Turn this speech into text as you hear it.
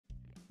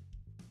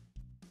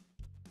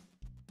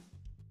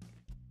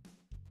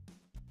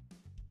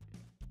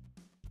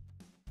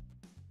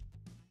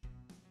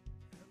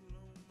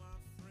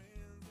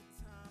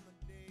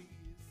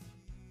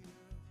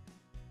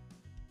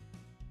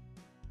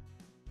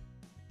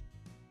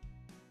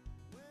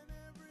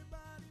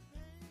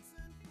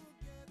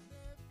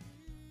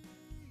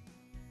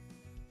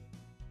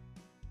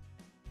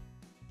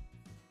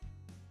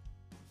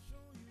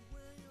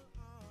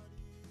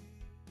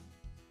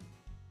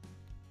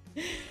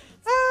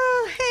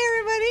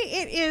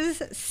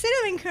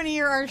Cinnamon Coney,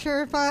 your Art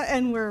Sherpa,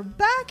 and we're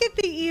back at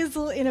the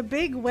easel in a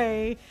big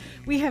way.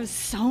 We have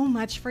so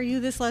much for you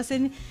this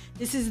lesson.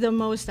 This is the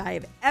most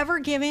I've ever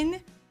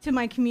given to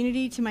my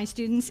community, to my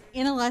students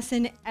in a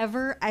lesson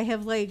ever. I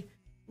have like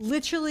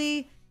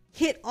literally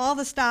hit all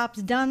the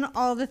stops, done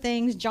all the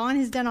things. John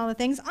has done all the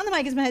things. On the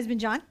mic is my husband,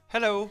 John.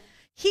 Hello.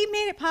 He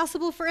made it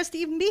possible for us to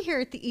even be here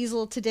at the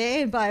easel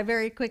today by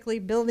very quickly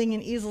building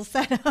an easel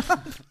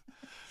setup,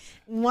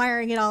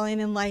 wiring it all in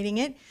and lighting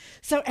it.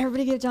 So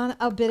everybody give John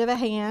a bit of a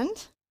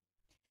hand.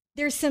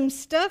 There's some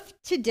stuff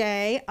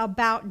today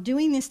about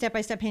doing this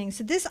step-by-step painting.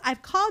 So this,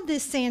 I've called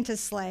this Santa's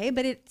sleigh,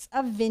 but it's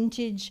a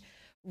vintage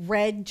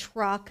red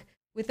truck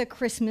with a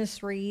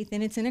Christmas wreath,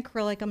 and it's in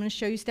acrylic. I'm going to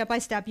show you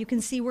step-by-step. You can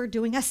see we're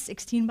doing a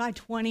 16 by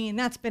 20, and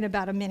that's been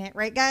about a minute,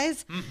 right,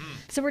 guys? Mm-hmm.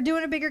 So we're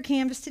doing a bigger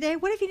canvas today.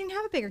 What if you didn't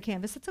have a bigger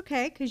canvas? That's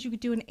okay, because you could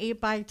do an 8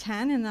 by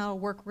 10, and that'll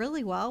work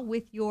really well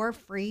with your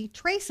free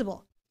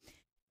traceable.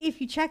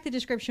 If you check the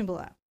description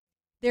below,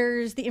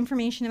 there's the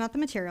information about the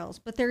materials,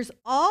 but there's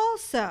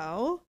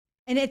also,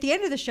 and at the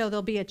end of the show,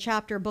 there'll be a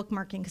chapter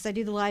bookmarking, because I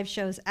do the live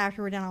shows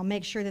after we're done. I'll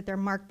make sure that they're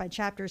marked by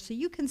chapters, so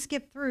you can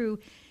skip through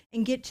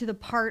and get to the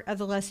part of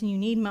the lesson you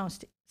need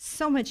most.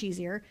 So much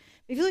easier.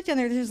 If you look down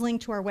there, there's a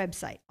link to our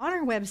website. On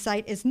our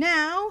website is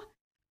now,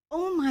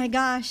 oh my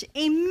gosh,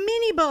 a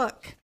mini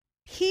book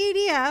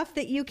PDF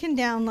that you can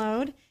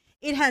download.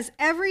 It has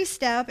every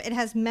step. It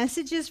has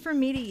messages from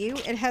me to you.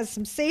 It has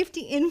some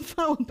safety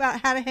info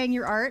about how to hang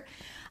your art.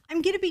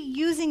 I'm going to be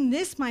using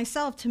this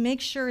myself to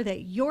make sure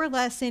that your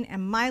lesson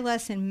and my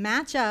lesson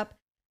match up.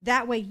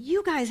 That way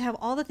you guys have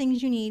all the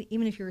things you need,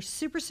 even if you're a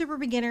super, super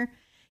beginner.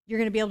 You're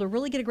going to be able to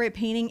really get a great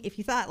painting. If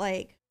you thought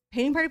like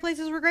painting party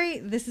places were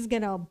great, this is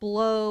going to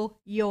blow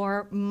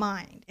your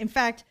mind. In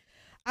fact,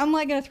 I'm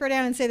like going to throw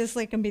down and say this is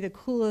like going to be the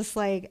coolest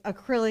like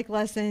acrylic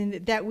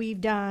lesson that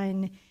we've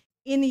done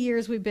in the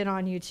years we've been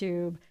on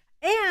YouTube.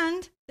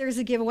 And there's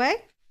a giveaway.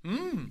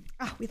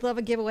 Oh, we love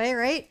a giveaway,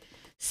 right?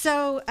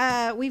 So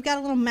we've got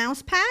a little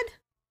mouse pad,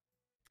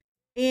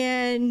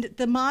 and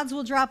the mods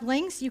will drop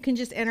links. You can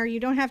just enter.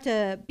 You don't have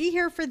to be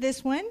here for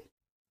this one.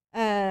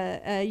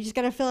 You just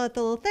got to fill out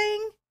the little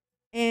thing.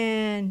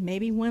 And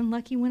maybe one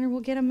lucky winner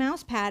will get a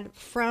mouse pad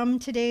from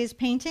today's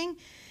painting.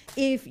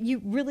 If you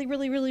really,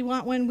 really, really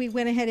want one, we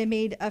went ahead and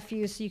made a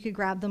few so you could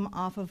grab them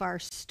off of our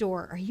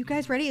store. Are you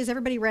guys ready? Is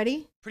everybody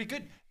ready? Pretty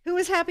good. Who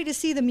was happy to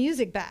see the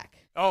music back?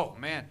 Oh,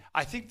 man.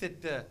 I think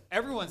that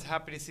everyone's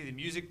happy to see the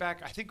music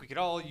back. I think we could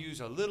all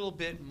use a little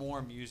bit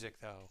more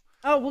music, though.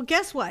 Oh, well,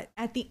 guess what?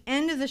 At the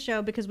end of the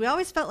show, because we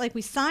always felt like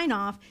we sign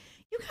off,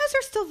 you guys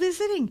are still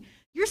visiting.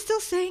 You're still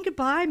saying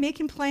goodbye,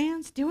 making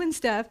plans, doing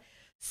stuff.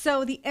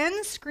 So the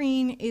end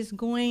screen is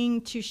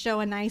going to show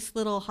a nice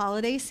little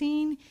holiday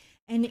scene.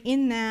 And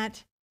in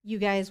that, you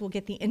guys will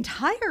get the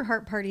entire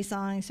Heart Party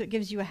song. So it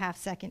gives you a half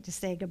second to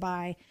say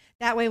goodbye.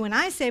 That way, when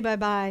I say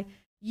bye-bye,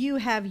 you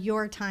have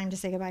your time to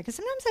say goodbye. Because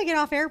sometimes I get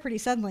off air pretty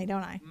suddenly,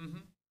 don't I? Mm-hmm.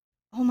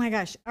 Oh my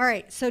gosh. All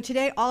right. So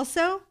today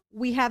also,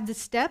 we have the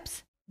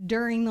steps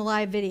during the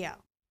live video.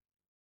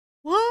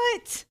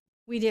 What?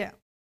 We do.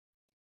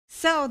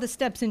 So the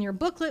steps in your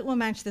booklet will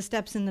match the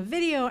steps in the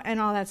video and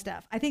all that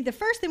stuff. I think the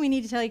first thing we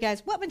need to tell you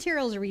guys, what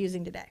materials are we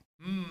using today?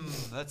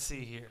 Let's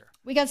see here.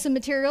 We got some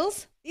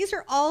materials. These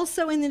are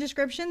also in the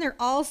description. They're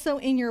also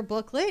in your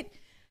booklet.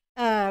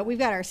 We've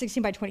got our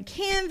 16 by 20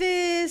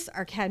 canvas,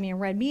 our cadmium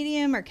red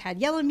medium, our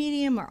cad yellow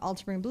medium, our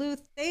ultramarine blue,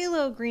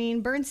 phthalo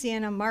green, burnt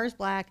sienna, Mars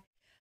black,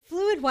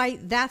 fluid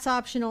white. That's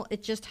optional.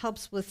 It just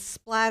helps with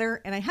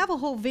splatter. And I have a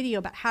whole video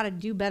about how to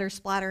do better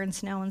splatter and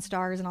snow and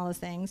stars and all those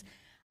things.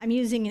 I'm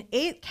using an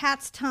 8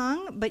 cat's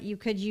tongue, but you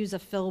could use a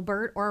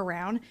filbert or a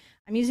round.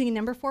 I'm using a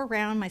number 4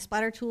 round, my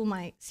splatter tool,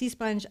 my sea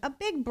sponge, a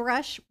big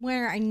brush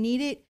where I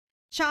need it,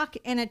 chalk,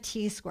 and a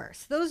T-square.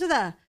 So those are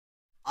the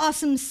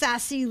awesome,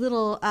 sassy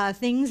little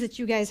things that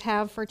you guys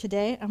have for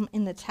today. I'm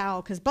in the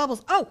towel because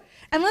Bubbles. Oh,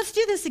 and let's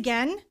do this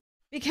again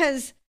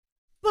because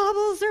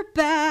Bubbles are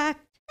back.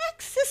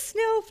 Texas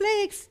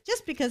snowflakes.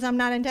 Just because I'm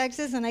not in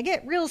Texas and I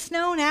get real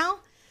snow now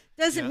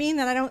doesn't mean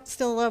that I don't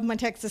still love my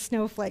Texas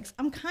snowflakes.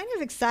 I'm kind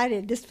of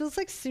excited. This feels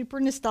like super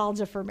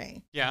nostalgia for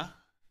me. Yeah.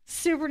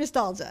 Super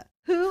nostalgia.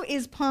 Who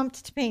is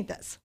pumped to paint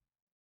this?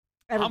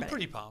 Everybody. I'm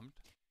pretty pumped.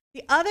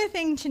 The other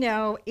thing to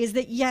know is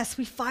that, yes,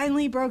 we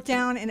finally broke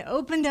down and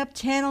opened up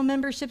channel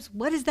memberships.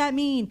 What does that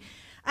mean?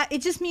 It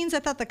just means I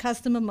thought the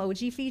custom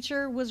emoji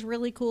feature was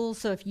really cool.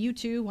 So if you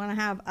too want to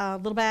have a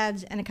little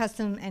badge and a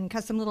custom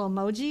little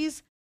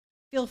emojis,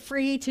 feel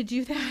free to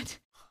do that.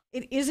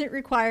 It isn't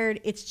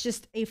required. It's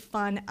just a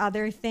fun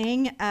other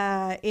thing.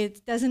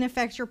 It doesn't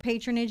affect your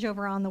patronage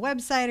over on the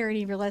website or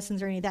any of your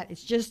lessons or any of that.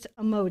 It's just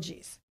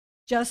emojis.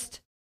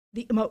 Just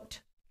the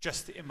emote.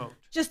 Just the emote.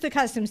 Just the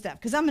custom stuff.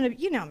 Because I'm going to,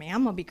 you know me,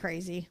 I'm going to be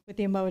crazy with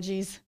the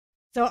emojis.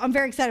 So I'm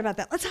very excited about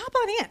that. Let's hop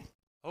on in.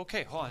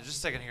 Okay, hold on just a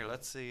second here.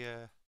 Let's see.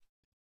 I'm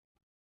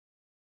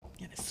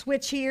going to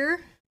switch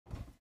here.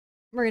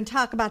 We're going to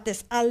talk about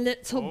this a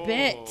little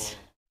bit.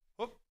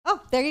 Oh,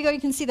 there you go.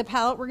 You can see the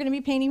palette we're going to be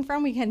painting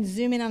from. We can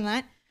zoom in on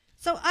that.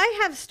 So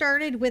I have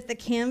started with the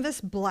canvas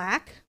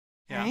black,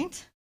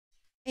 right?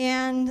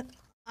 And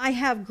I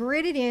have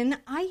gridded in.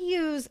 I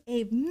use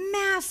a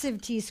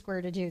massive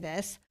T-square to do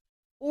this,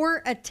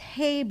 or a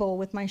table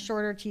with my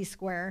shorter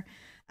T-square.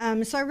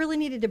 So I really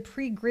needed to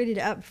pre-grid it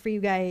up for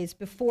you guys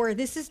before.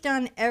 This is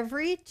done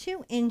every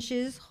 2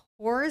 inches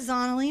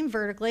horizontally and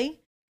vertically.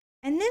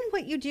 And then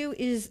what you do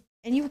is,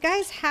 and you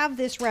guys have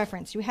this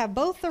reference, you have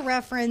both the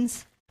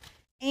reference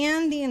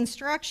and the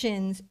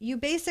instructions. You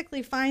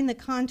basically find the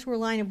contour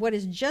line of what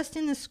is just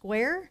in the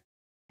square,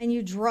 and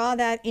you draw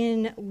that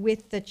in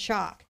with the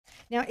chalk.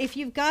 Now, if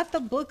you've got the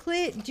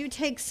booklet, do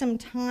take some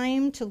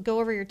time to go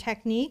over your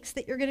techniques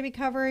that you're going to be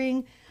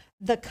covering,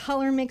 the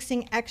color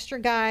mixing extra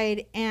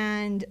guide,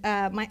 and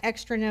my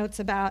extra notes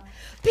about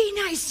be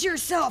nice to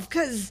yourself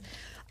because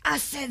I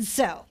said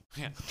so.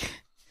 Yeah.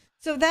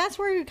 So that's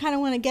where you kind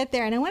of want to get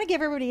there. And I want to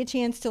give everybody a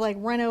chance to like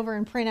run over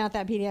and print out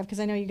that PDF because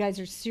I know you guys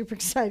are super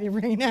excited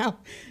right now.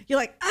 You're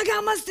like, I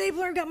got my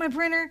stapler, I got my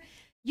printer.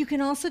 You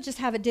can also just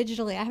have it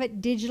digitally. I have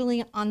it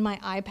digitally on my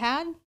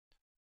iPad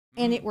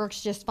and it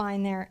works just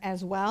fine there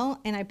as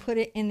well. And I put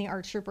it in the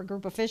Art Sherpa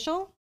group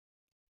official.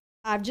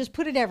 I've just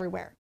put it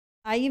everywhere.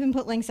 I even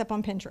put links up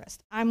on Pinterest.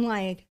 I'm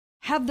like,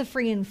 have the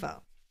free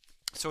info.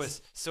 So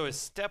is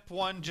step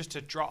 1 just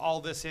to draw all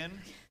this in?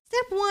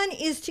 Step 1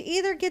 is to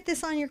either get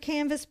this on your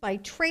canvas by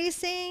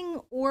tracing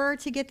or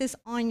to get this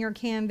on your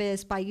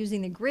canvas by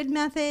using the grid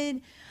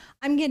method.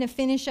 I'm going to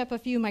finish up a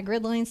few of my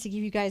grid lines to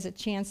give you guys a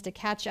chance to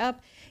catch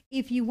up.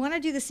 If you want to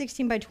do the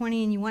 16 by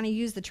 20 and you want to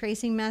use the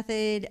tracing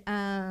method,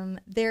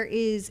 there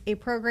is a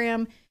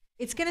program.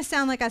 It's going to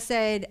sound like I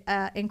said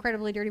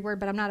incredibly dirty word,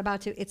 but I'm not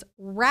about to. It's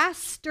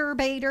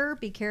Rasterbator.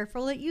 Be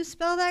careful that you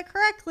spell that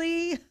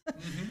correctly.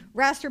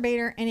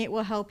 Rasterbator, and it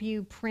will help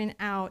you print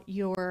out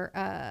your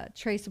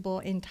traceable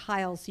in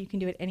tiles so you can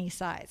do it any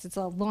size. It's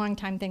a long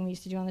time thing we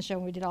used to do on the show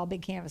when we did all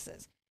big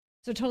canvases.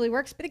 So it totally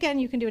works. But again,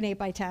 you can do an 8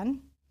 by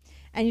 10,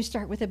 and you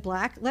start with it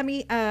black. Let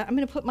me. I'm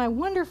going to put my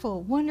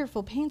wonderful,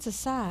 wonderful paints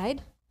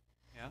aside.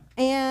 Yeah.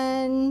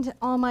 And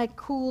all my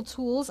cool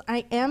tools.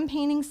 I am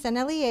painting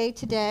Sennelier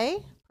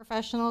today.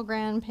 Professional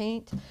grand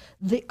paint,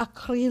 the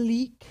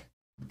acrylic,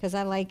 because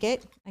I like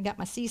it. I got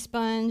my sea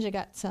sponge. I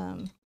got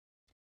some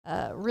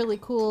really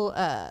cool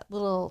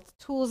little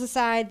tools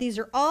aside. These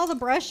are all the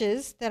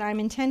brushes that I'm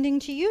intending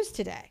to use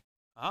today.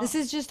 Oh. This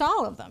is just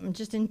all of them.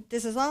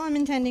 This is all I'm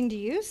intending to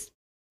use.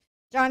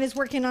 John is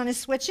working on his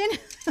switching.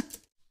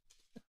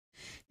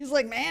 He's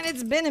like, man,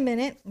 it's been a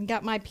minute. And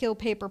got my peel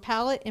paper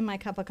palette and my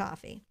cup of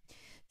coffee.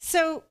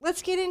 So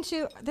let's get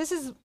into, this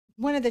is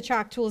one of the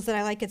chalk tools that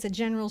I like. It's a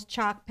General's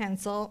chalk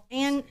pencil.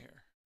 And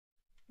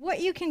what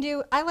you can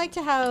do, I like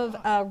to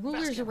have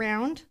rulers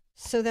around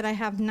so that I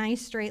have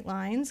nice straight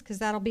lines, because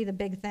that'll be the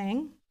big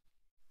thing.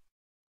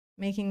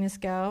 Making this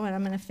go, and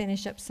I'm going to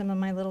finish up some of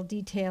my little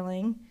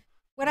detailing.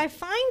 What I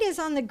find is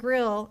on the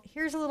grill,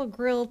 here's a little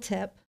grill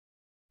tip.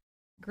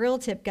 Grill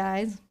tip,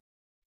 guys.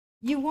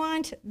 You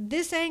want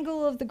this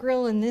angle of the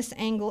grill and this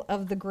angle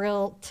of the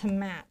grill to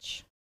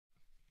match.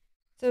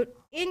 So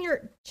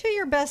to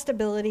your best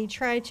ability,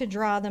 try to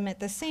draw them at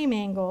the same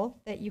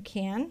angle that you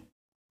can.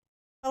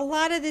 A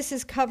lot of this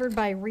is covered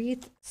by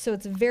wreath, so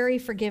it's very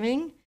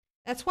forgiving.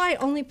 That's why I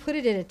only put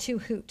it at a 2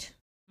 hoot.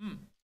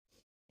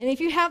 And if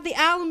you have the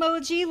owl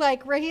emoji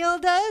like Raheel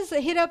does,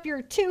 hit up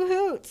your 2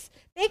 hoots.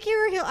 Thank you,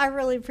 Raheel. I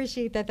really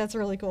appreciate that. That's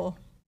really cool.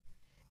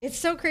 It's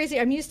so crazy.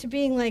 I'm used to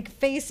being like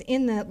face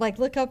in the, like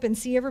look up and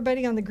see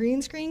everybody on the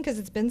green screen because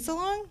it's been so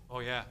long.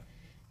 Oh, yeah.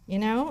 You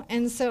know,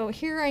 and so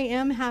here I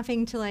am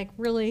having to like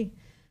really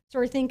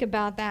sort of think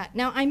about that.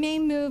 Now I may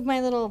move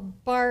my little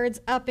bards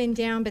up and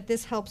down, but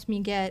this helps me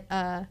get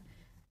a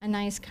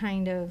nice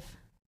kind of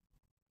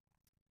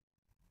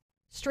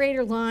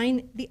straighter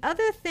line. The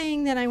other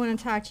thing that I want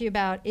to talk to you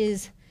about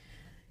is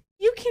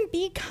you can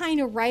be kind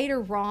of right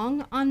or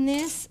wrong on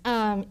this.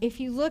 If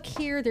you look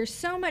here, there's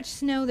so much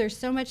snow, there's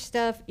so much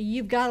stuff.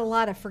 You've got a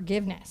lot of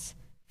forgiveness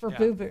for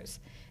boo-boos.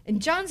 And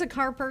John's a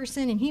car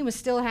person, and he was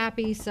still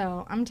happy,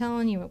 so I'm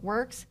telling you, it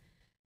works.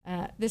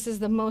 This is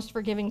the most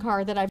forgiving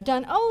card that I've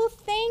done. Oh,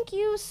 thank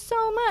you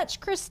so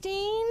much,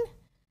 Christine.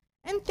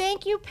 And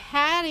thank you,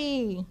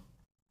 Patty.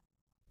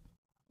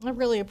 I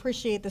really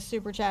appreciate the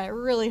super chat. It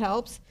really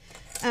helps.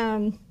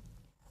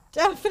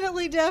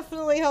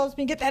 Definitely helps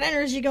me get that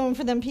energy going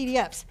for them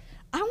PDFs.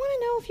 I want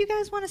to know if you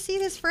guys want to see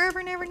this forever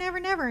and ever and ever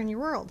and ever in your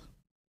world.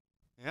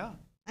 Yeah.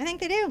 I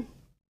think they do.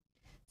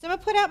 So I'm going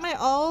to put out my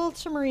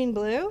ultramarine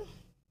blue.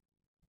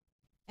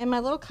 And my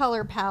little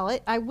color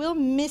palette. I will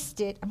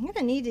mist it. I'm going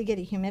to need to get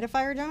a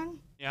humidifier, John.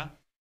 Yeah.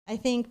 I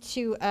think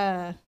to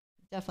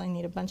definitely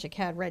need a bunch of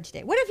CAD red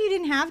today. What if you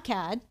didn't have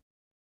CAD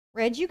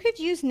red? You could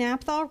use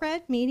naphthol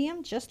red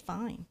medium just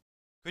fine.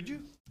 Could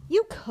you?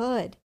 You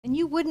could. And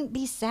you wouldn't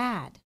be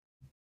sad.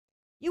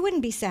 You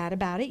wouldn't be sad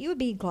about it. You would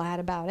be glad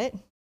about it.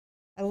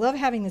 I love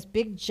having this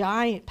big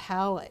giant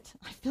palette.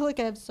 I feel like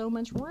I have so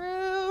much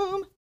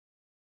room.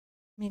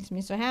 Makes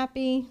me so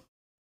happy.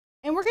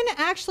 And we're going to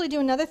actually do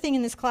another thing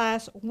in this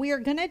class. We are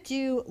going to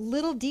do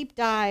little deep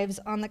dives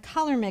on the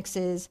color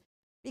mixes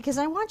because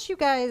I want you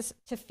guys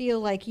to feel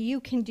like you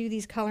can do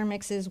these color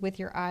mixes with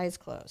your eyes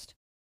closed.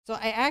 So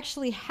I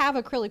actually have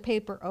acrylic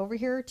paper over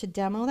here to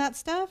demo that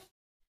stuff.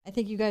 I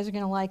think you guys are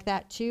going to like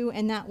that too.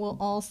 And that will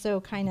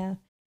also kind of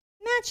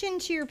match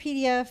into your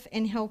PDF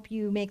and help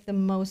you make the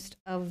most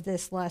of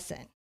this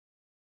lesson.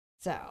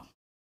 So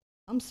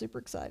I'm super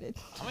excited.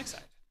 I'm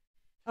excited.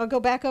 I'll go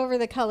back over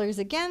the colors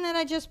again that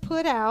I just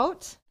put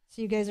out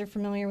so you guys are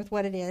familiar with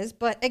what it is.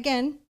 But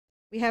again,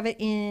 we have it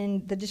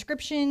in the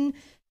description,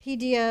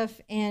 PDF,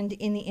 and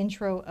in the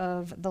intro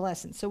of the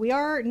lesson. So we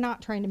are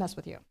not trying to mess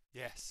with you.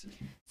 Yes.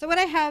 So what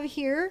I have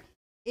here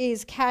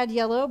is Cad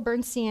Yellow,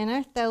 Burnt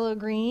Sienna, Phthalo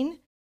Green,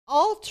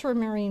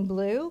 Ultramarine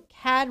Blue,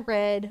 Cad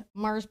Red,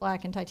 Mars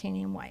Black, and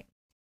Titanium White.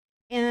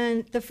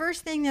 And the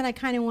first thing that I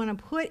kind of want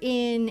to put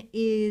in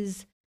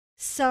is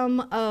some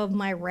of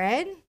my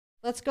red.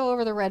 Let's go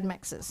over the red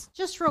mixes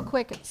just real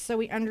quick so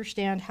we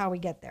understand how we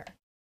get there.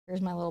 Here's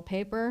my little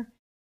paper,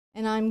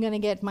 and I'm going to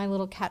get my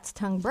little cat's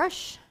tongue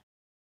brush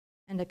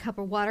and a cup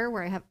of water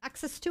where I have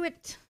access to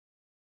it.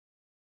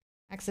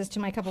 Access to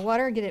my cup of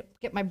water,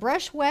 get my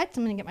brush wet.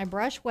 I'm going to get my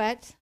brush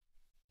wet.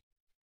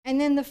 And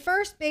then the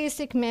first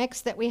basic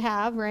mix that we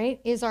have, right,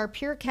 is our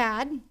pure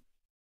Cad.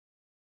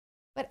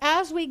 But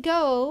as we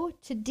go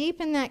to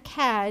deepen that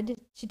Cad,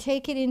 to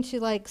take it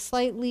into like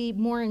slightly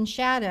more in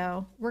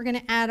shadow, we're going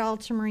to add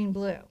ultramarine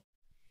blue.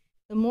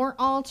 The more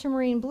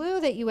ultramarine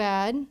blue that you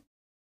add,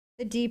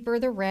 the deeper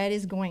the red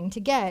is going to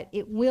get.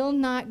 It will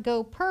not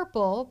go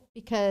purple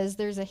because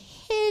there's a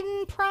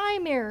hidden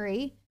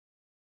primary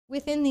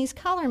within these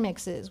color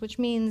mixes, which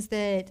means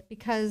that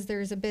because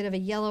there's a bit of a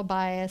yellow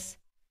bias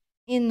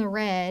in the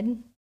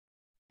red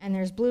and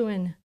there's blue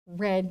and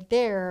red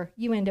there,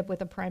 you end up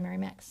with a primary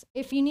mix.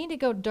 If you need to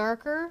go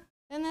darker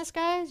than this,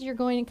 guys, you're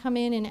going to come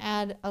in and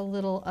add a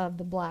little of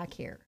the black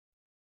here.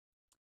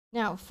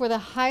 Now, for the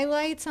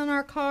highlights on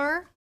our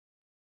car,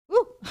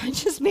 ooh, I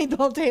just made the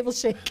whole table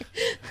shake.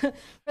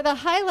 For the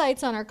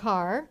highlights on our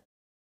car,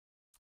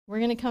 we're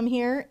going to come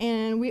here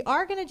and we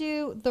are going to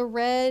do the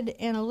red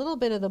and a little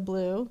bit of the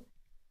blue,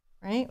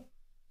 right?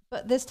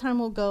 But this time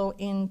we'll go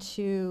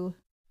into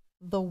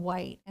the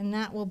white, and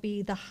that will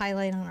be the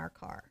highlight on our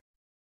car.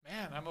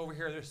 Man, I'm over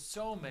here. There's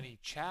so many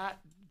chat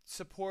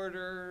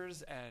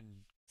supporters and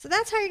so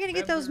that's how you're going to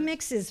get those members.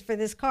 mixes for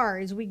this car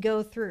as we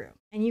go through.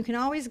 And you can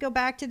always go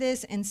back to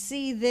this and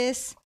see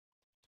this.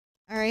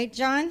 All right,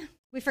 John,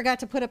 we forgot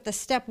to put up the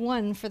step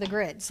 1 for the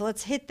grid. So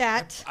let's hit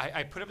that.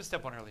 I put up a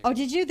step 1 earlier. Oh,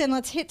 did you? Then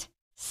let's hit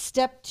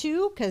step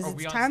 2 because it's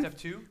we on time. step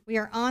 2? We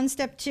are on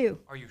step 2.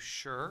 Are you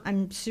sure?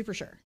 I'm super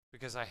sure.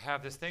 Because I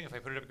have this thing. If I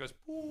put it up, it goes,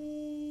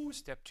 ooh,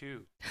 step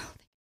 2.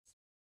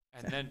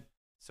 And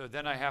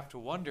then I have to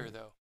wonder,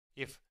 though,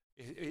 if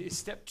is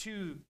step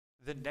 2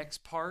 the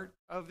next part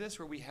of this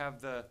where we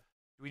have do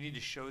we need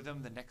to show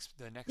them the next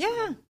Yeah,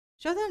 one?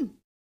 show them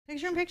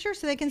picture in picture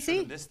so they can Show see.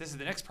 them this is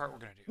the next part we're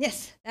going to do.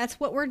 Yes, that's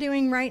what we're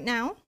doing right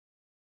now.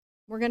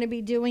 We're going to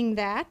be doing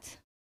that.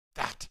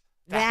 That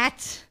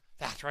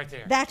right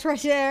there. That's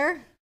right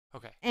there.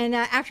 Okay. And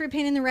after we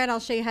paint in the red, I'll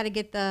show you how to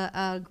get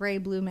the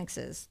gray-blue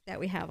mixes that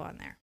we have on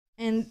there.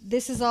 And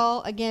this is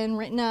all, again,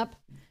 written up.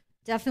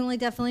 Definitely,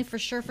 for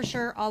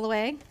sure, all the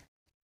way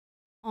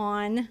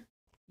on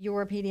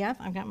your PDF.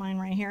 I've got mine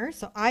right here.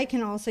 So I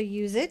can also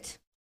use it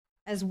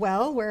as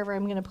well, wherever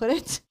I'm going to put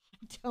it.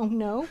 I don't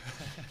know.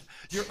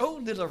 Your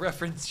own little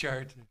reference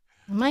chart.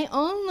 My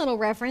own little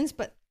reference,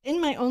 but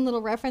in my own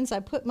little reference, I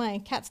put my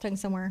cat's tongue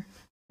somewhere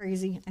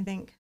crazy, I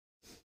think.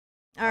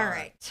 All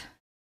right.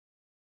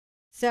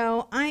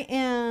 So I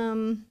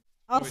am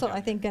also, I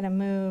think, going to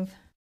move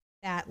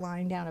that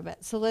line down a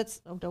bit. So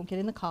let's, oh, don't get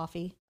in the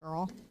coffee,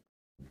 girl.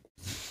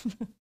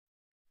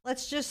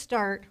 Let's just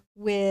start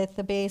with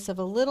the base of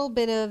a little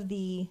bit of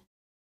the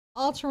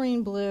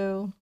ultramarine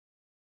blue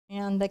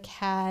and the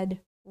Cad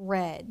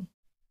red.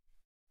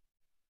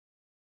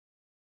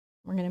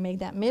 We're going to make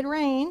that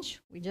mid-range.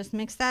 We just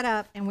mix that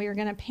up, and we are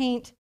going to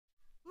paint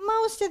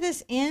most of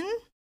this in,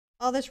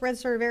 all this red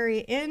sort of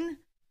area in.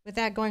 With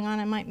that going on,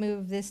 I might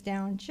move this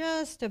down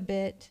just a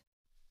bit,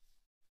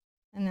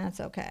 and that's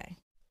okay.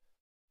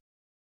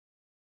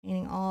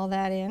 Painting all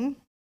that in.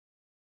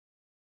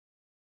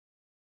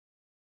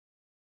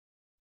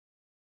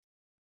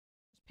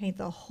 Paint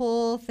the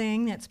whole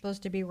thing that's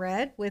supposed to be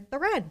red with the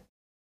red.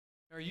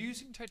 Are you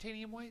using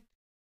titanium white?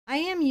 I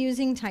am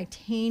using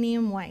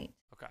titanium white.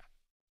 Okay.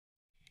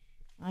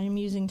 I am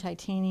using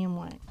titanium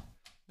white.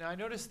 Now I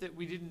noticed that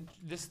we didn't.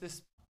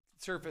 This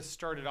surface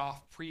started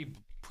off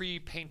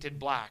pre-painted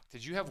black.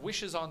 Did you have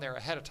wishes on there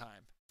ahead of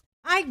time?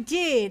 I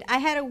did. I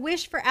had a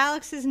wish for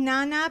Alex's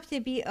Nanop to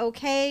be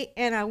okay,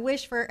 and a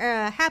wish for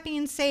a happy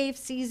and safe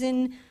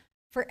season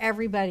for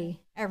everybody,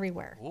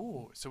 everywhere.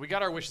 Oh, so we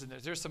got our wishes in there.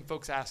 There's some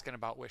folks asking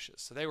about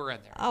wishes, so they were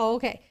in there. Oh,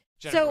 okay.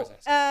 Jennifer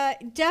So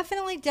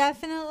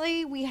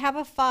definitely, we have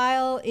a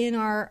file in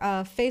our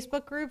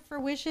Facebook group for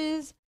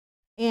wishes,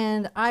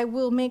 and I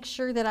will make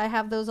sure that I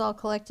have those all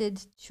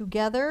collected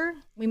together.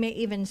 We may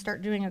even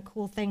start doing a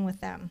cool thing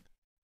with them.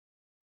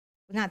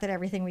 Not that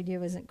everything we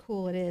do isn't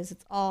cool. It is.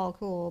 It's all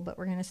cool, but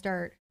we're going to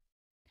start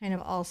kind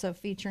of also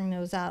featuring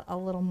those out a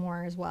little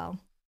more as well.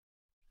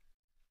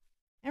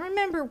 And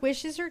remember,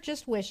 wishes are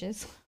just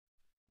wishes.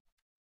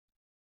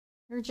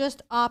 They're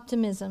just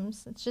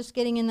optimisms. It's just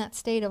getting in that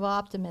state of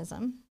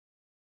optimism.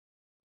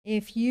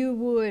 If you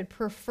would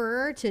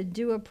prefer to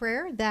do a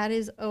prayer, that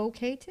is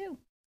okay too.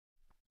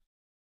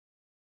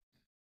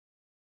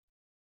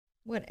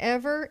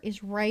 Whatever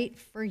is right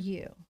for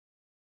you.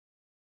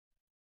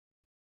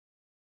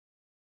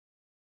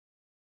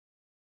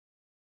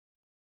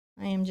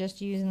 I am just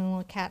using a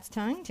little cat's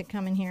tongue to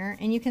come in here.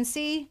 And you can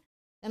see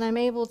that I'm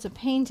able to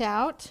paint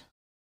out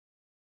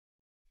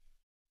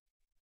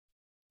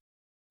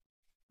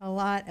a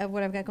lot of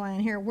what I've got going on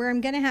here. Where I'm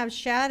going to have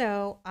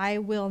shadow, I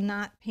will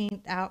not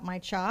paint out my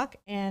chalk.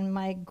 And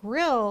my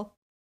grill,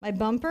 my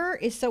bumper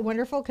is so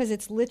wonderful because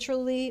it's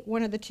literally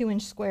one of the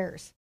 2-inch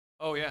squares.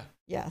 Oh, yeah.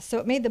 Yeah, so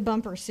it made the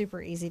bumper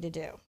super easy to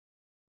do.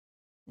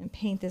 And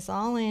paint this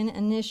all in,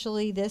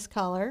 initially this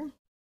color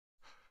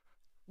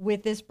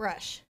with this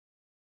brush.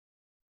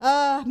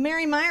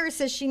 Mary Myers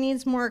says she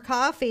needs more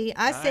coffee.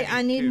 I say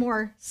I need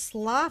more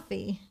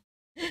sloppy.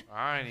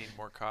 I need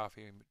more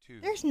coffee too.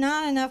 There's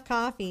not enough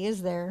coffee,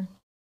 is there?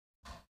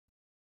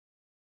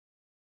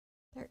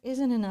 There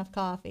isn't enough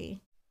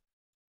coffee.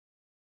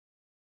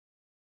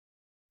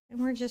 And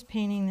we're just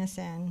painting this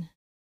in.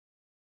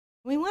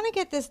 We want to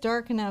get this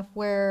dark enough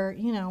where,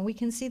 you know, we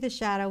can see the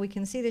shadow, we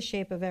can see the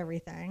shape of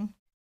everything.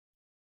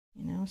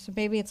 You know, so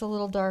maybe it's a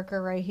little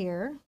darker right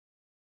here.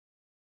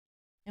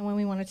 And when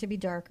we want it to be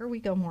darker, we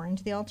go more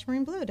into the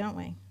ultramarine blue, don't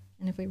we?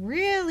 And if we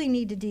really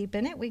need to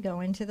deepen it, we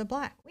go into the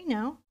black. We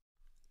know.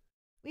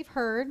 We've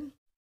heard.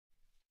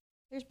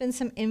 There's been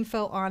some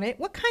info on it.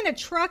 What kind of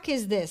truck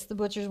is this? The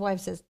butcher's wife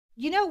says.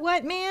 You know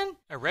what, man?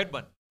 A red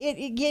one.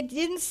 It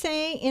didn't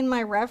say in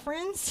my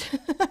reference.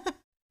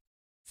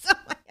 So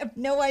I have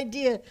no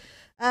idea.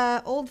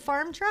 Old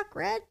farm truck,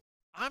 red?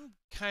 I'm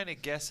kind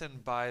of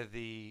guessing by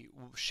the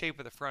shape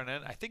of the front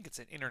end. I think it's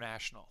an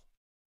International.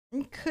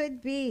 It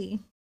could be.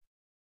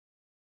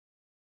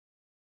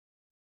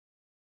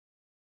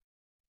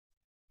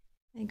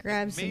 I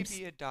grabbed some.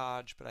 Maybe a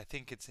Dodge, but I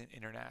think it's an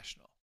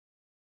International.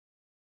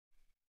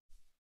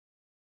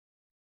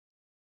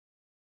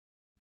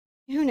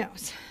 Who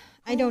knows?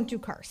 I don't do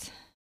cars.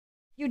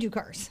 You do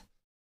cars.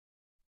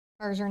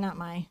 Cars are not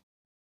my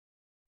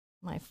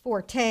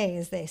forte,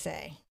 as they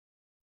say.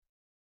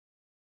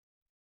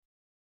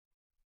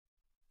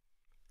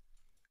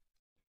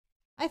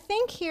 I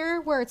think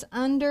here where it's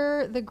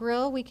under the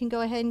grill, we can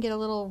go ahead and get a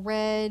little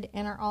red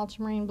and our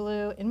ultramarine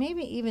blue and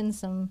maybe even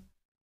some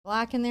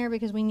black in there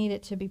because we need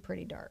it to be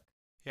pretty dark.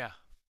 Yeah.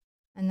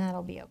 And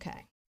that'll be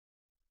okay.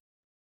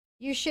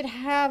 You should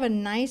have a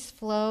nice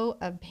flow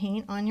of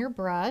paint on your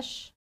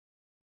brush.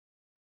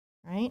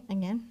 Right?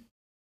 Again.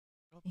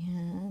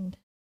 And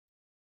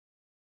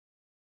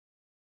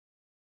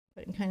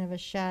putting kind of a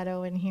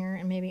shadow in here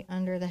and maybe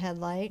under the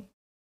headlight.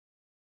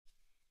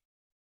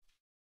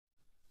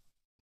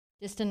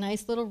 Just a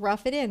nice little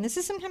rough it in. This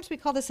is sometimes we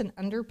call this an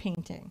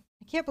underpainting.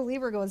 I can't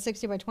believe we're going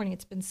 60 by 20.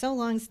 It's been so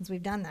long since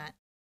we've done that.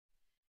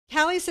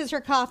 Callie says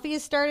her coffee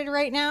is started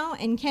right now.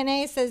 And Ken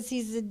A says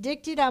he's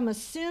addicted, I'm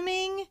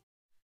assuming,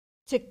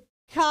 to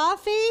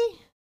coffee.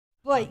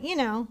 But, you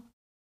know.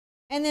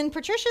 And then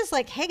Patricia's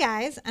like, hey,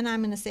 guys. And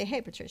I'm going to say,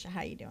 hey, Patricia,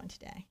 how you doing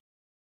today?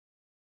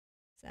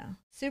 So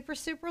super,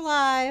 super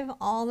live.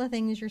 All the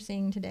things you're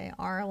seeing today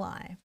are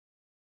live.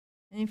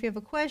 And if you have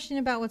a question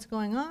about what's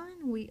going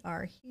on, we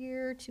are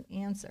here to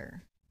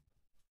answer.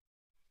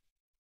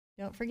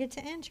 Don't forget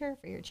to enter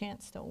for your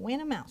chance to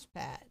win a mouse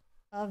pad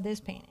of this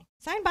painting.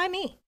 Signed by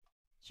me.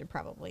 Should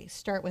probably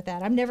start with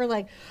that. I'm never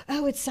like,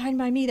 oh, it's signed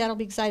by me. That'll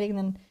be exciting. And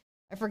then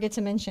I forget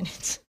to mention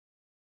it.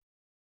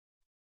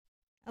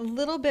 A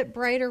little bit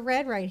brighter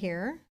red right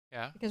here.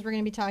 Yeah. Because we're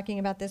going to be talking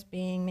about this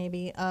being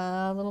maybe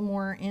a little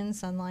more in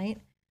sunlight.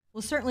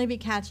 We'll certainly be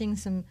catching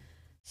some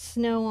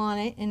snow on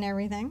it and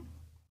everything.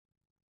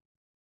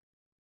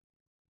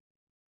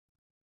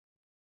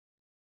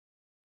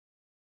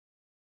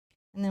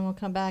 And then we'll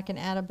come back and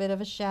add a bit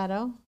of a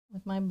shadow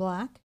with my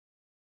black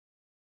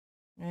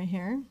right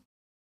here.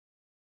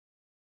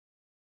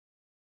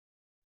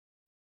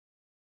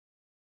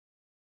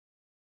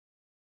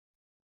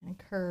 And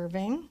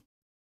curving.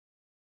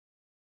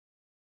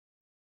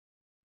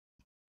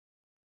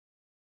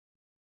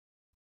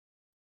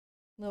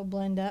 Little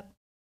blend up.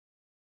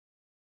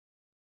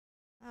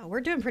 Oh,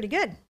 we're doing pretty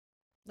good.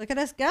 Look at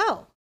us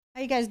go.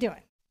 How you guys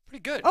doing?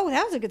 Pretty good. Oh,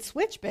 that was a good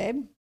switch,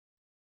 babe.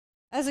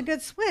 That was a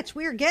good switch.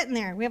 We are getting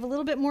there. We have a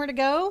little bit more to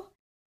go.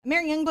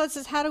 Mary Youngblood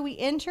says, how do we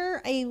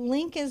enter? A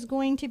link is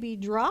going to be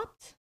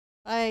dropped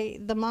by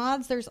the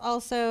mods. There's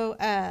also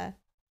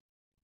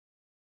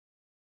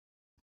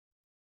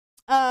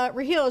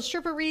Raheel, is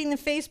Sherpa reading the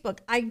Facebook?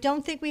 I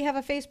don't think we have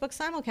a Facebook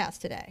simulcast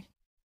today.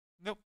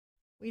 Nope.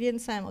 We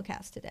didn't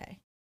simulcast today.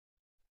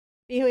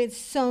 We had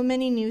so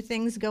many new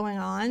things going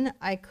on,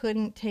 I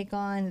couldn't take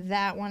on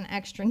that one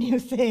extra new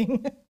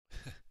thing.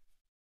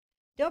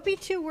 Don't be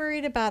too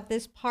worried about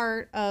this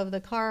part of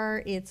the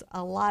car. It's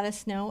a lot of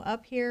snow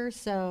up here,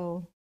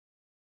 so,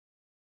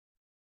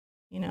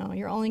 you know,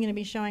 you're only going to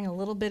be showing a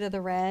little bit of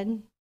the red,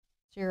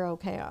 so you're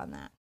okay on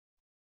that.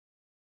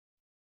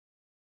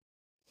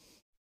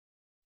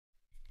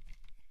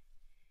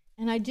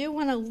 And I do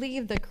want to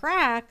leave the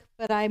crack,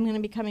 but I'm going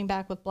to be coming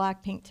back with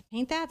black paint to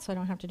paint that, so I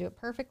don't have to do it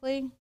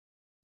perfectly.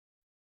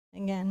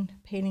 Again,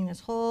 painting this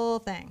whole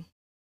thing.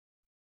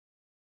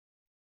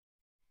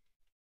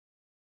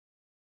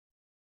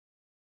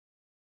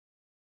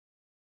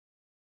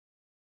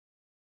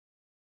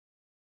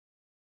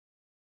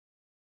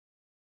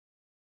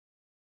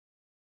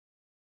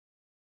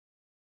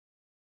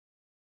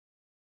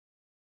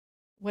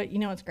 What, you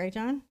know what's great,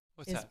 John?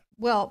 What's that?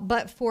 Well,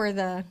 but for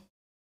the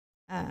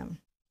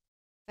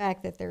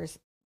fact that there's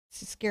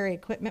scary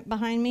equipment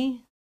behind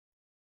me,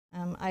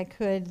 I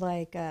could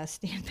like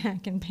stand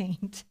back and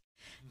paint.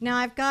 Now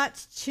I've got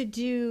to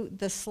do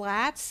the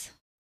slats,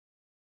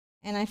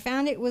 and I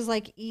found it was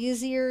like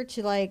easier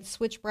to like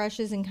switch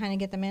brushes and kind of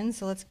get them in.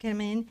 So let's get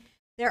them in.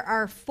 There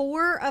are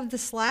 4 of the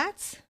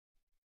slats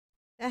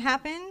that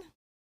happen.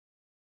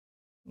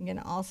 I'm going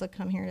to also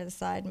come here to the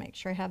side, make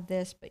sure I have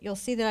this, but you'll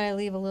see that I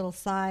leave a little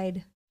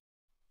side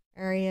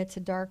area to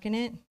darken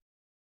it.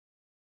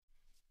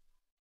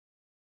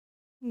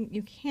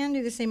 You can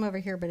do the same over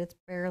here, but it's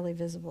barely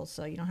visible,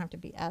 so you don't have to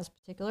be as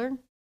particular.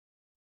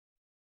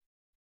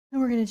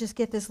 And we're going to just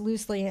get this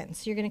loosely in.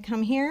 So you're going to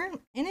come here,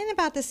 and in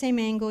about the same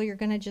angle, you're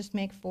going to just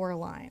make 4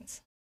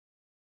 lines.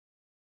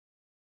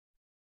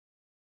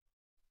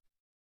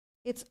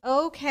 It's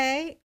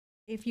okay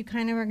if you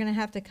kind of are going to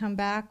have to come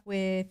back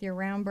with your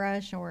round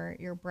brush or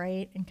your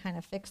bright and kind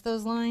of fix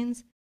those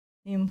lines.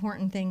 The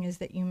important thing is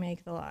that you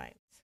make the lines.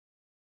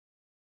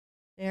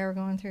 They're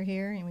going through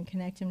here, and we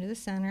connect them to the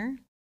center.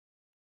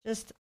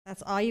 Just,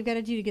 that's all you've got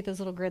to do to get those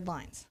little grid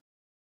lines.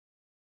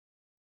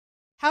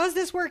 How is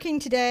this working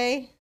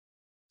today?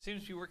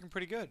 Seems to be working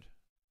pretty good.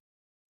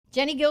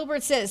 Jenny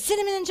Gilbert says,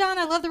 Cinnamon and John,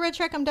 I love the red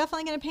truck. I'm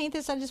definitely going to paint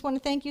this. I just want to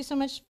thank you so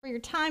much for your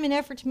time and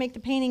effort to make the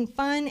painting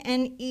fun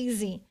and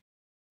easy.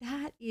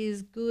 That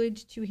is good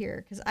to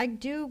hear, because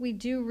we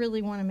do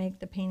really want to make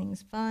the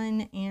paintings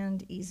fun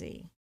and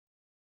easy.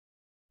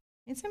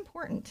 It's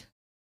important.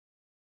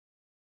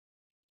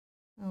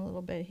 A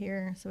little bit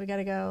here. So we got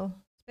to go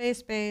space,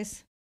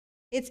 space.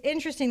 It's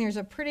interesting. There's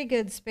a pretty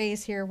good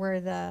space here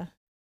where the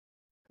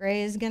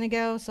gray is going to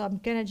go. So I'm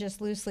going to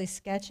just loosely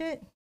sketch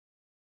it,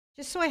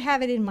 just so I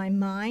have it in my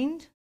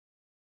mind.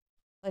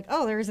 Like,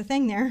 oh, there's a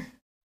thing there.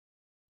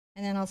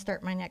 And then I'll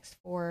start my next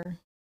 4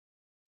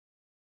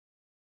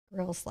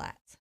 grill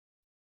slats.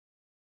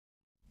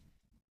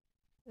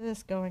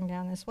 This going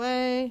down this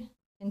way.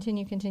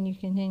 Continue, continue,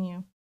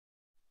 continue.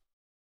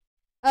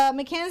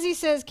 Mackenzie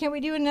says, can we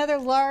do another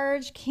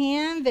large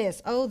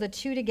canvas? Oh, the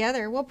 2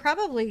 together. Well,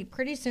 probably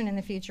pretty soon in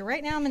the future.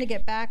 Right now, I'm going to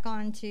get back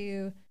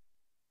onto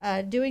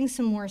doing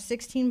some more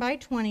 16 by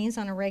 20s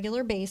on a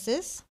regular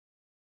basis.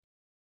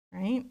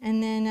 Right?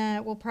 And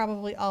then we'll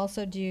probably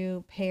also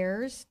do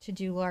pairs to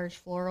do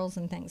large florals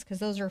and things, because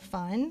those are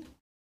fun.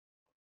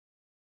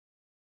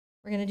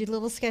 We're going to do the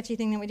little sketchy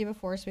thing that we did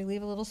before. So we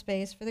leave a little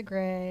space for the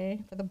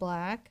gray, for the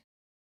black.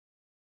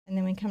 And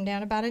then we come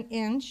down about 1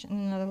 inch and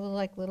another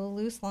little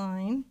loose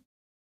line.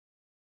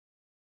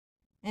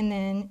 And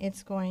then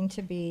it's going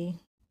to be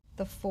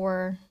the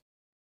 4.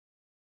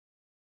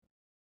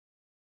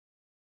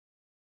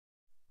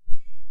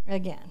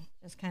 Again,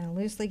 just kind of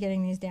loosely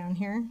getting these down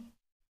here.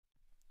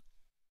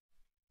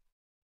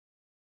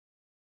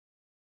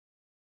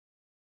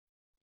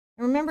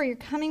 And remember, you're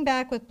coming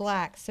back with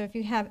black. So if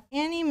you have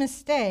any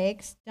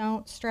mistakes,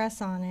 don't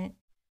stress on it,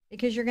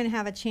 because you're going to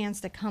have a chance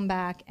to come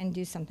back and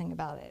do something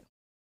about it.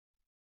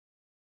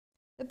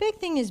 The big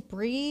thing is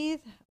breathe,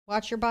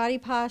 watch your body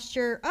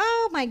posture.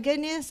 Oh my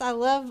goodness, I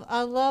love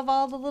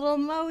all the little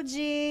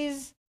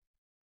emojis.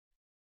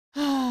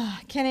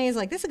 Ken A is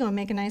like, this is going to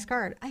make a nice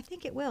card. I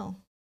think it will.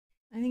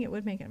 I think it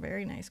would make a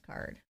very nice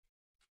card.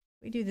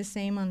 We do the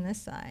same on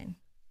this side.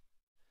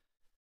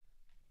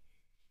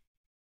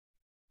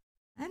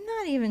 I'm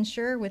not even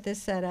sure with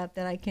this setup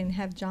that I can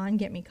have John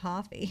get me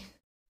coffee.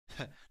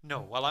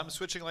 No, while I'm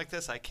switching like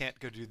this, I can't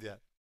go do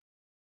that.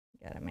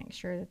 Got to make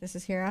sure that this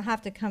is here. I'll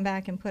have to come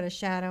back and put a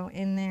shadow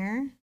in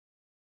there,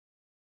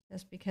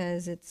 just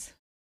because it's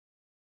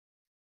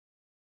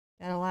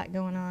got a lot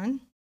going on.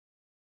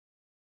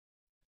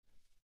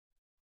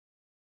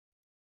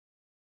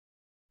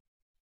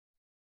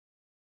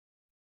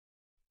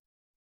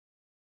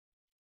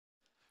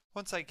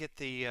 Once I get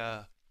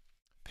the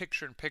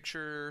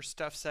picture-in-picture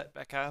stuff set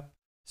back up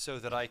so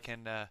that I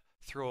can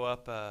throw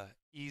up a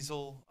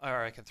easel,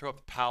 or I can throw up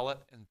a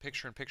palette in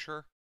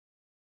picture-in-picture,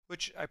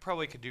 which I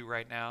probably could do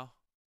right now.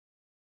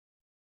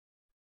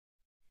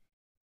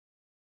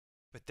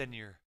 But then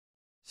you're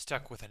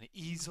stuck with an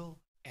easel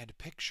and a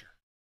picture.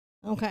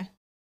 Okay.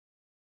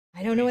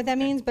 I don't know what that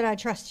means, but I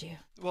trust you.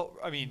 Well,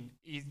 I mean,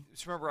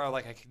 just remember,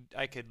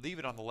 I could leave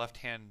it on the left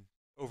hand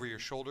over your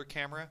shoulder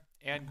camera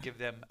and give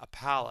them a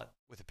palette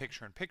with a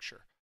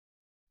picture-in-picture.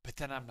 But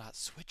then I'm not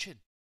switching.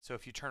 So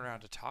if you turn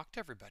around to talk to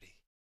everybody,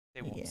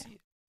 they won't see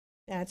it.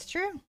 That's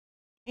true.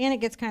 And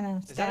it gets kind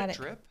of static. Is that a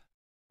drip?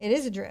 It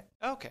is a drip.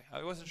 Okay,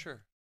 I wasn't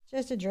sure.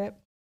 Just a drip.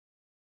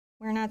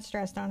 We're not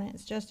stressed on it.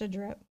 It's just a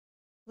drip.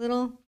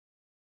 Little,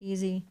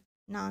 easy,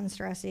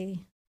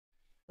 non-stressy,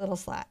 little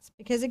slats.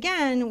 Because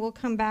again, we'll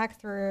come back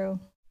through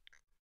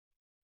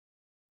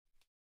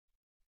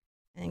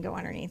and go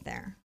underneath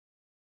there.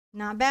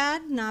 Not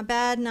bad, not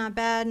bad, not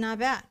bad, not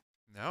bad.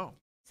 No.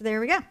 So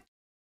there we go.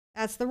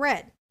 That's the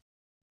red.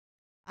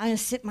 I'm going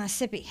to sip my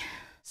sippy.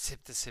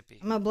 Sip the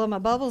sippy. I'm going to blow my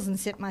bubbles and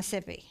sip my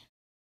sippy.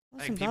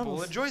 I think people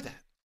will enjoy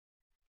that.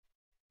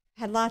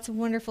 Had lots of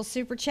wonderful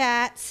super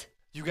chats.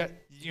 You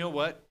know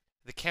what?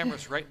 The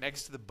camera's right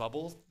next to the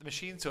bubble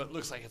machine, so it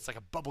looks like it's like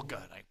a bubble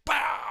gun. Like,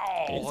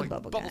 pow! It's like a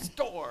bubble gun.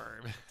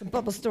 storm. It's a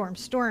bubble storm.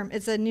 Storm.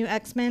 It's a new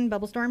X-Men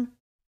bubble storm.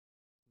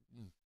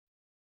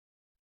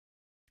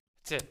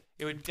 That's it.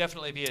 It would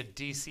definitely be a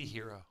DC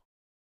hero.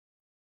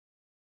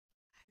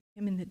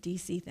 Him in the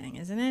DC thing,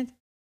 isn't it?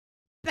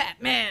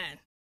 Batman.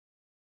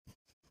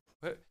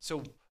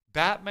 So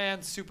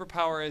Batman's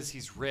superpower is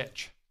he's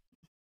rich.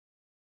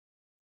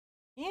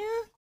 Yeah.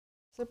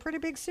 It's a pretty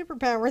big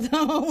superpower,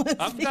 though.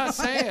 I'm not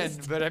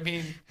saying, but I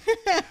mean,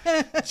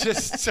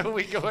 just so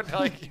we go into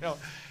like, you know,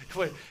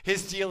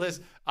 his deal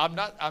is I'm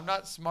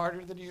not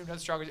smarter than you, I'm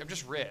not stronger than you, I'm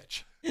just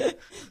rich.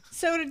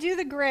 So to do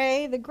the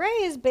gray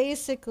is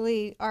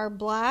basically our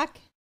black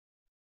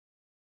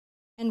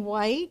and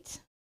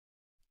white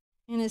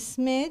and a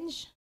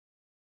smidge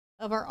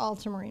of our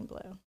ultramarine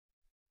blue.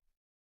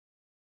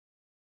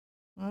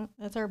 Well,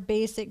 that's our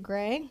basic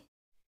gray.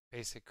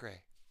 Basic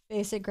gray.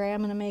 Basic gray.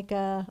 I'm going to make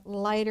a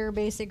lighter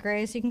basic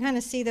gray so you can kind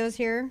of see those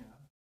here.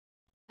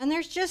 And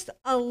there's just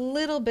a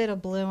little bit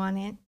of blue on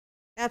it.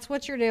 That's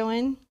what you're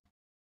doing.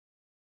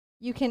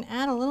 You can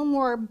add a little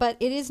more, but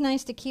it is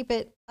nice to keep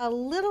it a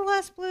little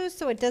less blue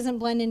so it doesn't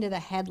blend into the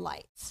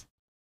headlights.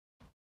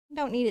 You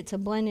don't need it to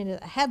blend into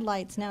the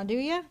headlights now, do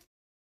you?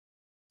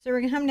 So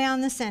we're going to come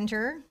down the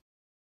center.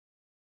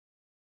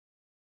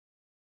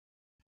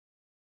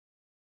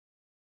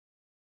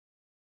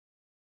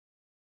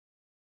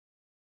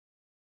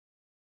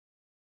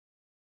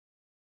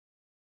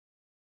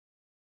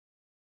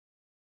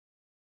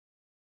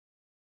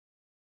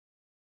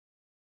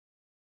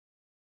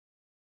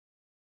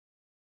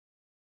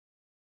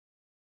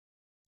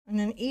 And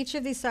then each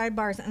of these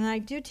sidebars, and I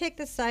do take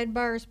the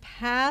sidebars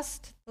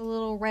past the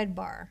little red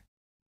bar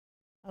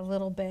a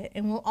little bit,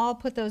 and we'll all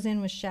put those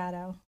in with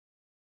shadow.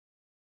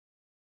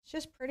 It's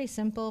just pretty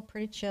simple,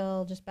 pretty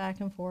chill, just back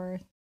and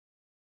forth.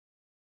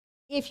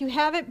 If you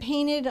haven't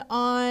painted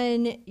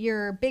on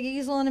your big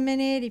easel in a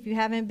minute, if you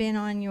haven't been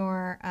on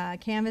your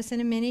canvas in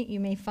a minute, you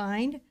may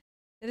find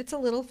that it's a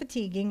little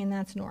fatiguing, and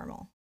that's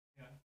normal.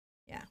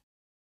 Yeah.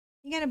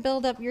 You got to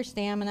build up your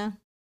stamina.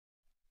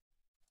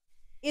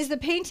 Is the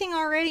painting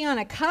already on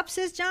a cup,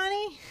 says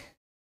Johnny?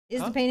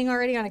 Is the painting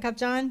already on a cup,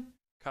 John?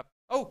 Cup.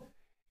 Oh,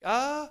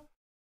 I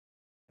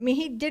mean,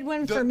 he did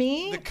one for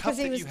me because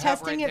he was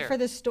testing it for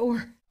the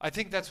store. I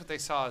think that's what they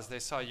saw, is they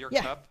saw your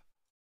cup.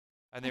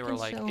 And they were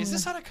like, is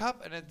this on a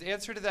cup? And the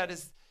answer to that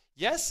is,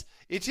 yes,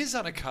 it is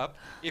on a cup.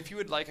 If you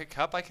would like a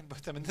cup, I can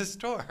put them in the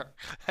store.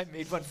 I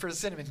made one for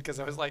Cinnamon because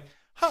I was like,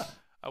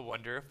 I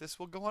wonder if this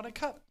will go on a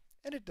cup.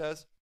 And it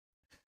does.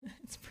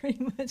 It's pretty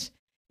much,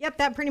 yep,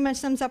 that pretty much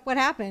sums up what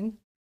happened.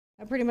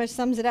 That pretty much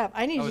sums it up.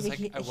 I need you to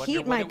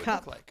heat my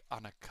cup. Look like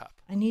on a cup.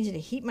 I need you to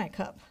heat my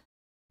cup.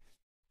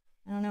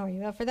 I don't know. Are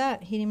you up for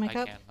that? Heating my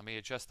cup? I can. Let me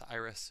adjust the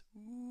iris.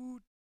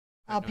 Ooh.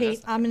 I'm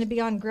going to be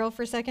on grill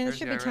for a second. It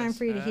should be time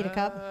for you to heat a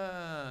cup.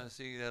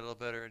 See that a little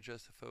better.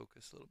 Adjust the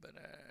focus a little bit.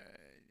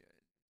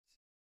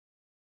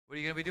 What are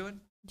you going to be doing?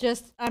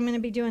 I'm going to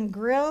be doing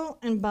grill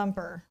and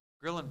bumper.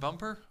 Grill and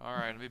bumper? All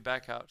right. Let me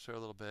back out for a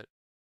little bit.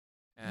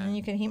 And then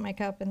you can heat my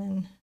cup and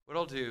then. What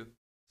I'll do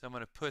is I'm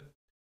going to put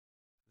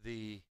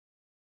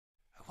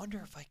I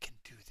wonder if I can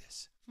do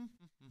this.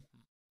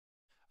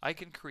 I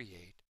can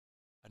create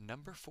a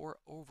number 4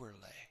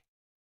 overlay.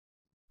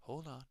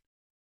 Hold on.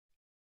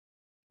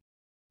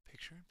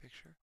 Picture in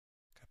picture.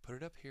 Gotta put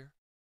it up here.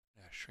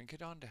 Now shrink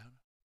it on down.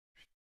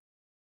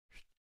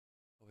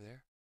 Over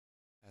there.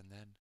 And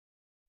then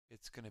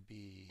it's going to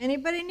be...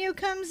 Anybody new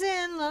comes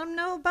in, let them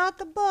know about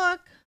the book.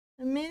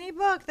 The mini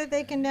book that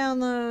they can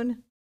download.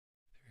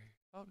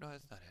 Oh, no,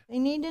 that's not it. They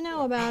need to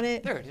know about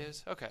it. There it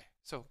is. Okay.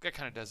 So that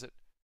kind of does it.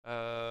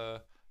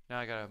 Now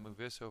I got to move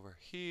this over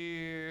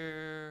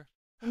here.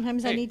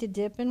 Sometimes I need to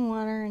dip in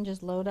water and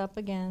just load up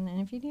again.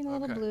 And if you need a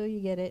little blue, you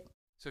get it.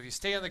 So if you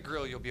stay on the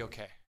grill, you'll be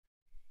okay.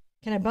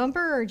 Can I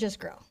bumper or just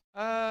grill?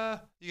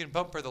 You can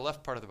bumper the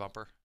left part of the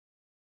bumper.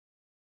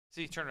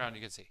 See, turn around,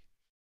 you can see.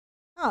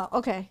 Oh,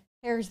 okay.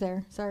 Hair's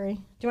there. Sorry.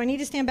 Do I need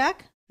to stand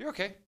back? You're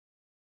okay.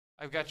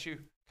 I've got you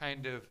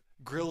kind of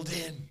grilled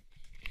in.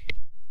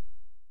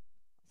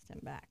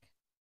 Stand back.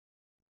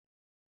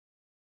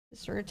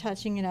 Just sort of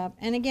touching it up.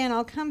 And again,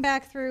 I'll come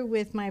back through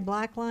with my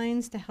black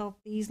lines to help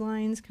these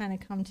lines kind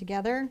of come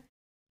together.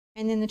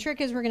 And then the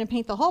trick is we're going to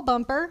paint the whole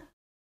bumper.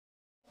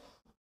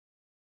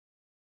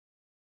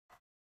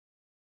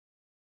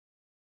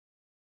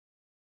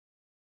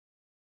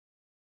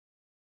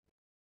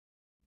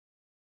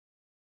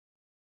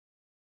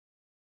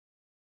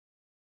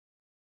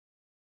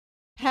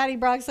 Patty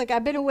Brock's like,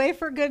 I've been away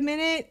for a good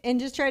minute and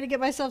just trying to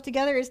get myself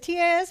together. Is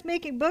TAS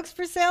making books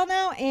for sale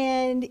now?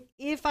 And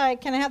if I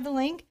can I have the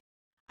link?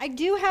 I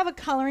do have a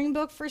coloring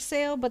book for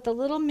sale, but the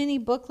little mini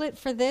booklet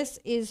for this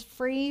is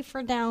free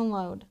for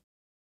download.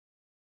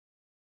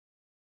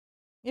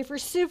 If you're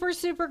super,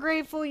 super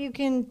grateful, you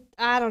can,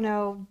 I don't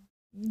know,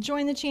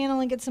 join the channel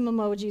and get some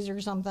emojis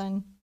or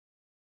something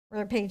for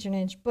their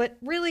patronage. But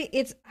really,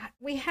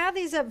 we have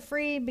these up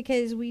free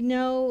because we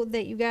know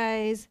that you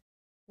guys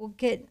will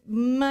get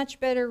much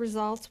better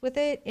results with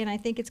it. And I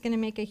think it's going to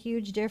make a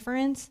huge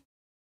difference,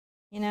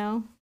 you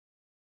know?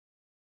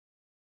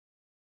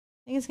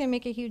 I think it's going to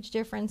make a huge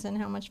difference in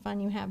how much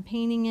fun you have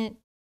painting it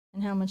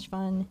and how much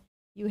fun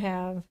you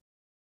have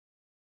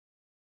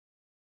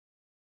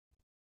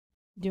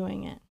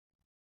doing it.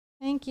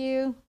 Thank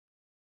you.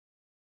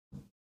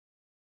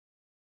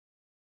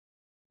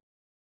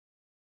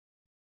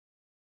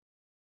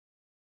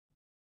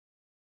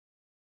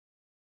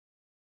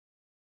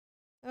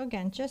 So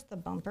again, just the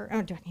bumper.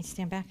 Oh, do I need to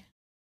stand back?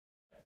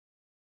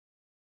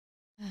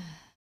 Look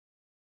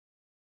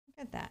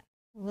at that.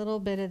 A little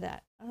bit of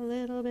that. A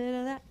little bit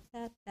of that.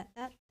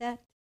 That.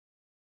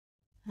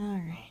 All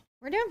right.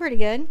 We're doing pretty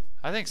good.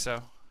 I think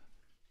so.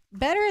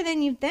 Better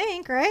than you'd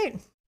think, right?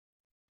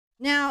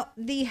 Now,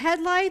 the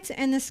headlights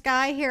and the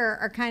sky here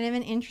are kind of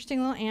an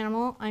interesting little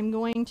animal. I'm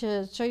going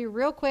to show you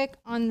real quick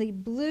on the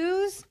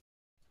blues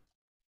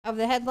of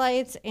the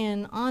headlights,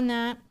 and on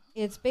that,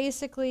 it's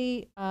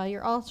basically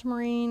your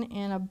ultramarine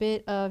and a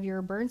bit of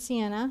your burnt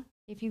sienna.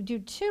 If you do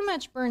too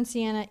much burnt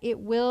sienna, it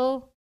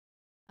will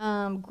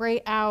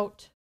gray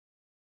out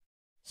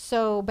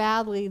so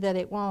badly that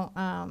it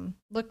won't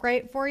look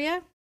great for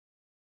you.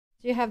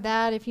 So you have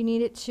that. If you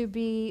need it to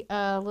be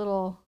a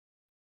little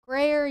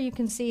grayer, you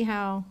can see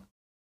how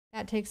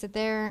that takes it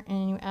there,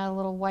 and you add a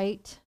little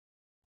white.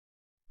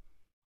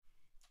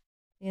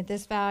 You get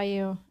this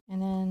value,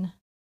 and then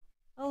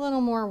a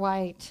little more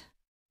white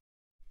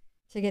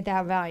to get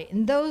that value.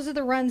 And those are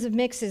the runs of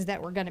mixes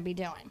that we're going to be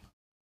doing.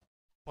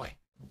 Boy.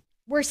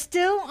 We're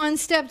still on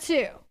step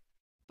 2.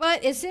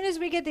 But as soon as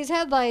we get these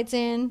headlights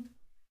in,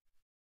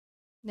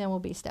 then we'll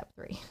be step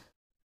 3.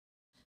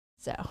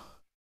 So,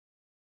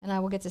 and I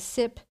will get to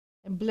sip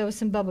and blow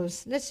some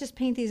bubbles. Let's just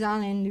paint these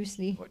on in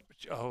loosely. What,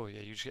 oh,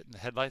 yeah, you're just getting the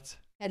headlights?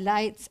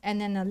 Headlights,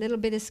 and then a little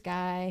bit of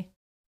sky.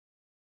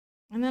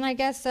 And then I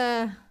guess,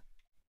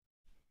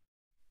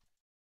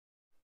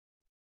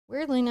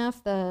 weirdly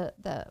enough, the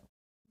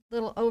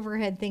little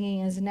overhead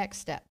thingy is the next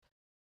step.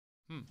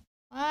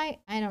 I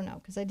don't know,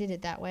 because I did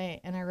it that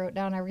way, and I wrote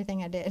down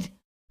everything I did.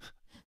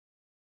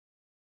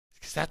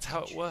 Because that's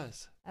how it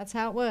was. That's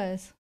how it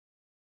was.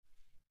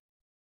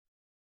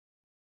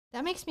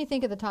 That makes me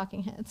think of the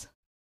Talking Heads.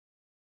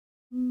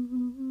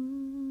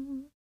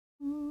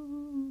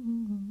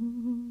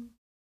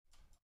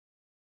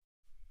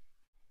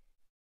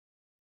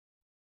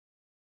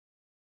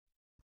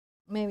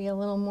 Maybe a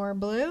little more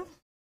blue.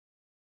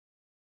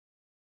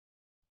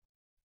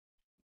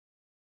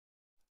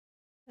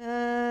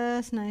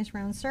 This nice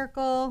round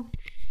circle.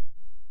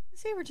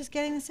 See, we're just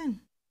getting this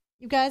in.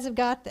 You guys have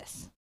got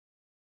this.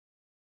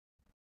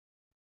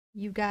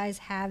 You guys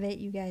have it.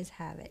 You guys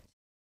have it.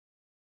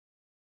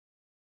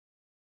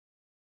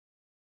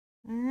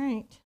 All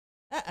right.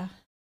 Uh-oh.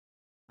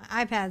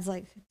 My iPad's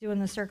like doing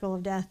the circle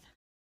of death.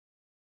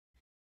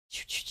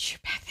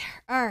 Back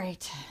there. All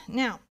right.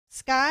 Now,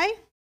 sky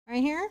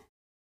right here.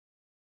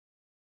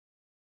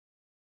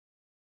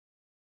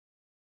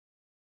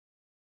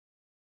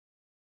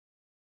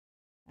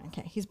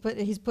 Okay, he's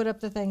put up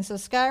the thing. So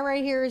sky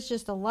right here is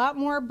just a lot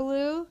more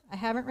blue. I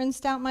haven't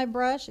rinsed out my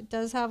brush. It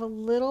does have a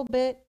little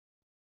bit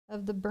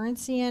of the burnt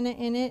sienna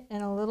in it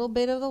and a little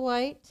bit of the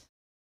white.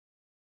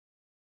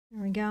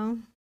 There we go.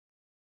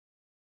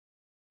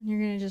 And you're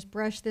going to just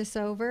brush this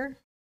over.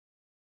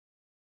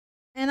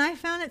 And I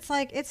found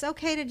it's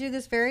okay to do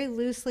this very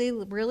loosely,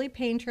 really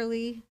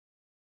painterly,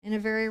 in a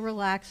very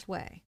relaxed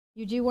way.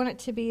 You do want it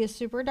to be a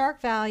super dark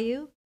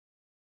value,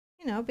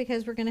 you know,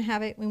 because we're going to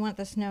have it, we want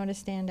the snow to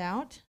stand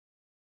out.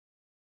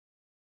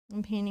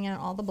 I'm painting out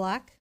all the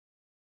black.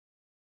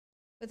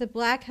 But the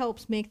black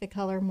helps make the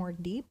color more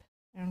deep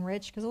and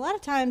rich, because a lot of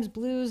times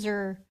blues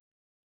are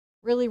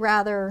really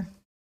rather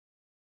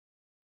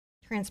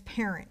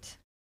transparent.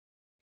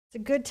 It's a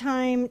good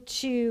time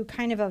to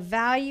kind of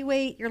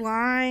evaluate your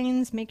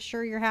lines, make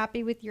sure you're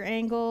happy with your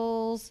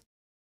angles,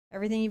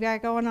 everything you've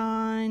got going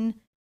on.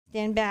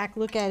 Stand back,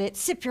 look at it,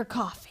 sip your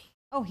coffee.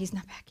 Oh, he's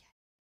not back yet.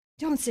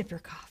 Don't sip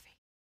your coffee.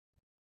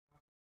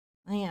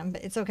 I am,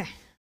 but it's okay.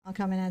 I'll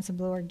come and add some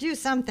blue or do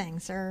something,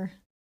 sir.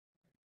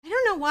 I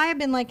don't know why I've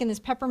been like in this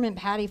peppermint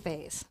patty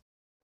phase.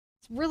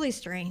 It's really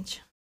strange.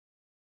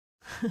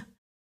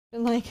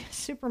 Been like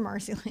super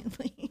Marcy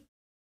lately.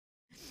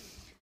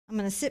 I'm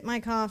going to sip my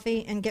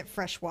coffee and get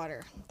fresh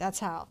water. That's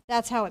how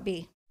it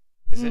be.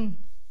 Is it?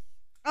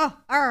 Oh,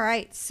 all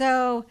right.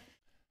 So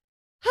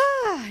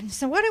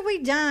what have we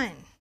done?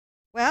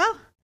 Well,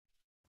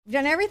 we've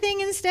done everything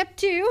in step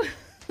 2,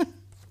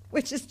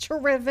 which is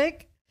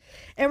terrific.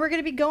 And we're going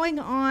to be going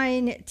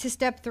on to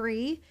step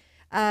 3. Do you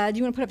want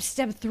to put up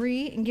step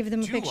 3 and give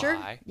them a picture?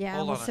 Yeah,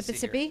 Hold we'll on, sip it,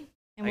 see sippy. here.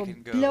 And I we'll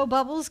can go. blow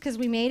bubbles because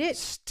we made it.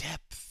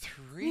 Step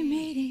 3. We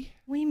made it.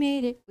 We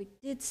made it. We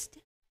did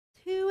step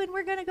 2, and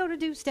we're going to go to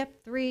do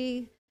step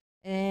 3.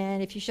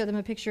 And if you show them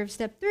a picture of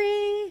step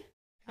 3,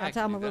 I'll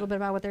tell them a little bit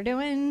about what they're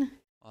doing.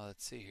 Well,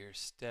 let's see here.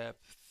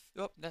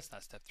 Oh, that's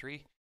not step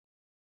 3.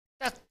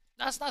 That's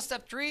not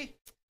step 3.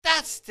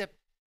 That's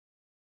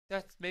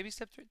maybe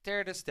step 3.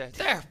 There it is. There.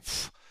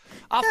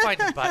 I'll find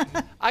a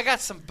button. I got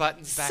some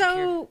buttons back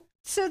here.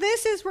 So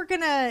this is, we're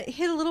going to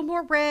hit a little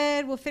more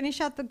red. We'll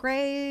finish out the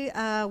gray.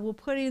 We'll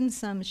put in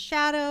some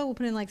shadow. We'll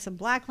put in like some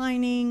black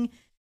lining,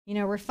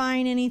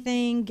 refine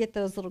anything, get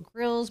those little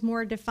grills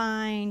more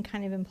defined,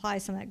 kind of imply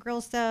some of that grill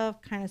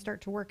stuff, kind of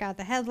start to work out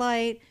the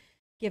headlight,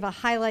 give a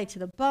highlight to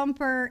the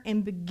bumper,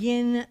 and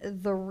begin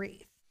the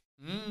wreath.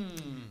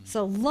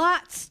 So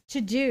lots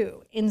to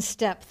do in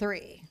step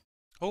 3.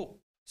 Oh,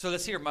 so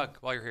let's see your mug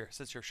while you're here,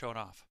 since you're showing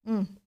off.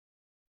 Ooh,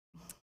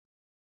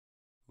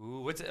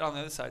 what's it on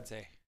the other side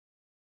say?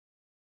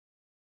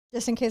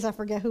 Just in case I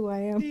forget who I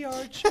am. The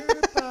Art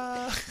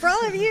Sherpa. For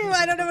all of you,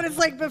 I don't know what it's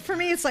like, but for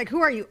me, it's like,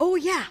 who are you? Oh,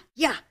 yeah.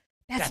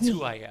 That's me.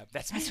 Who I am.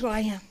 That's who I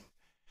am.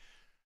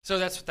 So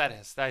that's what that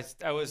is.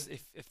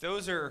 If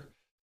those are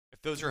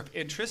of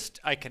interest,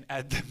 I can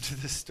add them to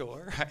the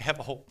store. I have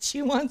a whole.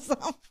 She wants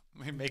some.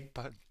 We can make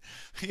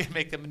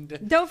them into.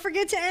 Don't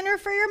forget to enter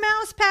for your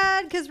mouse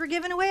pad, because we're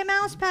giving away a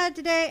mouse pad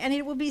today, and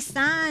it will be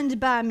signed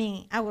by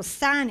me. I will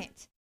sign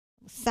it.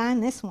 We'll sign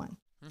this one.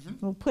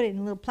 We'll put it in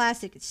a little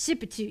plastic and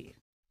ship it to you.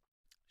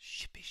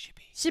 Shippy.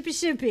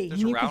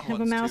 There's you round can have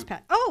a ones mouse too.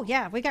 pad. Oh,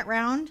 yeah, we got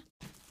round.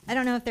 I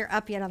don't know if they're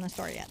up yet on the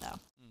store yet, though.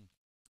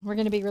 We're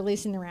going to be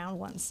releasing the round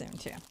ones soon,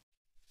 too.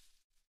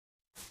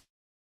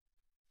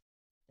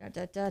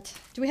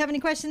 Do we have any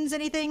questions,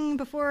 anything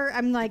before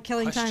I'm like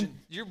killing time?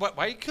 Why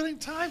are you killing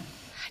time?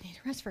 I need to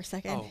rest for a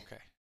second. Oh,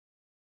 okay.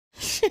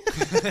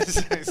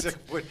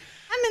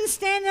 I've been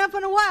standing up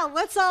in a while.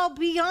 Let's all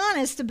be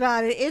honest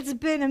about it. It's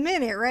been a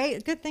minute,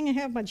 right? Good thing I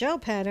have my gel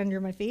pad under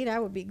my feet. I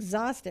would be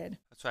exhausted.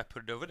 That's why I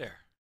put it over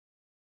there.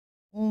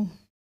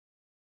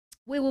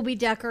 We will be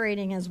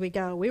decorating as we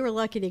go. We were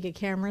lucky to get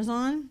cameras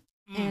on,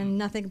 and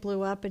nothing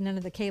blew up, and none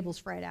of the cables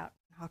fried out.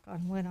 Knock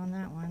on wood on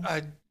that one.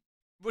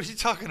 What are you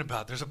talking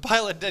about? There's a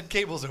pile of dead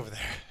cables over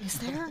there. Is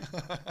there?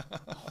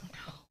 Oh,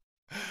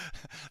 no.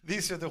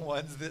 These are the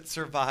ones that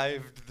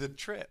survived the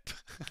trip.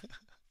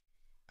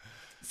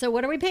 So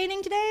what are we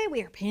painting today?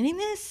 We are painting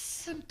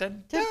this. Dun,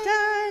 dun, dun,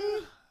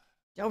 dun.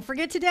 Don't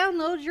forget to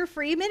download your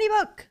free mini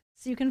book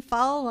so you can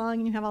follow along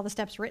and you have all the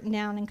steps written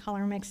down and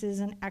color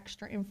mixes and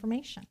extra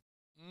information.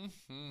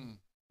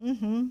 We're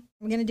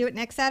going to do it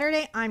next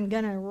Saturday. I'm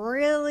going to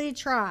really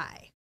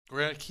try.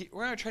 We're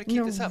gonna try to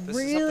keep this up.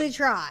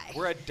 Try.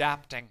 We're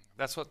adapting.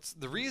 That's what's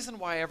the reason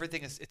why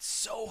everything is. It's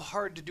so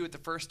hard to do it the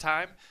first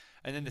time,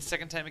 and then the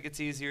second time it gets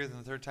easier. Then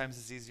the third time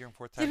is easier, and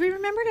fourth time. Did we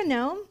remember to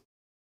gnome?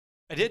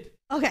 I did.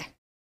 Okay.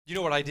 You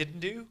know what I didn't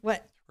do?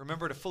 What?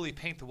 Remember to fully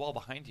paint the wall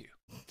behind you.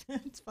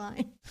 That's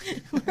fine.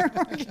 We're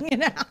working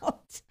it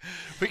out.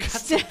 We got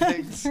some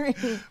things.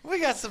 We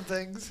got some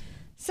things.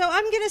 So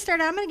I'm gonna start.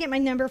 I'm gonna get my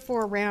number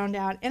 4 round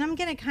out, and I'm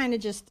gonna kind of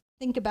just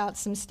think about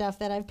some stuff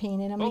that I've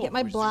painted. I'm gonna get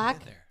my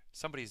black.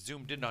 Somebody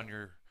zoomed in on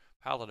your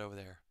palette over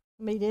there.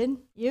 Somebody did?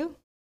 You?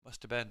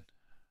 Must have been.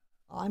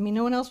 Well, I mean,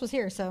 no one else was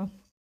here, so.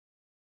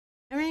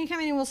 And then you come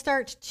in and we'll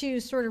start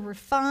to sort of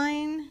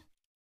refine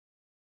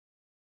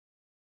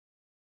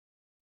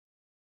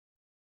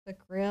the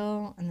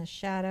grill and the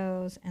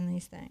shadows and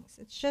these things.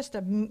 It's just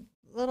a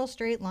little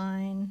straight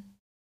line.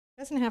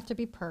 Doesn't have to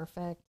be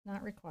perfect.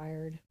 Not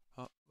required.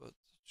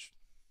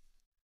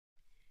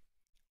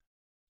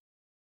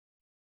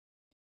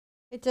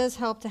 It does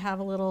help to have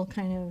a little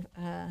kind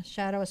of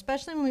shadow,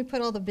 especially when we put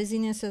all the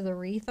busyness of the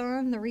wreath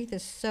on. The wreath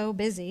is so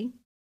busy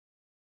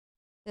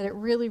that it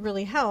really,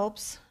 really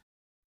helps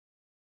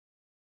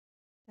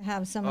to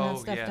have some of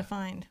that stuff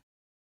defined.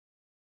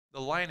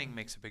 The lining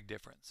makes a big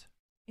difference.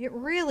 It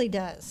really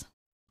does.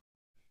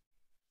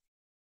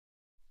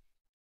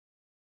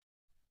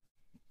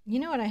 You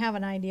know what I have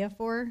an idea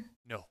for?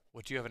 No.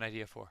 What do you have an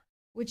idea for?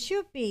 Would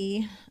you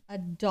be a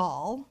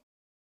doll?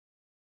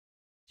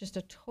 Just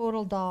a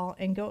total doll,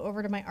 and go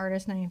over to my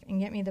artist knife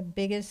and get me the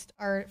biggest,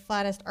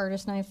 flattest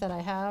artist knife that I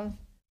have?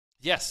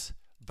 Yes,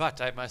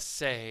 but I must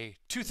say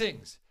 2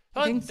 things.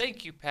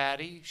 Thank you,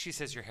 Patty. She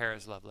says your hair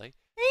is lovely.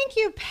 Thank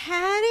you,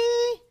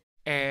 Patty.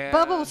 And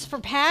bubbles for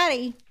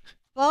Patty.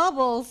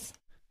 Bubbles.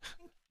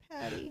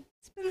 Patty.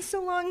 It's been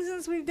so long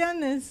since we've done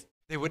this.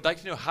 They would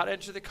like to know how to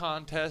enter the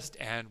contest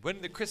and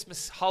when the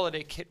Christmas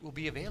holiday kit will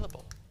be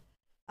available.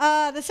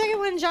 The second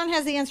one, John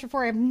has the answer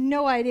for. I have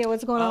no idea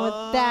what's going on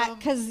with that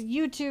because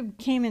YouTube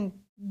came and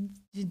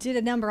did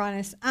a number on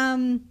us.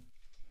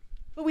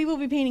 But we will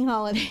be painting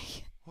holiday.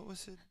 What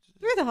was it?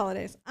 Through the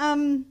holidays. I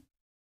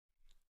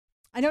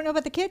don't know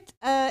about the kit.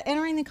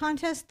 Entering the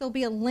contest, there'll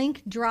be a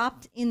link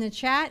dropped in the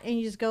chat, and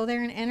you just go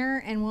there and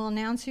enter, and we'll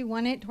announce who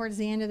won it towards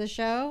the end of the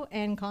show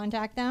and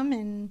contact them.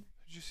 And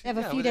have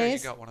a few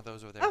days. You got one of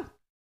those over there.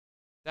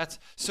 Oh,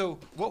 so.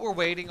 What we're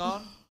waiting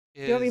on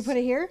is. Do you want me to put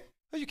it here?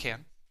 Oh, you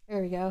can.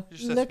 There we go.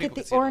 Look at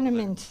the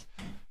ornament.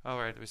 All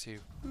right, let me see.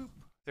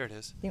 There it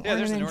is. The Yeah,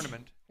 there's an ornament.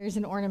 ornament. There's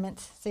an ornament.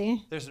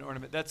 See? There's an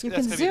ornament. That's You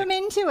that's can gonna be zoom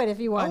into it if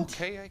you want.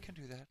 Okay, I can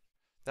do that.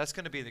 That's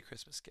going to be the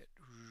Christmas kit.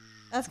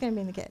 That's going to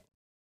be in the kit.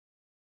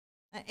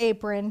 An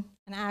apron.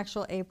 An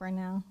actual apron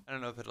now. I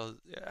don't know if it'll...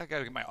 I got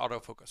to get my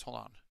autofocus. Hold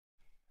on.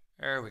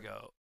 There we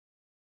go.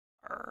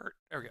 There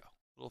we go.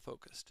 A little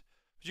focused.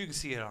 But you can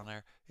see it on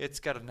there.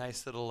 It's got a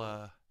nice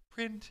little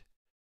print.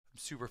 I'm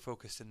super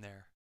focused in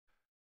there.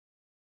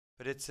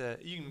 But it's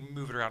you can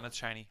move it around. It's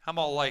shiny. I'm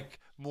all like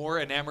more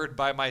enamored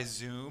by my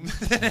zoom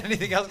than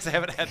anything else because I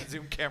haven't had a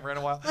zoom camera in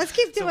a while. Let's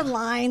keep doing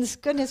lines.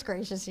 Goodness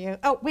gracious, you.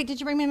 Oh, wait,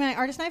 did you bring me my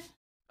artist knife?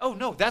 Oh,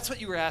 no, that's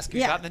what you were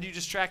asking about, and then you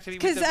distracted me.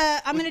 Because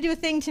I'm going to do a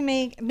thing to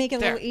make it a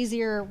little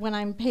easier when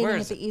I'm painting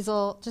at the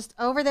easel. Just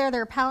over there,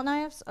 there are palette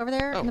knives over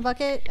there in the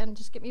bucket, and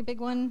just get me a big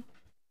one,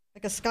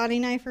 like a Scotty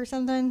knife or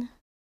something.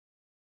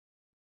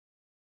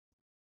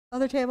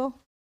 Other table.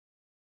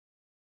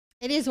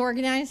 It is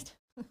organized,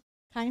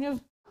 kind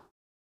of.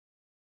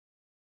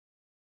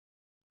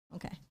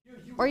 Okay.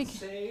 You or would you can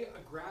say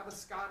grab a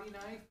Scotty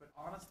knife, but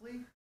honestly,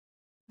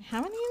 how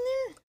many in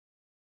there?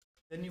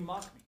 then you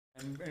mock me,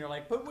 and you're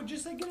like, "But would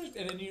just like get it?"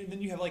 And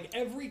then you have like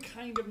every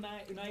kind of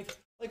knife.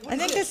 Like, I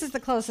think this is the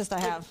closest I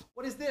have.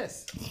 What is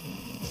this?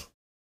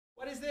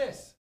 What is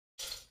this?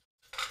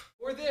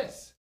 Or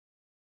this?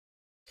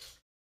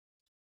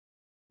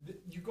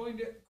 You going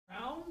to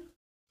crown?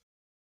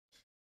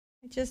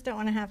 I just don't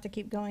want to have to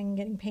keep going and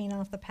getting paint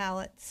off the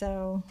palette,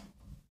 so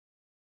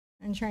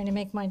I'm trying to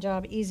make my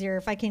job easier.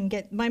 If I can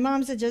get, my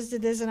mom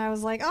suggested this, and I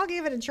was like, I'll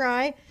give it a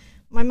try.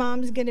 My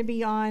mom's going to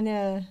be on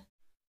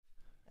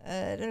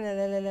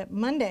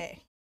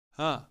Monday.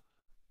 Huh.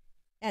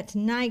 At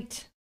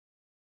night.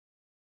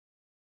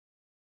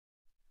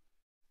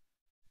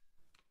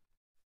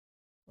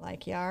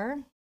 Like yar.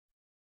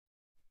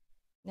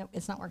 Nope,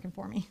 it's not working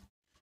for me.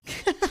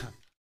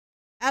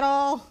 At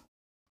all.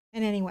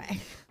 And anyway,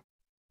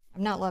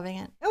 I'm not loving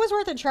it. It was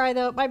worth a try,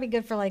 though. It might be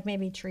good for, like,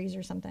 maybe trees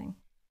or something.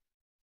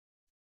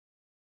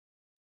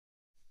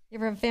 You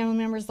ever have family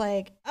members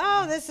like,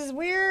 oh, this is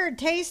weird.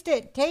 Taste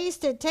it,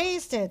 taste it,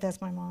 taste it. That's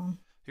my mom.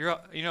 You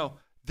know,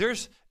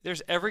 there's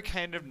every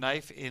kind of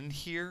knife in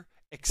here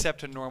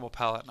except a normal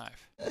palette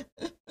knife.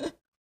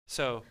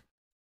 So,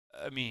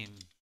 I mean,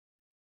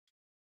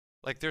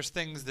 like there's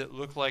things that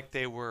look like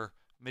they were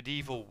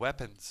medieval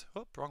weapons.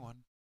 Oh, wrong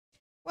one.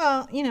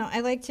 Well, you know, I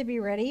like to be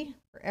ready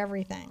for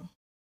everything.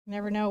 You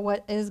never know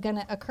what is going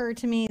to occur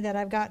to me that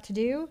I've got to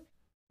do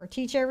or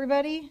teach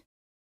everybody.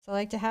 So I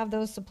like to have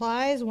those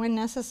supplies when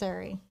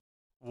necessary.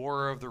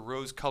 War of the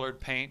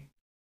Rose-Colored Paint.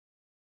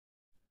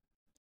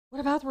 What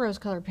about the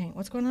rose-colored paint?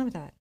 What's going on with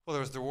that? Well, there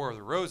was the War of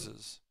the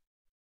Roses.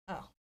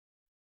 Oh.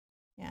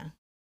 Yeah.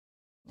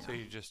 No. So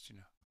you just, you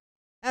know.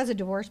 That was a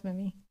divorce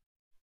movie.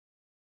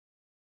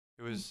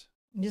 It was.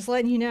 I'm just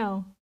letting you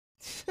know.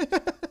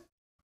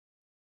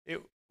 It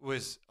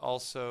was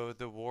also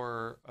the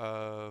War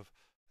of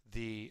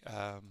the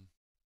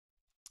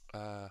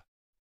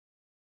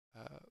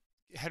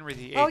Henry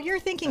VIII. Oh, you're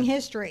thinking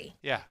history.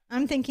 Yeah.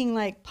 I'm thinking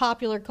like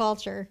popular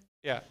culture.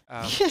 Yeah.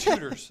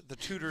 Tudors. The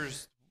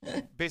Tudors.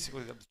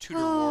 Basically, the Tudor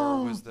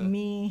War was the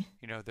you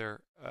know,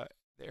 their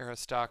the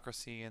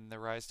aristocracy and the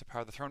rise to power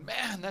of the throne.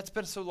 Man, that's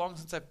been so long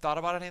since I've thought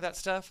about any of that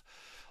stuff.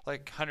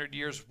 Like 100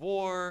 Years'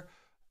 War,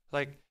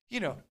 like, you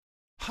know,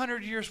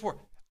 100 Years' War.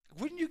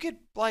 Wouldn't you get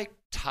like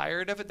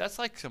tired of it? That's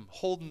like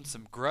holding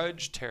some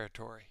grudge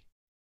territory.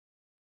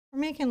 We're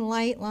making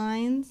light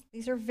lines.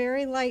 These are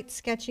very light,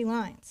 sketchy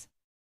lines.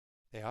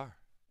 They are.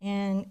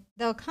 And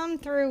they'll come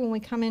through when we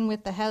come in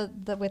with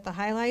with the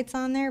highlights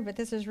on there, but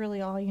this is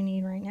really all you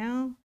need right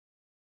now.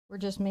 We're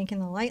just making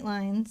the light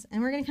lines,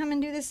 and we're going to come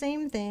and do the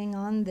same thing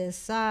on this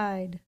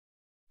side.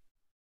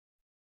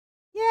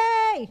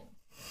 Yay!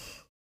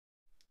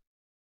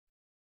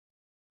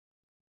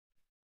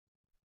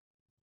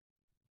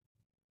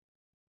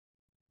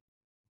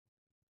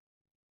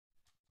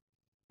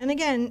 And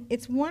again,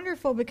 it's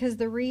wonderful because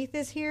the wreath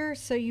is here,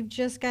 so you've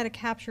just got to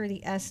capture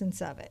the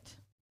essence of it.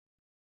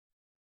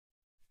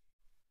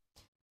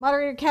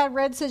 Moderator Cat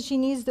Red says she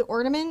needs the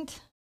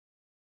ornament.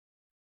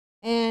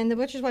 And the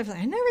butcher's wife is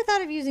like, I never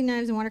thought of using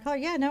knives in watercolor.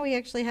 Yeah, no, we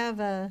actually have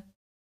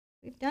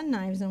we've done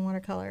knives in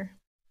watercolor.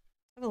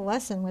 I have a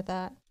lesson with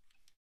that.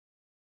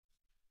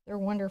 They're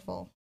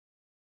wonderful.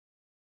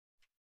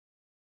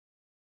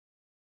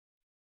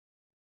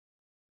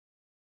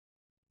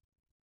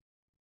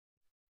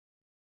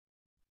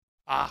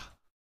 Ah.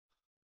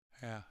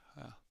 Yeah.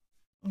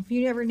 If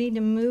you ever need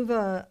to move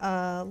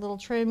a little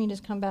trim, you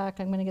just come back.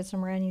 I'm going to get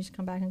some red, and you just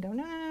come back and go,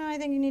 no, I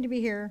think you need to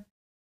be here.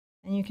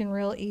 And you can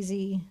real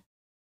easy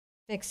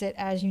fix it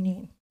as you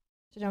need.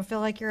 So don't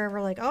feel like you're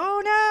ever like,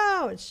 oh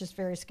no, it's just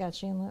very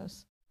sketchy and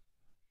loose.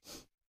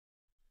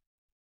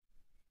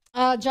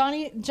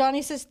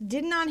 Johnny says,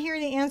 did not hear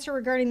the answer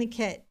regarding the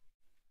kit.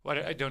 What?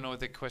 I don't know what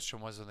the question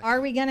was. On the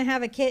Are we going to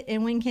have a kit,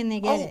 and when can they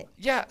get it?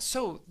 Yeah.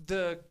 So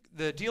the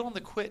deal on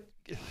the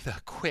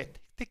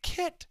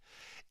kit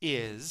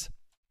is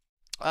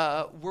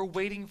we're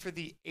waiting for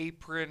the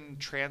apron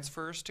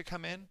transfers to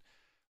come in.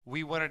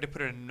 We wanted to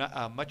put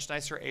a much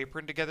nicer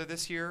apron together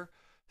this year.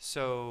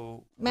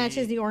 So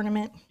Matches the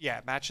ornament. Yeah,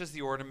 it matches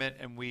the ornament,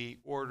 and we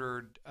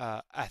ordered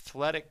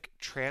athletic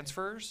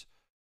transfers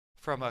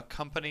from a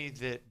company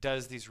that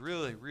does these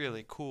really,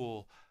 really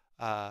cool.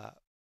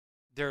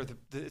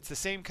 It's the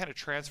same kind of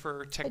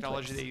transfer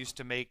technology they used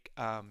to make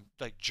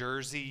like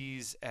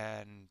jerseys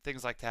and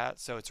things like that.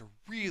 So it's a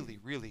really,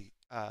 really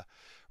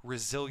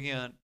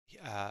resilient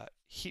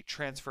heat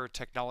transfer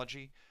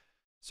technology.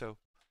 So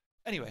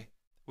anyway,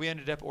 we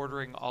ended up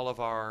ordering all of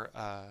our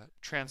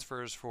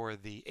transfers for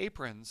the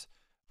aprons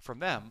from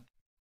them,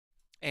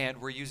 and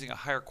we're using a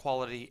higher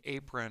quality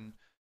apron.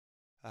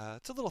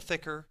 It's a little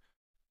thicker,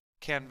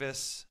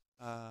 canvas,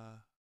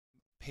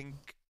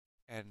 pink,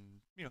 and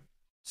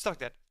stuff like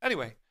that.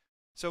 Anyway,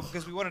 so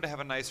because we wanted to have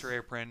a nicer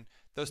apron,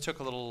 those took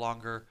a little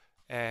longer.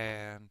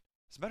 And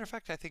as a matter of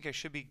fact, I think I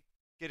should be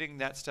getting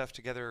that stuff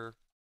together.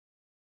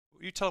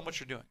 You tell them what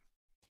you're doing.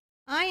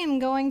 I am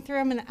going through.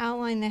 I'm going to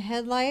outline the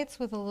headlights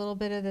with a little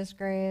bit of this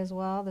gray as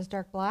well, this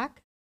dark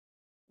black.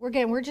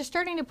 We're just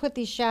starting to put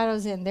these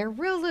shadows in. They're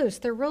real loose.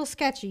 They're real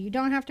sketchy. You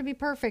don't have to be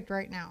perfect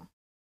right now.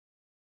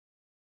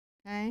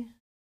 Okay?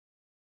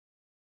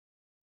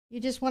 You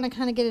just want to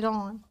kind of get it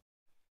on.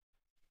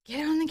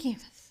 Get it on the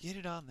canvas. Get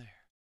it on there.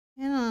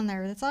 Get it on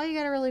there. That's all you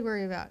got to really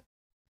worry about.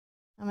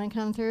 I'm going to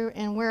come through,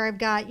 and where I've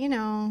got,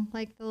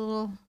 like the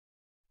little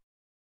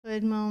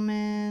hood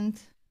moment,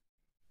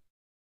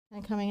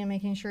 and coming and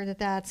making sure that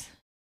that's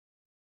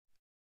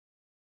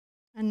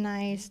a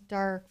nice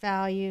dark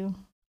value.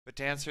 But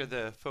to answer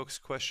the folks'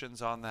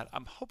 questions on that,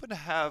 I'm hoping to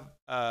have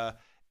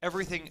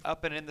everything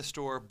up and in the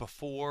store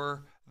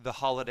before the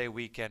holiday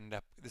weekend,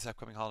 this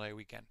upcoming holiday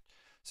weekend.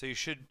 So you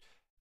should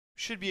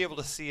be able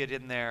to see it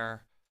in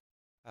there.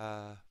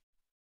 Man,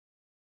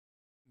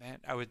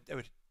 I'll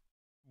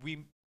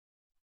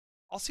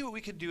see what we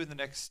can do in the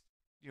next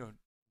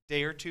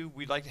day or two.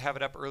 We'd like to have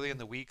it up early in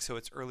the week, so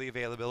it's early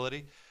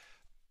availability.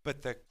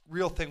 But the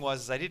real thing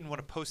was I didn't want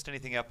to post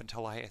anything up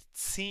until I had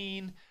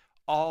seen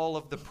all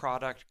of the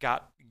product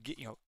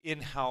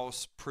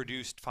in-house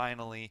produced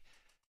finally,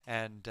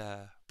 and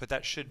but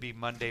that should be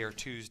Monday or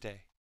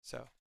Tuesday.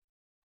 So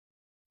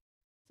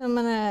I'm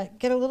gonna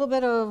get a little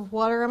bit of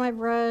water on my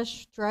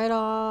brush, dry it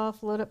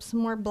off, load up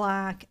some more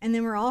black, and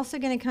then we're also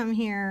gonna come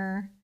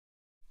here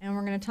and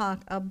we're gonna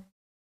talk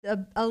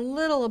a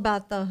little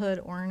about the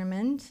hood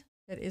ornament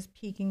that is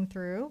peeking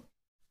through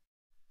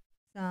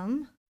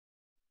some.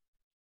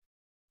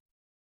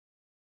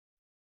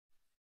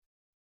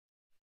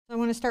 So I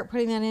want to start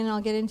putting that in.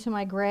 I'll get into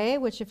my gray,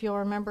 which if you'll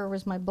remember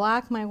was my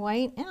black, my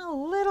white, and a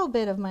little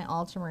bit of my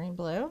ultramarine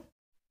blue.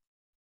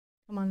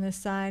 Come on this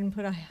side and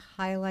put a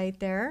highlight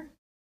there.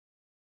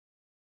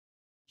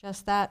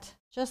 Just that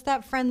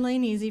friendly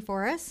and easy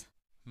for us.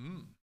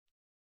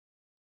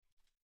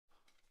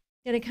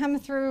 Gonna come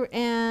through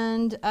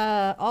and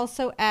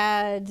also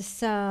add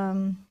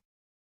some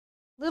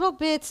little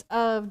bits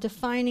of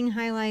defining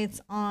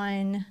highlights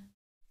on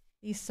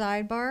these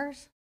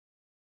sidebars.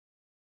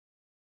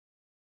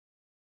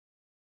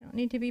 Don't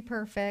need to be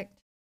perfect.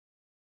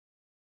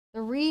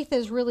 The wreath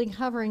is really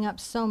covering up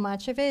so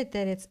much of it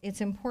that it's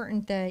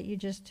important that you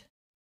just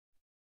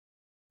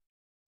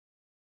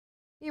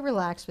be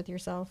relaxed with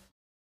yourself.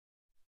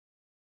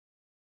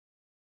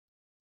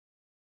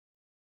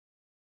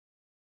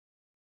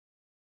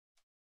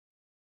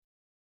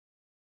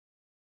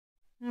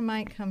 I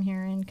might come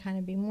here and kind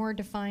of be more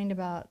defined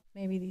about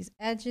maybe these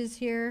edges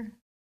here,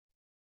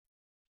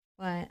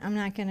 but I'm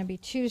not going to be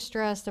too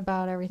stressed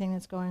about everything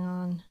that's going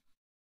on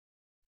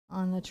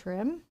the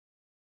trim.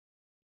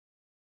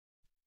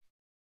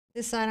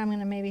 This side I'm going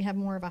to maybe have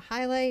more of a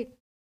highlight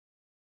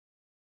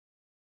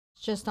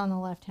just on the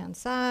left hand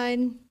side.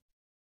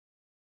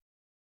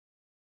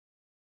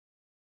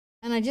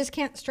 And I just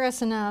can't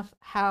stress enough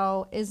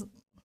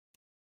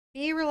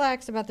be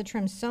relaxed about the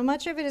trim. So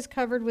much of it is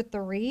covered with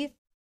the wreath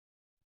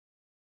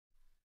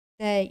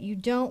that you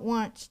don't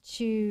want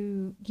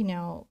to,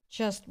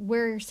 just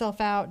wear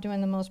yourself out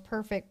doing the most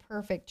perfect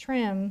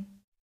trim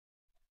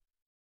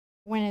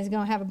when it's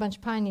going to have a bunch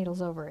of pine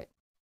needles over it.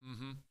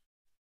 Mm-hmm.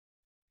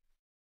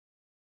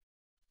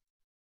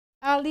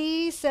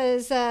 Ali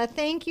says,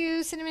 thank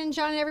you, Cinnamon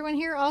John and everyone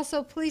here.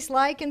 Also, please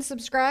like and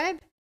subscribe.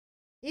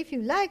 If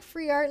you like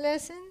free art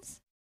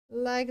lessons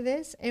like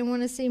this and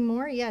want to see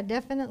more, yeah,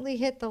 definitely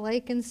hit the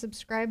like and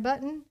subscribe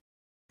button.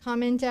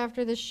 Comment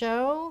after the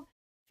show.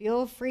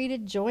 Feel free to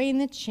join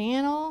the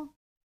channel.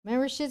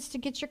 Memberships to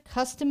get your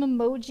custom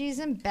emojis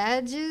and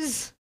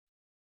badges.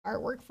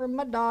 Artwork from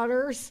my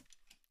daughters.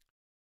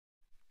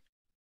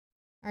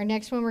 Our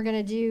next one we're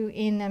going to do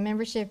in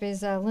membership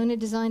is Luna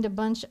designed a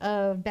bunch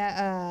of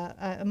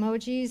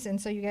emojis, and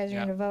so you guys are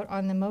going to vote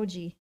on the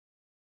emoji.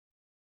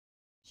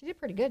 She did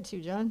pretty good too,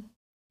 John.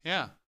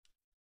 Yeah.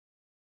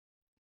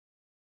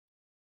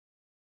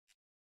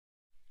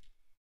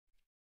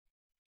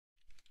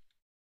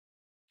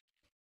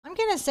 I'm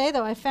going to say,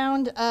 though, I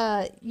found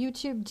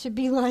YouTube to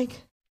be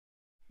like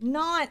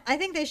I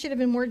think they should have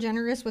been more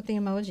generous with the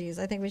emojis.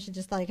 I think we should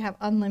just have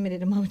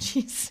unlimited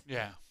emojis.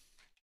 Yeah.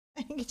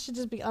 I think it should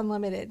just be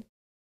unlimited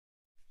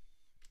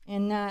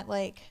and not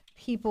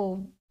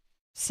people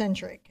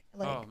centric.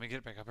 Oh, let me get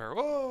it back up here.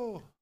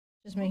 Whoa!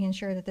 Just making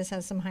sure that this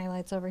has some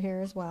highlights over here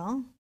as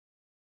well.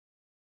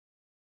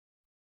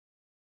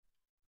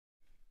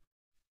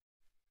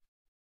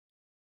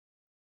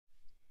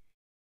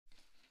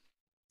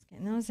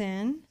 Getting those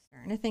in,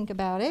 starting to think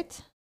about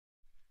it.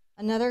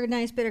 Another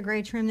nice bit of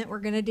gray trim that we're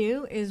going to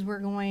do is we're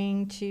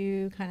going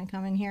to kind of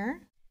come in here.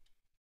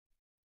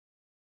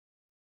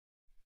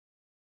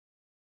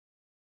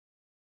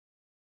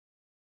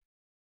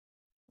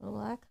 A little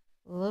black,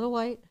 a little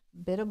white,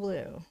 bit of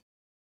blue.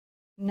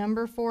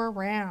 Number 4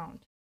 round.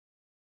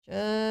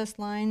 Just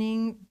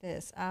lining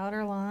this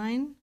outer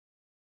line.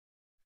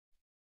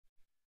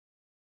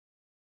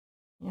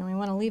 You know, we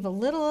want to leave a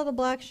little of the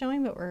black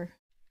showing, but we're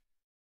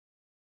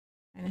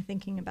kind of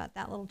thinking about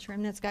that little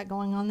trim that's got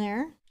going on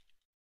there.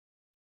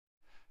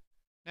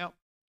 Now,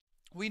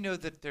 we know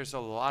that there's a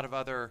lot of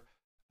other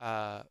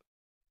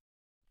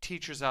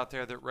teachers out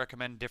there that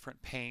recommend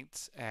different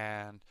paints,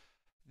 and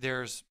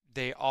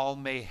they all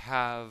may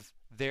have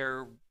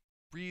their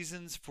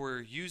reasons for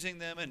using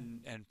them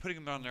and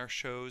putting them on their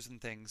shows and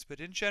things.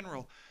 But in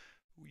general,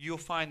 you'll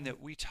find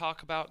that we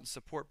talk about and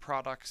support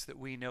products that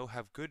we know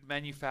have good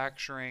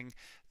manufacturing,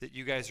 that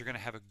you guys are going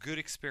to have a good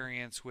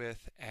experience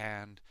with,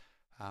 and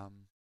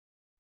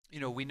you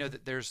know, we know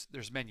that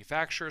there's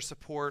manufacturer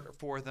support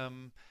for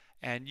them,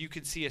 and you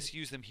can see us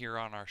use them here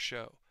on our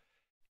show.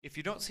 If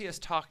you don't see us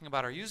talking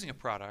about or using a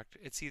product,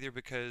 it's either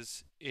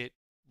because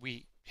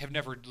we have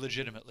never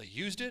legitimately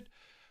used it,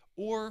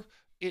 or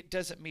it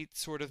doesn't meet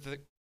sort of the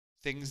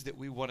things that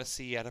we want to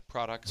see out of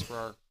products for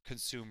our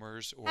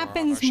consumers or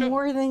happens on our show.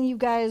 More than you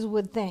guys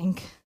would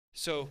think.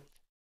 So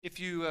if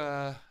you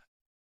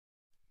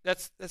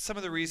that's some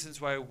of the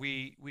reasons why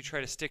we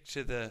try to stick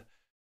to the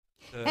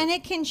and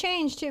it can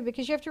change too,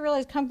 because you have to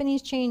realize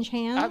companies change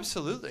hands.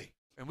 Absolutely.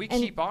 And we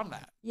keep on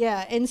that.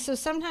 Yeah, and so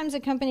sometimes a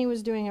company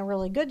was doing a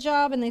really good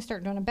job and they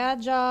start doing a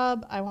bad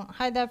job. I won't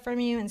hide that from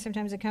you. And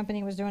sometimes a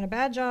company was doing a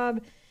bad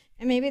job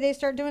and maybe they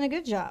start doing a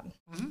good job.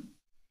 Mm-hmm.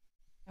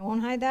 I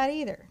won't hide that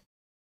either.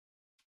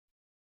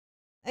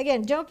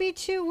 Again, don't be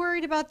too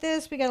worried about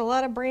this. We got a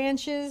lot of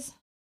branches.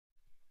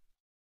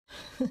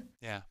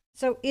 Yeah.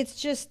 So it's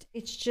just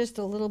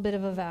a little bit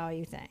of a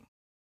value thing.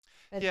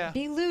 But yeah.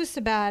 Be loose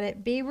about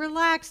it. Be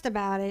relaxed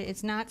about it.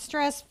 It's not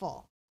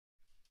stressful.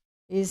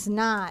 It's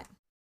not.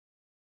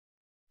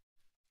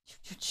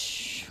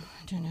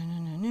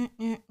 And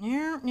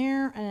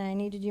I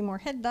need to do more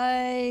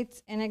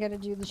headlights, and I got to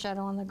do the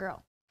shadow on the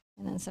grill,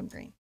 and then some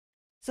green.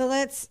 So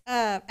let's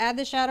add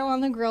the shadow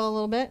on the grill a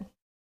little bit.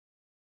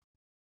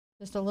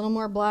 Just a little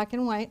more black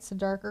and white, so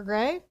darker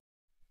gray.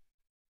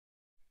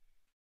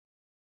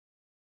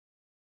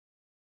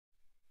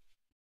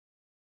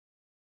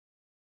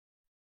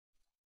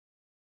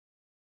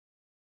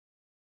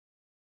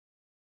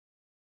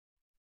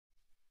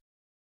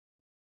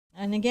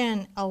 And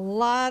again, a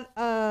lot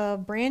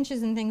of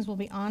branches and things will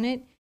be on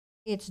it.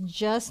 It's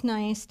just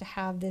nice to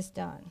have this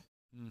done.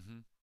 Mm-hmm.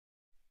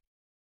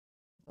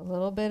 A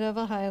little bit of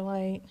a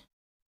highlight.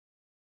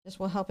 This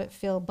will help it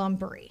feel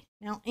bumpery.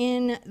 Now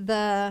in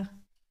the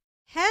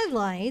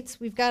headlights,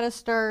 we've got to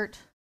start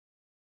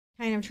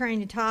kind of trying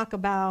to talk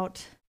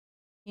about,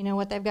 you know,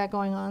 what they've got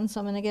going on.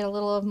 So I'm going to get a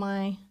little of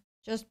my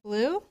just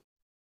blue.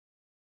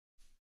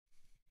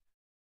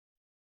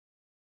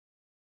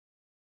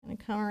 I'm going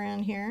to come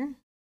around here.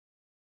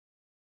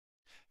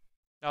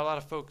 Now, a lot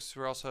of folks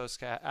were also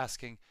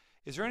asking,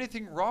 is there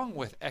anything wrong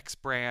with X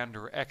brand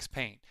or X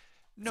paint?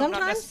 No,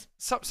 sometimes?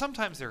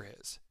 Sometimes there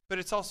is, but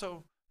it's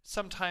also,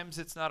 sometimes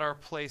it's not our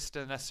place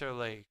to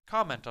necessarily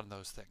comment on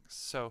those things.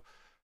 So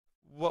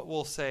what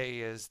we'll say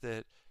is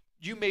that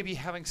you may be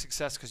having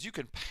success because you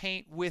can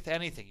paint with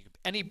anything.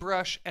 Any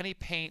brush, any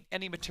paint,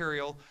 any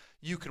material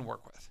you can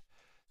work with.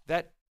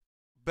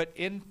 But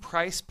in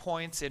price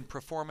points, in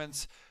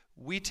performance,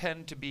 we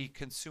tend to be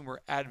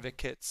consumer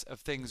advocates of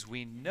things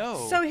we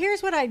know. So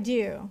here's what I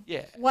do.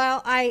 Yeah.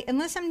 Well,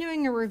 unless I'm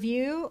doing a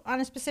review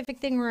on a specific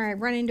thing where I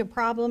run into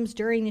problems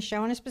during the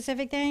show on a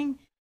specific thing,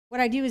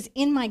 what I do is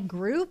in my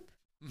group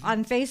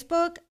on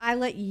Facebook, I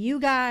let you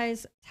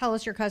guys tell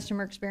us your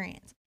customer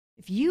experience.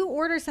 If you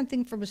order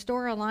something from a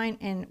store online,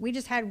 and we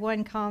just had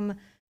one come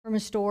from a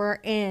store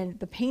and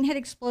the paint had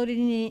exploded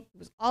in it, it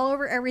was all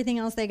over everything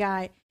else they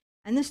got,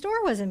 and the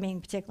store wasn't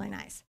being particularly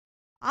nice.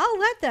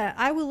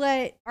 I will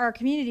let our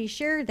community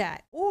share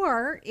that.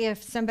 Or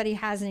if somebody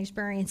has an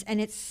experience and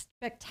it's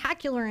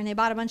spectacular and they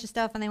bought a bunch of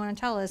stuff and they want to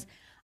tell us,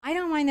 I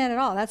don't mind that at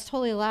all. That's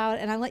totally allowed.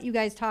 And I let you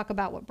guys talk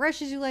about what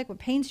brushes you like, what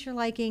paints you're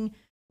liking,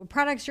 what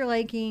products you're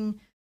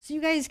liking. So you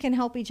guys can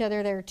help each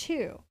other there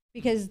too.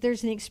 Because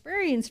there's an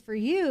experience for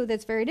you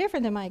that's very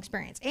different than my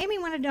experience. Amy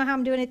wanted to know how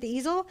I'm doing at the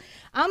easel.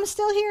 I'm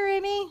still here,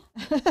 Amy.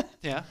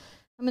 Yeah.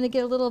 I'm going to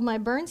get a little of my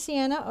burnt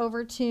sienna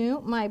over to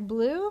my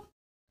blue.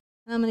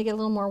 And I'm going to get a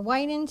little more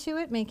white into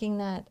it, making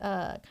that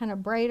kind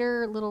of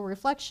brighter little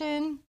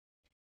reflection.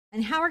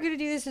 And how we're going to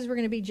do this is we're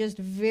going to be just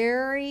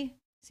very,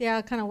 see how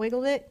I kind of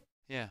wiggled it?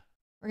 Yeah.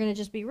 We're going to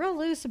just be real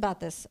loose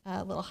about this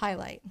little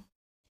highlight.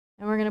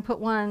 And we're going to put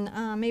one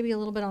maybe a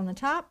little bit on the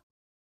top.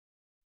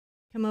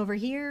 come over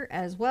here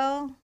as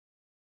well.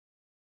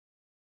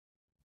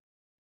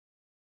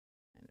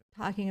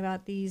 Talking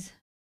about these.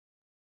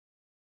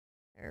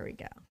 There we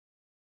go.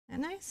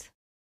 Isn't that nice?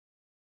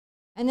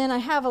 And then I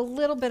have a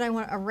little bit,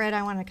 a red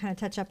I want to kind of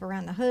touch up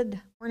around the hood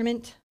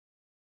ornament.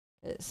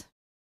 Because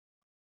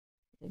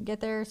I didn't get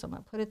there, so I'm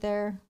going to put it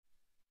there.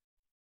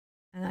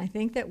 And I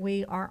think that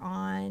we are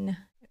on,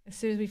 as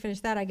soon as we finish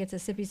that, I get to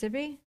sippy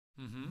sippy.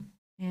 Mm-hmm.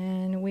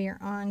 And we are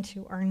on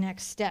to our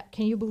next step.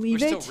 Can you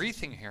believe it? We're still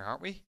wreathing here,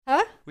 aren't we?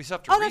 Huh? We still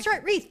have to wreath. That's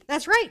right, wreath.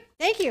 That's right.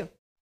 Thank you.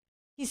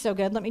 He's so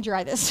good. Let me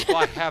dry this. Well,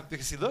 I have,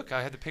 because see, look,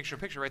 I had the picture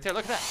right there.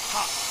 Look at that.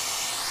 Pop.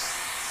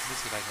 Let me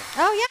see if I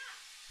can. Oh, yeah.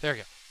 There we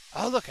go.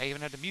 Oh, look, I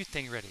even had the mute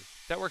thing ready.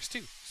 That works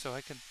too. So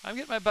I'm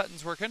getting my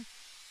buttons working.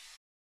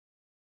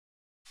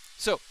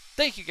 So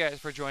thank you guys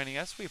for joining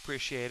us. We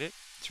appreciate it.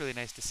 It's really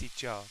nice to see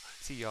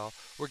y'all.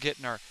 We're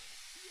getting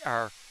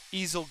our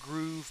easel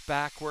groove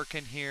back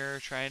working here,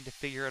 trying to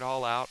figure it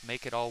all out,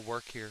 make it all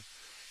work here.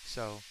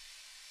 So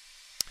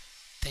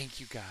thank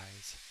you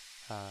guys.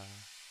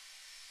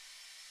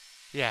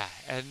 Yeah,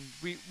 and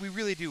we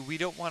really do. We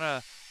don't want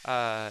to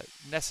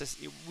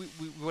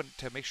we want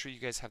to make sure you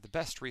guys have the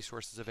best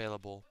resources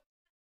available.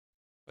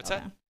 What's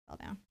that? Fell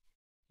down.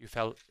 You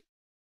fell.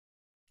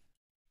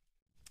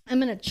 I'm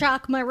going to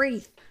chalk my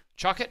wreath.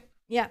 Chalk it?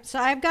 Yeah, so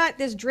I've got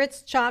this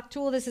Dritz Chalk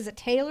tool. This is a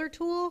tailor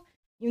tool.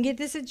 You can get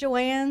this at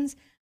Joann's.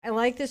 I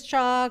like this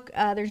chalk.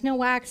 There's no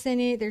wax in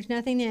it. There's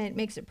nothing that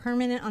makes it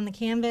permanent on the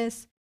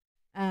canvas.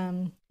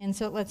 And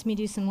so it lets me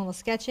do some little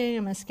sketching.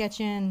 I'm going to sketch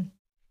in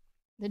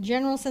the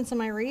general sense of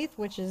my wreath,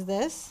 which is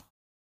this.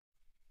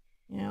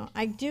 You know,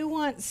 I do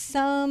want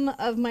some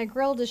of my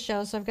grill to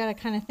show, so I've got to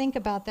kind of think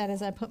about that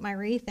as I put my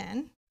wreath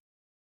in.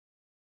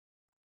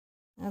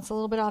 That's a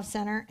little bit off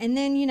center. And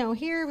then, you know,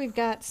 here we've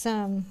got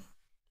some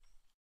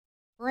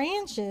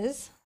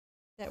branches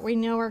that we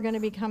know are going to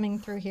be coming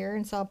through here,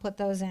 and so I'll put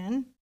those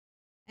in.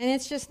 And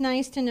it's just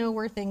nice to know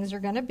where things are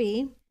going to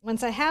be.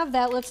 Once I have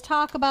that, let's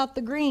talk about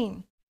the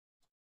green.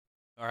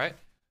 All right.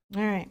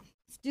 All right,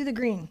 let's do the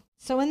green.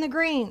 So in the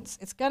greens,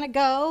 it's going to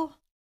go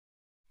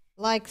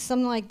like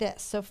something like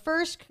this. So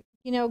first,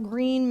 you know,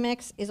 green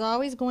mix is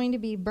always going to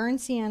be burnt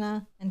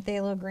sienna and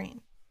phthalo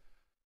green.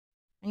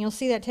 And you'll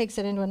see that takes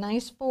it into a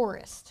nice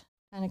forest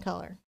kind of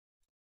color.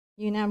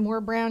 You can add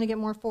more brown to get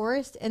more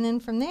forest. And then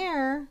from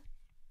there,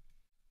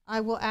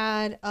 I will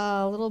add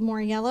a little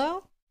more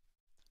yellow.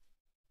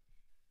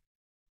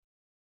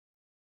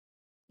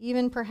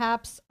 Even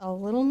perhaps a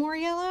little more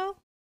yellow.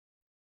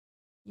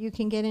 You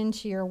can get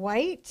into your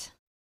white.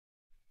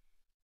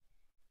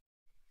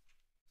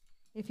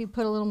 If you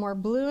put a little more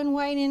blue and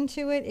white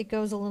into it, it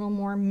goes a little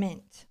more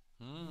mint.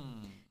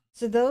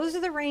 So those are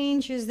the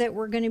ranges that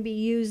we're going to be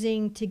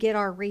using to get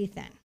our wreath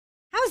in.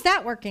 How's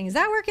that working? Is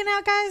that working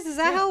out, guys? Does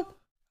that help?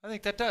 I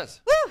think that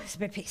does. Woo! It's a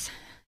big piece.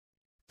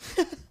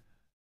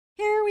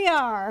 Here we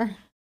are.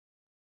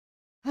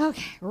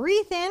 Okay,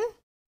 wreath in.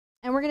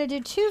 And we're going to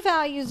do two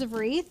values of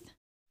wreath.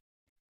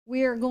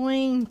 We are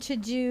going to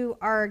do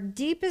our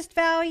deepest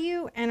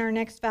value and our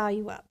next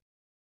value up.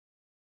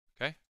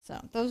 Okay. So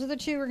those are the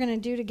two we're going to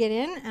do to get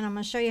in, and I'm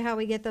going to show you how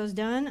we get those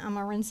done. I'm going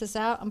to rinse this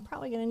out. I'm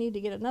probably going to need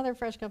to get another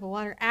fresh cup of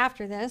water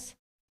after this.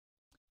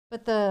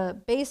 But the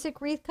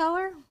basic wreath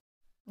color,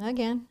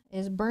 again,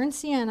 is burnt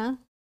sienna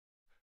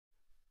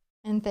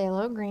and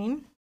phthalo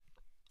green.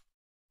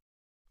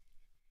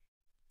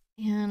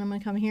 And I'm going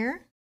to come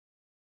here.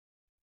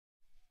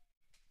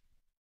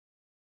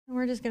 And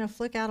we're just going to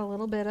flick out a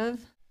little bit of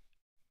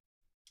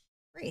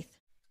wreath.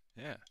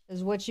 Yeah.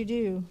 Is what you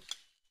do.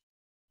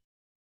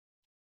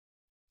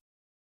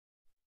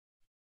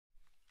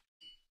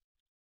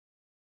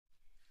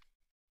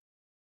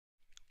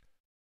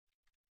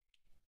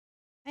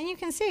 And you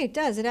can see it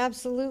does. It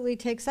absolutely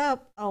takes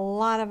up a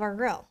lot of our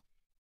grill.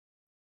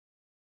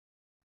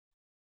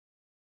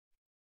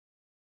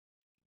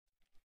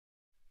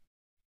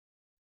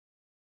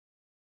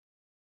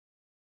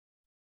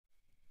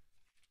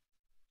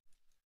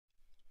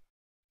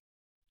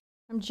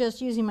 I'm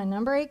just using my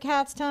number 8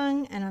 cat's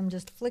tongue, and I'm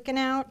just flicking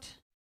out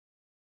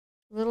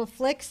little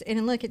flicks.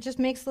 And look, it just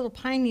makes little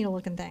pine needle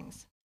looking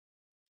things.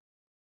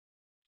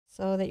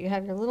 So that you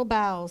have your little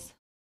bows.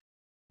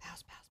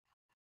 Bows, bows.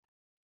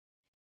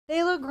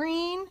 Phthalo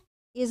green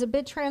is a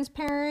bit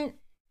transparent.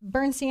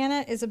 Burnt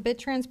sienna is a bit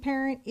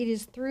transparent. It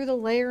is through the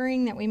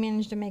layering that we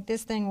managed to make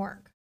this thing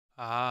work.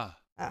 Ah.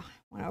 Oh,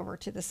 went over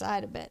to the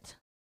side a bit.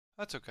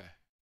 That's okay.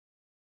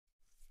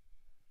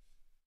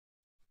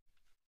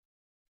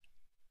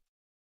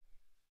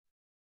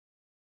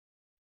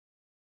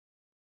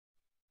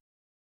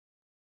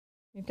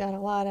 We've got a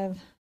lot of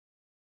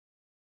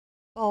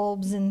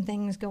bulbs and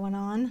things going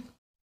on.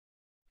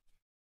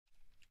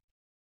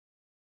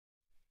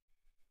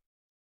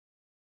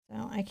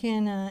 So I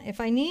can,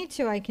 if I need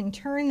to, I can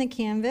turn the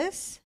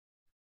canvas.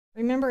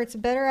 Remember, it's a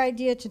better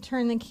idea to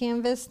turn the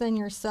canvas than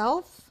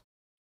yourself,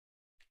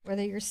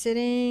 whether you're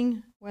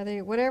sitting,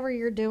 whatever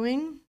you're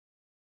doing.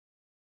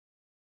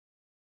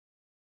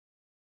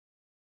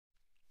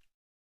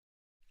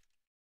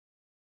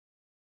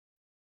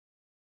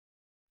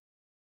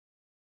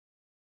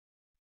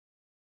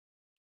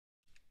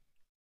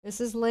 This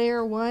is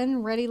layer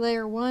 1, ready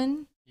layer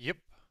 1. Yep.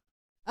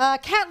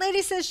 Cat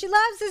Lady says she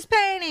loves this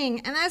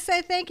painting. And I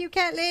say, thank you,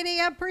 Cat Lady.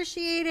 I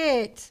appreciate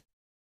it.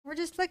 We're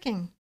just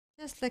flicking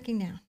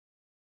down.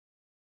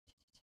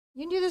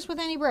 You can do this with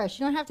any brush.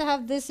 You don't have to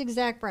have this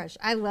exact brush.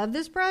 I love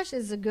this brush.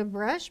 It's a good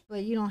brush,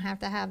 but you don't have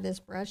to have this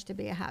brush to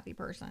be a happy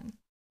person.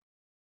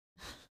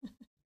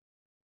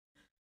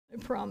 I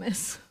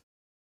promise.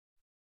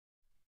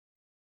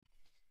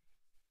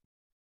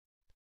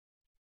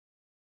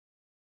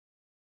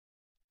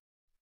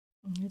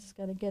 I just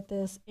got to get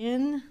this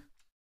in.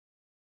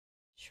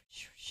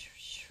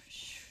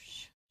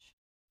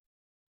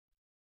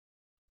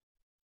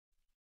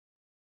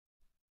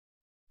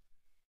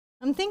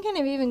 I'm thinking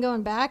of even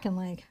going back and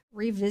like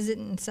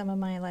revisiting some of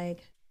my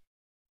like,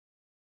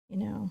 you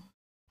know,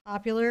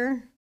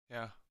 popular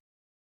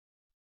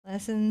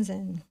lessons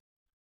and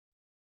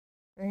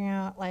figuring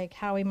out like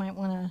how we might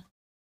want to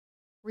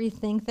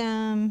rethink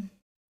them.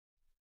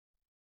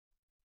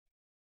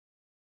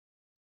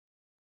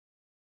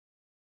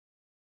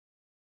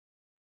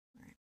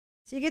 All right.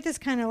 So you get this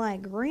kind of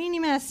like greeny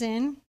mess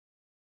in.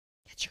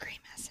 Get your green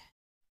mess in.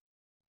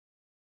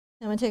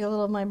 I'm going to take a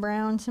little of my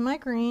brown to my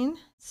green.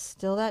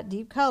 Still that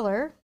deep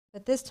color,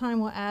 but this time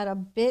we'll add a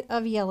bit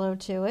of yellow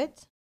to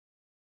it.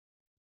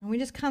 And we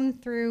just come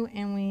through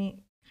and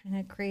we kind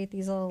of create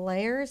these little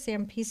layers. See,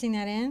 I'm piecing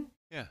that in.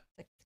 Yeah.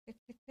 Like, tick,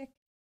 tick, tick.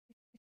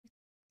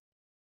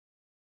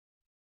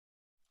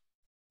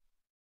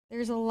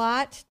 There's a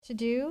lot to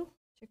do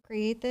to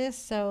create this,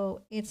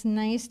 so it's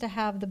nice to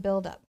have the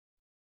buildup.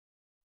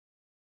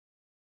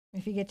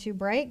 If you get too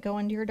bright, go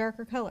into your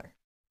darker color.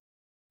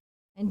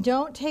 And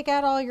don't take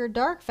out all your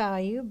dark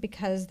value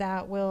because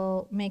that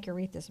will make your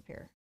wreath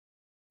disappear.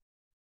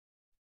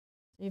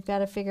 So you've got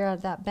to figure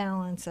out that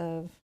balance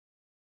of,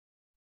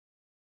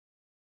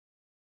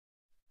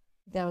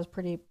 that was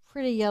pretty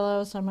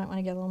yellow, so I might want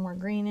to get a little more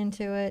green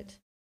into it.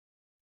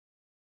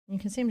 You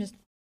can see I'm just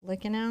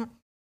licking out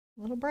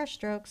little brush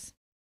strokes.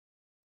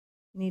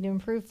 You need to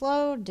improve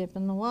flow, dip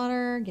in the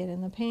water, get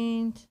in the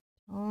paint,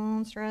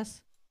 don't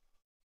stress,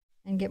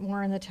 and get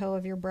more in the toe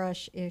of your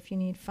brush if you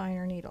need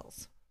finer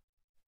needles.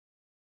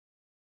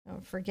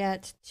 Don't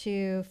forget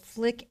to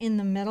flick in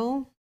the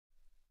middle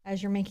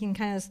as you're making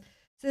kind of, so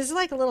this is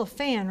like a little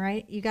fan,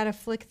 right? You got to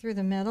flick through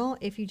the middle.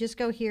 If you just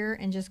go here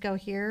and just go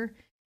here,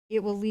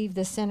 it will leave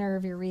the center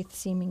of your wreath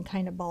seeming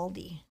kind of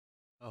baldy.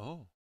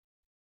 Oh.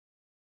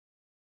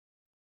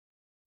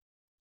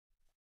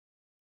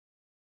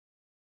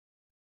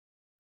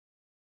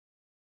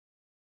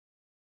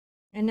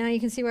 And now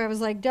you can see where I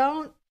was like,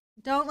 don't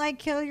like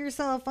kill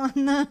yourself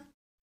on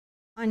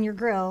your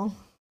grill.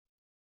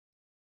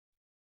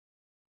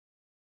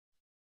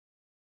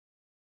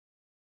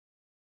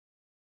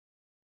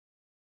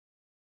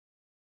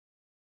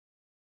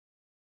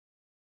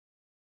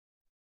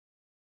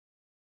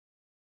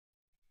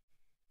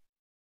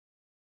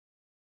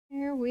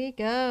 Here we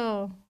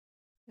go.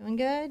 Doing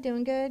good,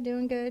 doing good,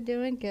 doing good,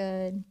 doing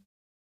good.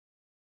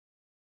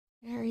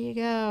 There you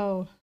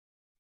go.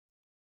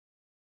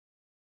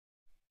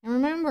 And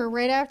remember,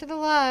 right after the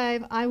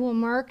live, I will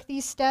mark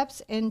these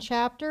steps and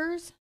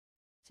chapters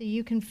so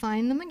you can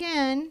find them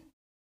again.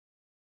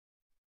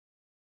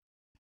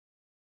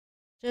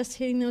 Just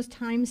hitting those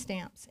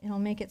timestamps. It'll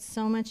make it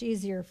so much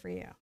easier for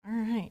you. All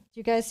right. Do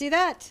you guys see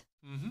that?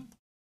 Mm-hmm.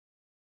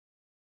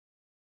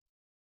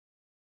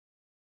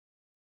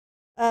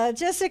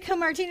 Jessica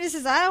Martinez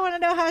says, I want to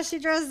know how she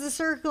draws the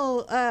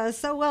circle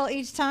so well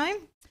each time.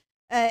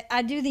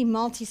 I do the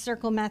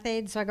multi-circle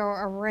method, so I go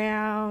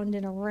around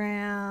and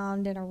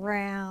around and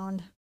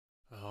around.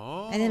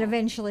 Oh. And then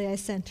eventually I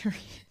center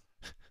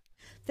it.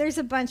 There's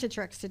a bunch of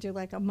tricks to do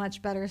like a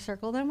much better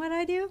circle than what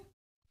I do.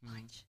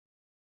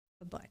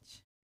 A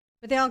bunch.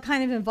 But they all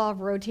kind of involve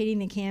rotating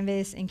the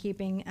canvas and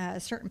keeping a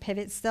certain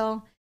pivot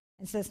still.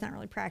 And so it's not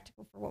really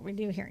practical for what we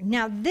do here.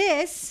 Now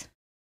this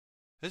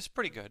is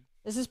pretty good.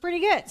 This is pretty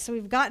good. So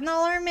we've gotten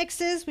all our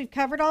mixes. We've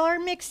covered all our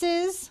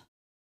mixes.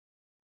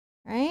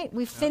 Right?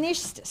 We've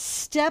finished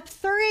step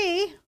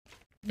 3.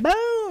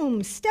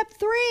 Boom! Step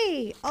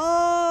 3.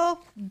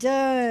 All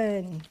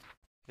done.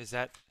 Is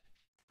that?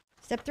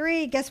 Step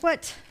 3. Guess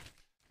what?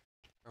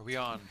 Are we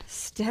on?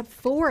 Step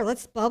 4.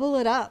 Let's bubble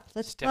it up.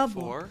 Let's Step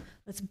bubble. 4?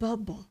 Let's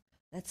bubble.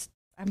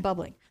 I'm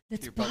bubbling.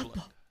 Let's You're bubble.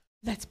 bubbling.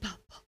 Let's bubble.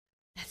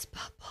 Let's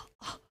bubble.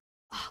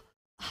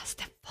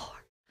 Step 4.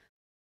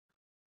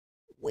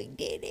 We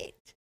did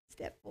it.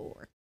 Step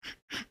 4.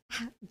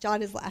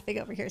 John is laughing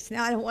over here, so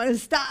now I don't want to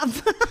stop.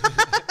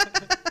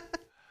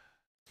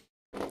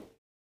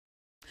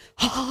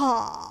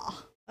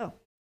 Oh,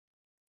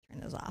 turn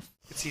those off.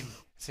 See,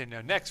 now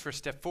next for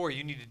step 4,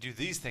 you need to do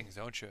these things,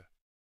 don't you?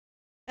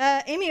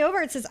 Amy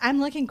Overt says, I'm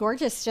looking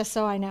gorgeous, just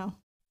so I know.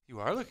 You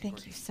are looking Thank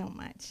gorgeous. you so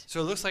much. So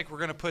it looks like we're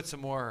going to put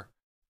some more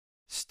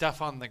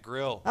stuff on the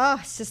grill. Oh,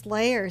 it's just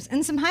layers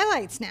and some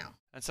highlights now.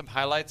 And some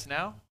highlights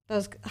now?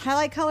 Those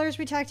highlight colors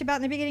we talked about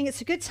in the beginning. It's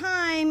a good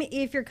time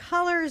if your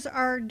colors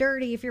are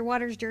dirty, if your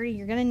water's dirty,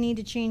 you're going to need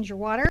to change your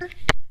water.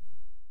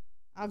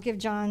 I'll give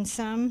John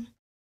some.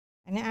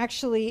 And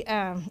actually,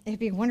 it'd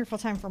be a wonderful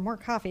time for more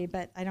coffee,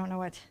 but I don't know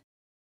what.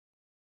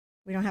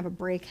 We don't have a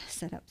break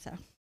set up, so.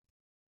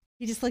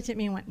 He just looked at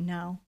me and went,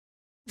 no.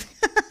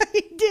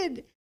 He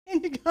did.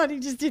 And God, he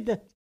just did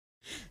that.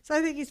 So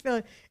I think he's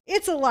feeling,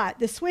 it's a lot.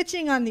 The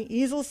switching on the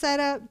easel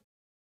setup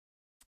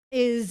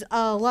is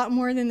a lot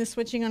more than the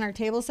switching on our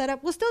table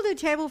setup. We'll still do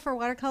table for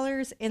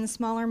watercolors in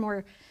smaller,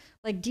 more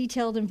like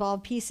detailed,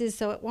 involved pieces,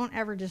 so it won't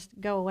ever just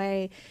go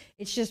away.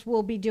 It's just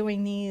we'll be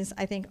doing these,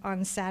 I think,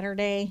 on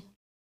Saturday.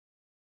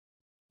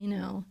 You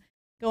know,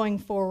 going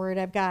forward,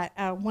 I've got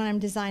one I'm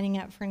designing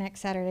up for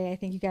next Saturday. I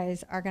think you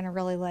guys are going to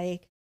really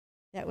like.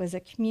 That was a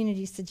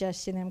community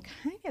suggestion I'm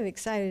kind of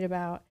excited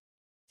about.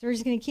 So we're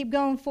just going to keep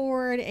going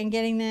forward and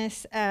getting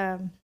this.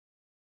 I'm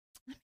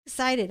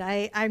excited.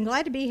 I'm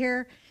glad to be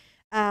here.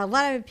 A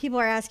lot of people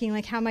are asking,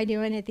 like, how am I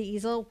doing at the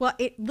easel? Well,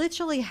 it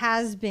literally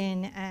has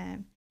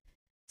been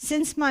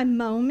since my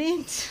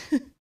moment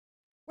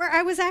where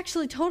I was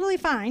actually totally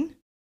fine.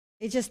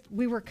 It just,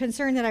 we were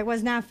concerned that I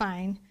was not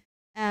fine.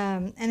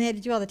 And they had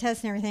to do all the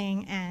tests and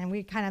everything. And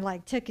we kind of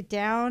like took it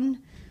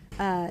down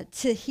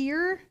to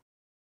here.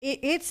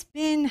 It's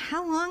been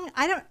how long?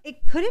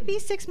 Could it be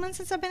 6 months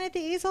since I've been at the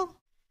easel?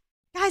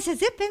 Guys,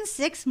 has it been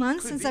 6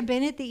 months since I've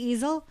been at the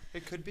easel?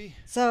 It could be.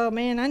 So,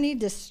 man, I need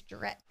to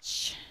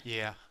stretch.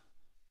 Yeah.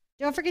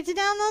 Don't forget to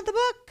download the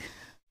book.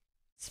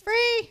 It's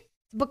free.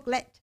 It's a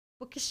booklet.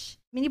 Bookish.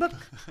 Mini book.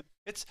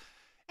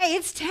 Hey,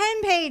 it's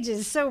 10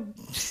 pages, so 2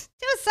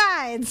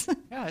 sides.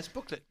 Yeah, it's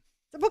booklet.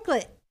 It's a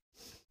booklet.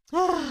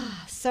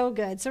 Oh, so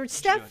good. So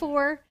step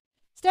 4.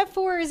 Step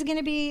 4 is going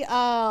to be a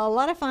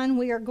lot of fun.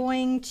 We are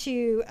going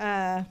to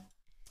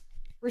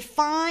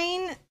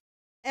refine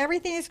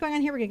everything that's going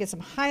on here. We're going to get some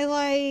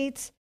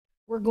highlights.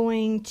 We're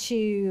going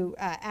to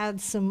add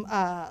some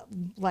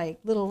like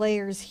little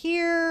layers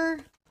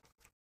here.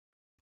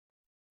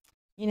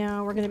 You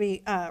know, we're going to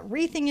be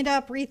wreathing it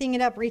up, wreath.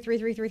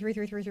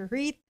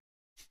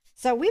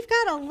 So we've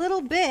got a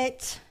little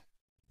bit,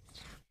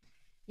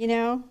 you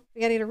know,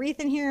 we got to get a wreath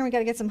in here and we got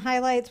to get some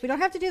highlights. We don't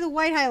have to do the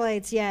white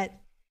highlights yet.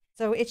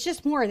 So it's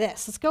just more of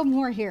this. Let's go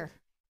more here.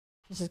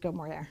 Let's just go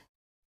more there.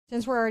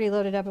 Since we're already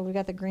loaded up and we've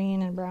got the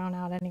green and brown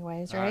out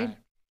anyways, right?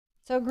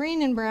 So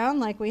green and brown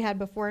like we had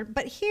before.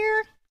 But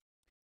here,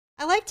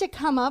 I like to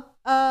come up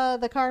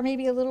the car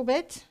maybe a little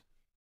bit.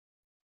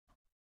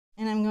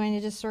 And I'm going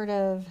to just sort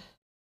of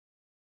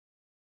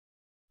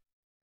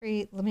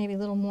create maybe a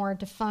little more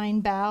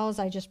defined bows.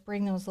 I just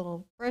bring those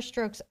little brush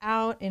strokes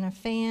out in a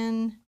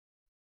fan.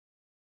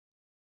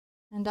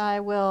 And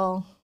I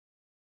will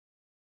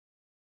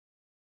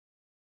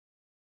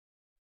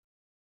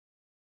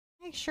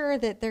make sure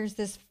that there's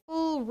this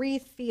full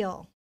wreath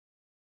feel.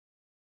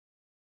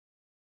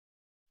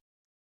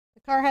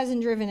 The car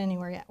hasn't driven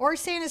anywhere yet. Or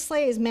Santa's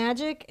sleigh is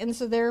magic, and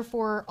so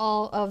therefore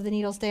all of the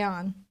needles stay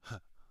on.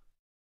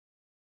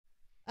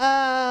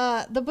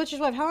 The Butcher's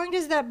Wife. How long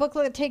does that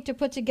booklet take to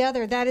put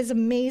together? That is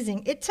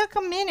amazing. It took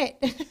a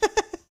minute.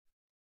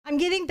 I'm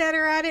getting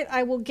better at it.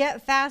 I will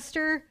get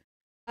faster.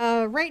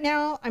 Right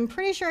now, I'm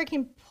pretty sure I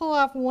can pull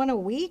off 1 a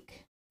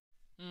week.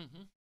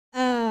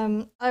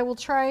 Mm-hmm. I will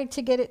try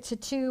to get it to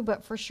 2,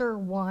 but for sure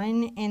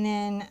 1. And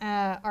then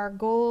our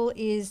goal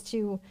is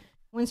to,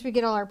 once we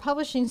get all our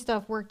publishing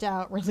stuff worked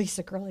out, release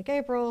Acrylic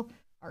April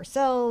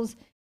ourselves,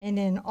 and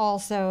then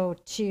also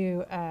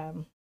to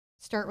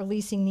start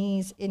releasing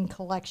these in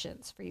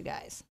collections for you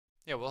guys.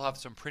 Yeah, we'll have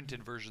some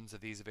printed versions of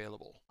these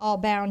available. All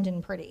bound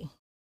and pretty.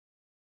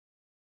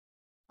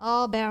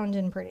 All bound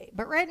and pretty.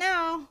 But right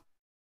now,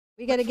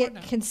 we got to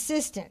get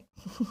consistent.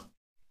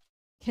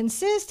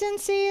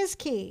 Consistency is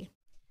key.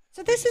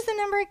 So this is the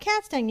number of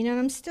cats done. You know,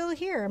 I'm still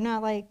here. I'm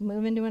not like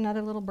moving to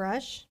another little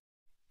brush.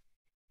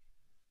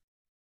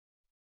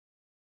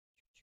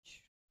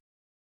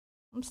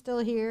 I'm still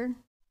here.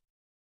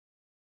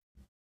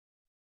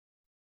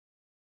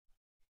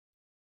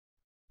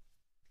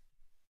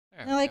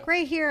 Now, like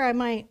right here, I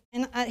might,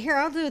 and here,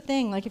 I'll do a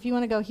thing. Like if you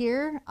want to go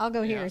here, I'll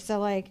go here. So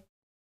like,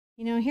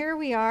 you know, here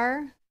we are.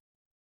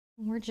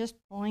 And we're just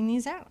pulling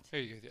these out. There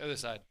you go, the other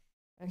side.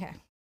 Okay.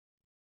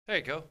 There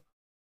you go.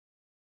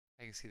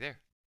 I can see there.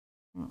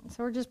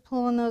 So we're just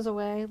pulling those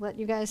away. Let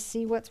you guys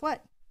see what's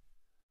what.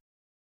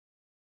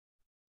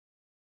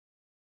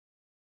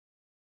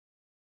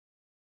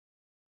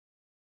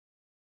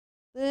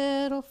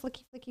 Little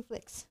flicky, flicky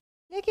flicks.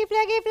 Flicky,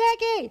 flicky,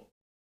 flicky.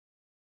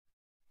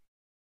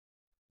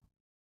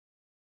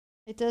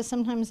 It does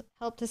sometimes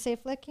help to say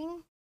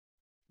flicking,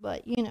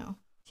 but you know,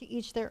 to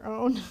each their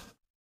own.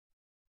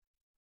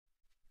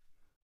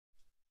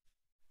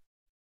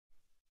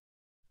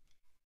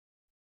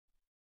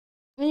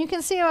 And you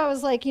can see how I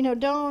was like, you know,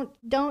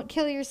 don't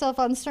kill yourself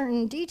on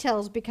certain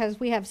details because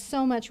we have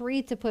so much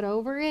wreath to put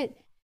over it.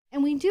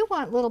 And we do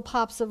want little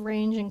pops of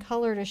range and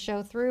color to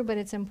show through, but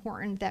it's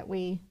important that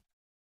we,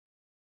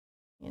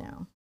 you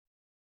know.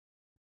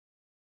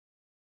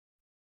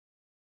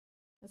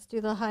 Let's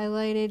do the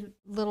highlighted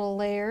little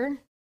layer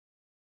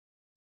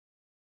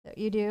that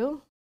you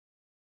do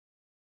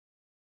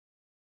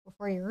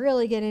before you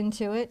really get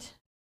into it.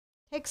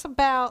 Takes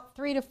about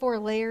 3 to 4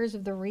 layers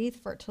of the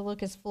wreath for it to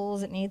look as full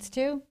as it needs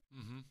to.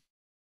 Mm-hmm.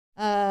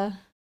 All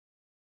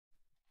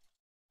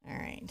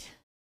right.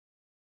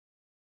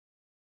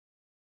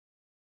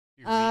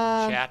 You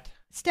reading chat?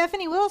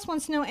 Stephanie Willis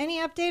wants to know, any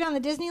update on the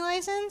Disney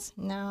license?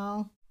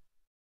 No.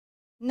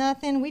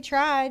 Nothing. We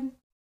tried.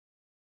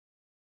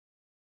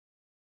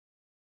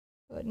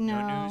 But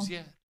no. No news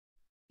yet?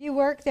 If you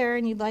work there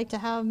and you'd like to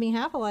have me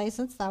have a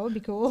license, that would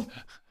be cool.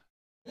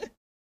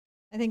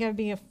 I think I'd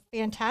be a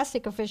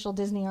fantastic official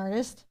Disney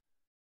artist.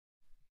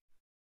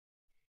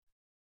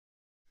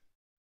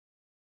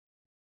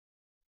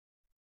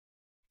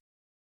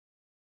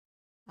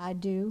 I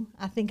do.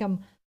 I think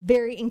I'm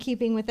very in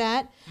keeping with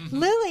that. Mm-hmm.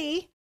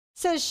 Lily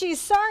says she's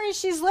sorry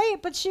she's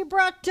late, but she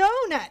brought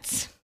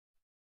donuts.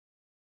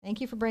 Thank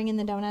you for bringing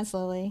the donuts,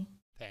 Lily.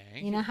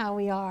 Thank You know how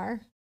we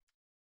are.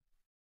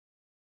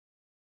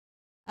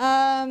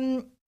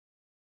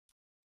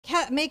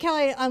 May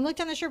Kelly, I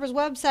looked on the Sherpa's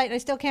website and I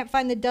still can't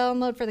find the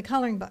download for the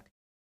coloring book.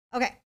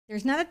 Okay,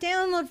 there's not a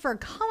download for a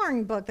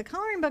coloring book. The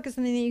coloring book is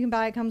something that you can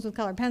buy. It comes with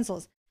colored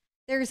pencils.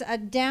 There's a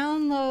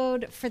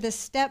download for the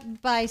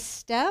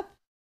step-by-step.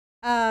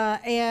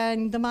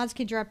 And the mods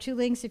can drop 2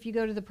 links. If you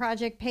go to the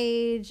project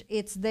page,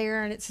 it's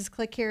there and it says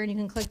click here, and you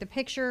can click the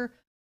picture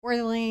or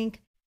the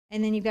link.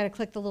 And then you've got to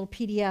click the little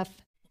PDF,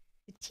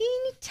 the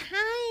teeny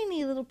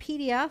tiny little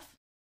PDF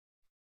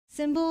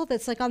symbol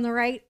that's like on the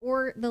right,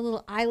 or the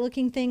little eye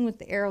looking thing with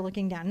the arrow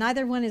looking down.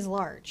 Neither one is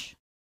large.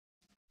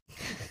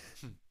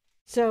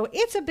 So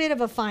it's a bit of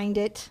a find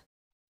it,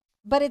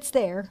 but it's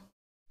there.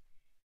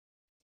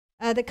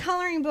 The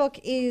coloring book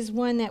is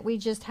one that we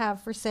just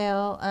have for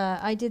sale.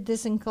 I did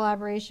this in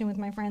collaboration with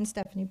my friend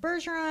Stephanie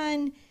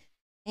Bergeron,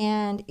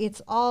 and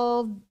it's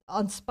all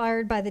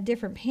inspired by the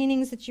different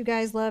paintings that you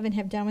guys love and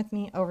have done with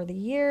me over the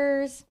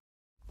years.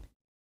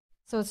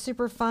 So it's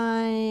super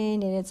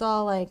fun, and it's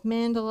all like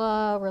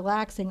mandala,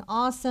 relaxing,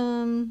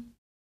 awesome.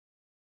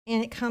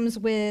 And it comes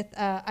with,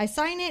 I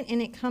sign it,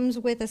 and it comes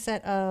with a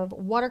set of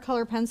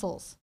watercolor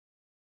pencils.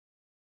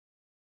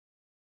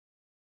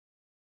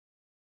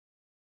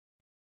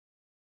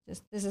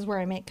 This is where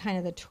I make kind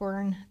of the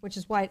turn, which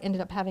is why it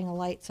ended up having a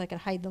light, so I could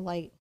hide the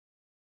light.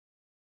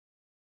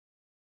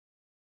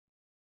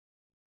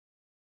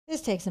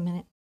 This takes a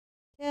minute.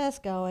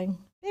 Just going.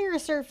 Bigger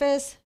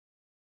surface.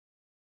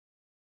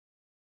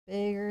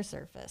 Bigger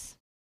surface.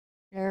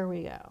 There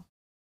we go.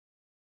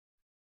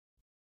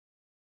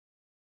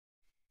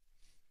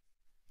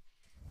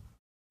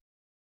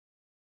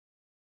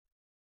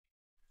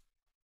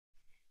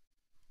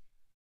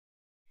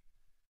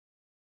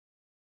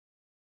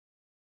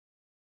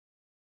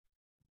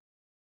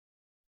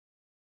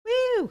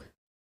 Woo!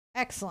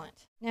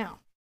 Excellent. Now,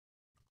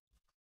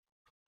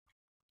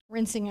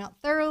 rinsing out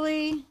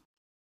thoroughly,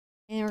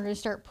 and we're going to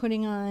start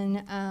putting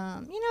on,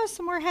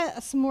 some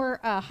more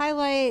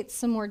highlights,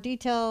 some more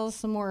details,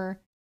 some more,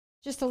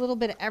 just a little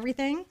bit of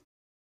everything.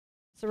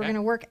 So we're going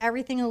to work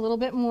everything a little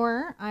bit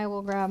more. I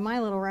will grab my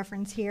little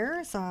reference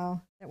here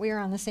so that we are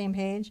on the same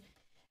page.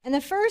 And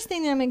the first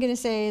thing that I'm going to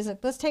say is,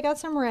 let's take out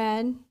some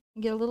red and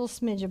get a little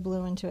smidge of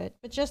blue into it,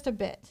 but just a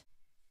bit.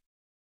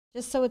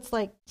 Just so it's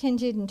like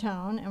tinted in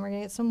tone, and we're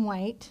going to get some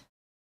white.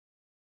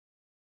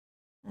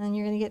 And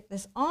you're going to get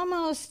this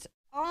almost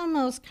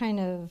kind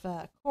of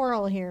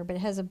coral here, but it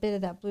has a bit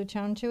of that blue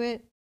tone to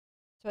it.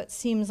 So it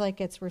seems like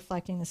it's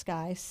reflecting the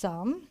sky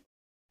some.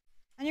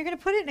 And you're going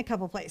to put it in a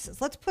couple places.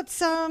 Let's put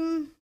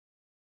some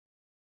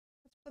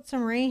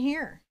right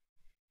here.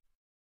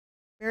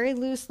 Very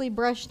loosely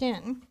brushed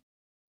in.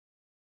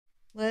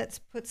 Let's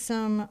put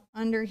some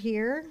under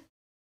here.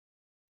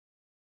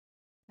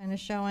 Kind of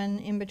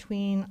showing in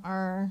between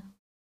our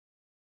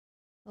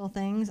little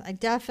things. I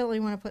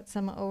definitely want to put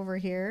some over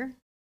here.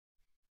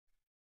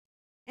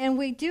 And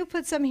we do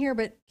put some here,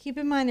 but keep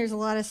in mind there's a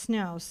lot of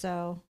snow,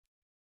 so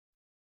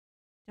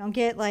don't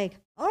get like,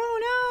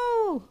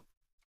 oh no!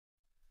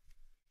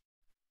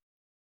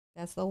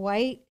 That's the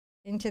white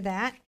into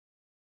that.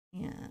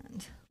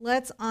 And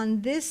let's,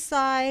 on this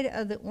side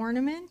of the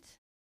ornament,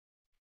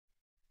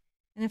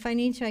 and if I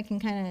need to, I can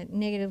kind of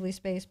negatively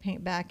space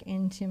paint back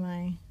into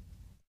my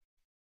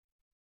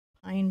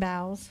pine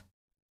boughs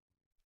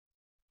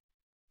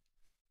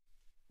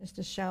just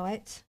to show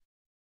it.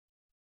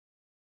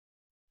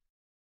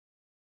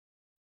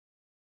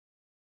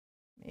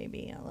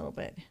 Maybe a little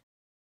bit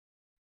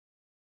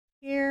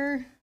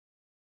here.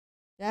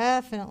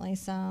 Definitely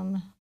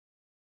some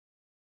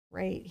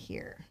right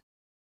here.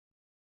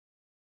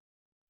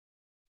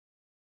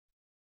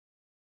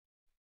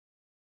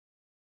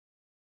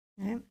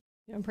 Okay,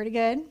 doing pretty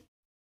good.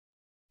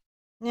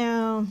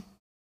 Now,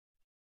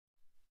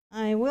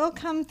 I will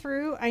come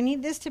through. I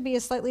need this to be a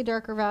slightly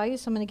darker value,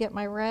 so I'm going to get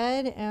my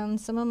red and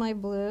some of my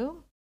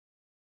blue.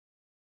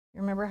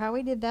 Remember how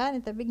we did that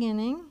at the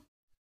beginning?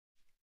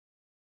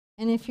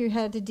 And if you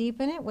had to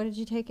deepen it, what did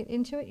you take it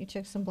into it? You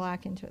took some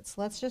black into it.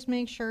 So let's just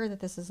make sure that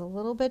this is a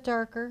little bit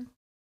darker.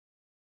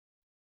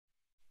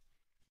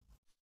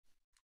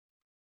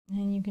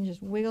 And you can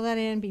just wiggle that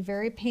in, be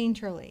very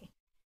painterly.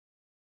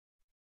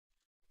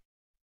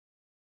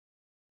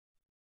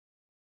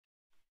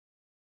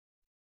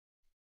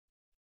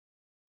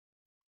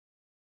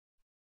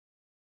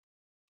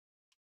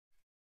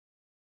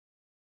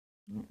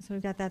 So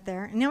we've got that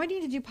there. And now we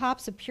need to do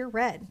pops of pure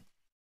red.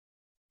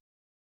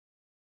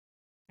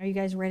 Are you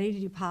guys ready to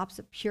do pops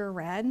of pure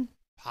red?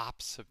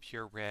 Pops of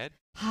pure red?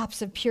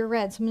 Pops of pure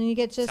red. So I'm going to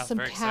get just Sounds some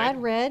very cad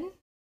exciting. red.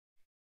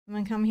 I'm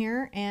going to come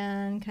here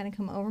and kind of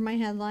come over my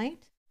headlight.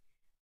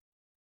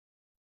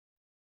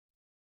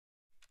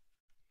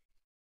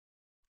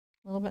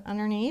 A little bit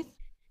underneath.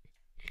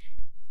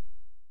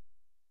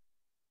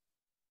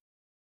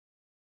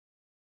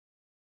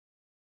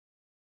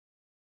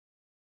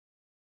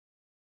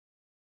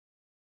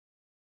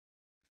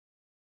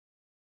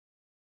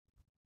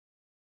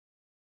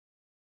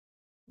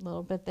 A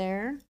little bit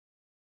there.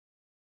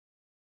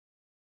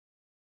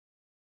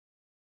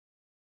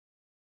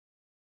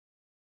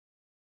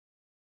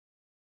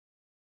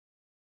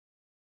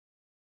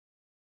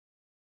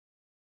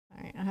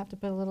 All right, I'll have to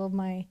put a little of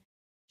my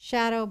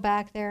shadow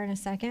back there in a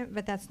second,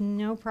 but that's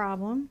no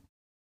problem.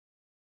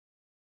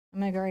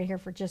 I'm going to go right here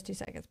for just 2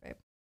 seconds, babe.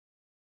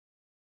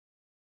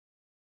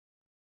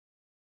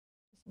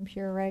 Some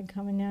pure red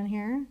coming down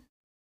here.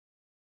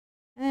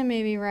 And then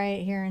maybe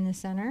right here in the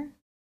center.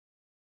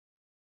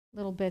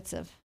 Little bits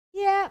of,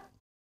 yeah,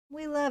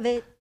 we love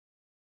it.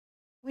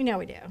 We know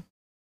we do.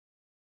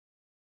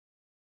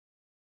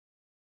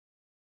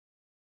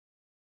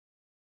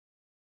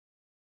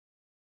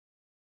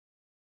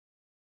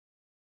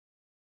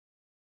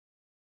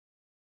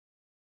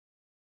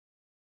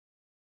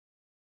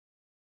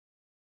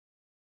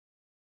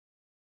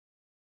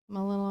 A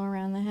little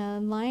around the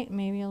headlight,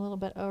 maybe a little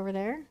bit over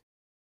there.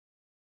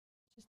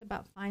 Just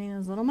about finding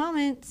those little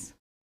moments.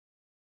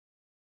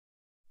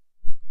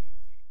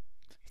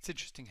 It's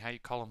interesting how you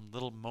call them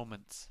little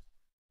moments.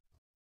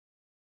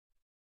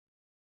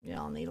 We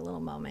all need a little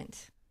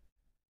moment.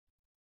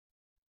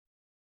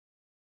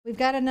 We've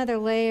got another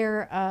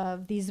layer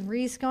of these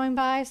wreaths going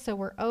by, so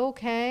we're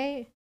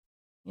okay.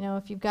 You know,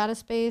 if you've got a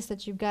space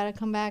that you've got to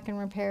come back and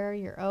repair,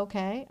 you're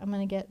okay. I'm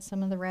going to get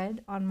some of the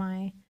red on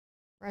my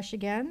brush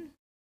again.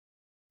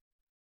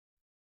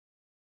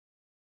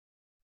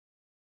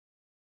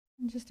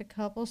 And just a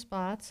couple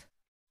spots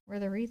where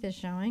the wreath is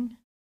showing.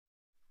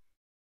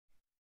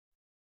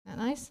 That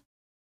nice?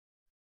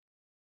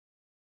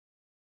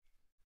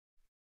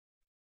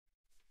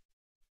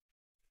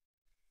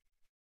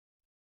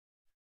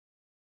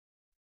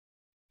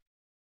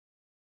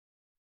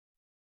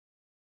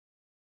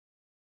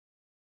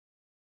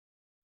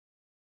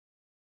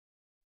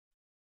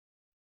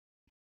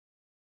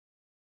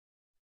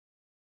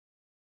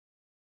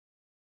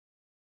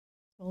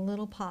 A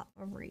little pop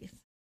of wreath.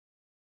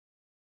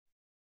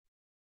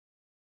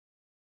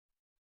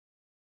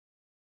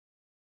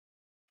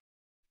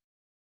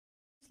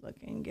 It's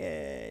looking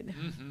good.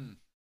 Mm-hmm.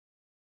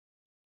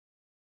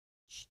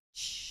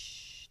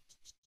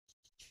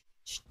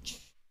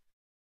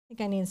 I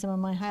think I need some of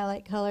my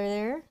highlight color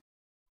there.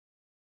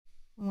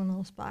 One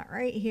little spot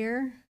right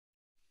here.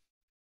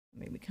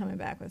 Maybe coming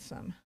back with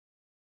some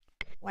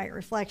white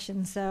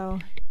reflection, so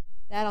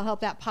that'll help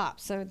that pop.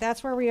 So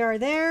that's where we are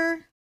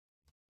there.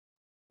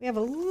 We have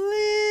a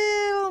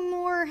little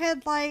more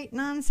headlight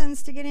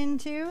nonsense to get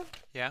into.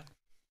 Yeah. So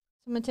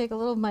I'm going to take a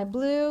little of my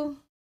blue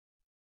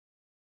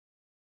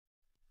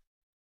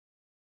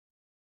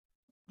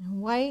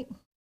and white.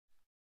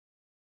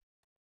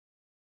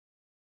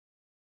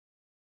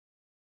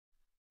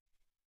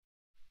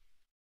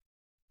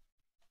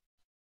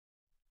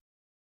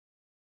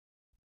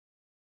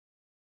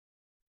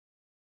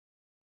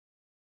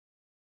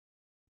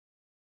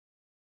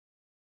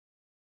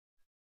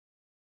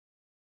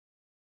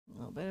 A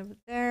little bit of it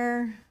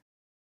there.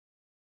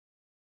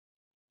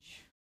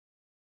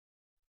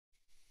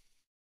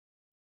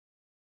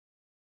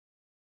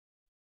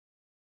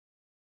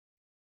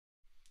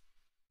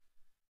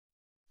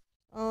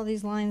 All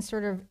these lines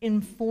sort of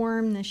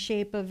inform the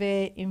shape of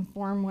it,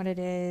 inform what it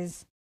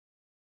is.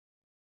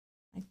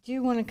 I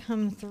do want to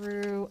come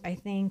through, I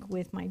think,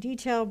 with my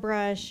detail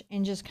brush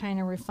and just kind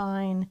of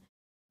refine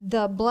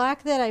the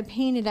black that I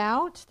painted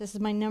out. This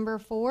is my number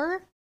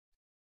 4.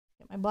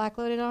 Get my black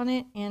loaded on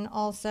it. And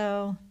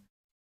also,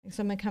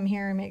 so I'm going to come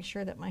here and make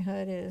sure that my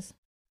hood is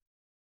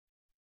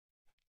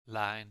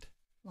lined.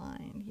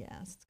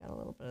 Yes, it's got a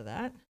little bit of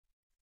that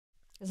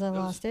because I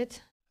lost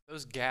it.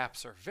 Those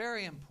gaps are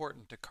very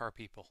important to car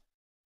people.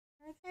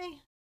 Are they?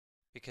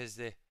 Because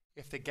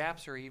if the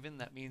gaps are even,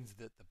 that means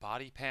that the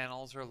body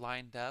panels are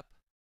lined up.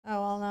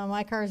 Oh, well, no,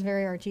 my car is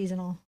very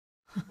artisanal.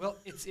 Well,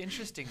 it's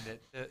interesting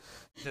that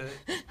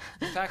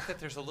the fact that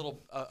there's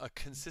a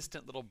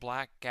consistent little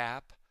black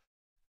gap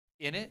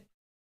in it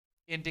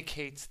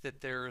indicates that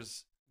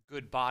there's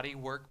good body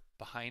work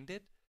behind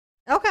it.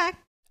 Okay.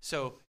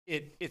 So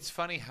it's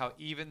funny how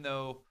even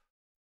though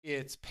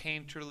it's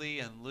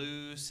painterly and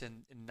loose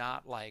and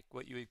not like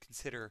what you would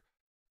consider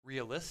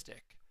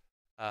realistic,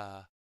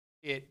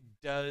 it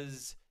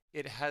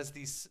has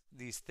these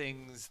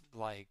things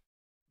like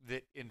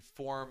that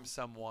inform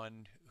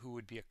someone who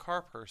would be a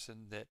car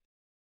person that,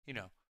 you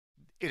know,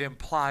 it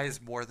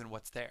implies more than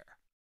what's there.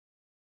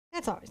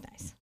 That's always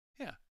nice.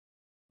 Yeah.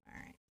 All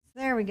right. So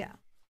there we go.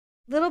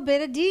 Little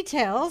bit of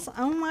details.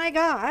 Oh my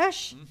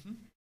gosh. Mm-hmm.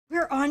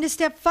 We're on to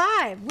step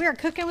 5. We're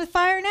cooking with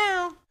fire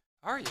now.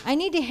 Are you? I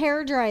need to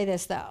hair dry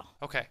this though.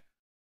 Okay.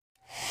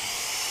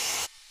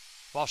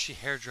 While she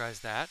hair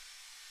dries that,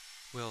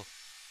 we'll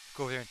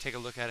go over there and take a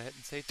look at it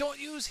and say, don't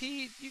use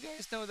heat. You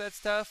guys know that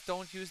stuff.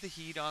 Don't use the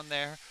heat on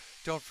there.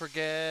 Don't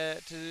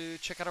forget to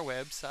check out our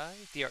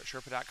website,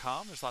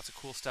 TheArtSherpa.com. There's lots of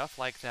cool stuff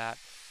like that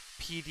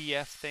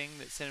PDF thing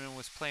that Cinnamon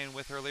was playing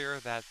with earlier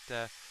that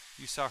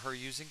you saw her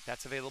using.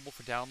 That's available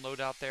for download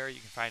out there. You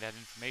can find out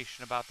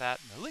information about that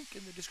in the link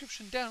in the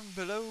description down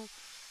below.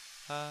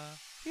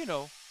 You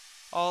know,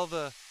 all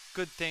the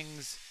good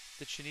things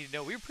that you need to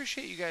know. We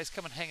appreciate you guys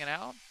coming hanging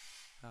out.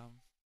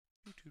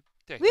 YouTube.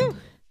 There you go.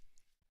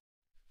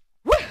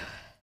 Woo!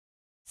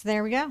 So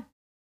there we go.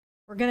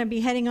 We're going to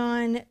be heading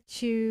on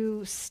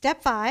to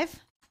step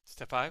 5.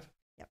 Step 5?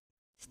 Yep.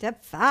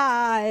 Step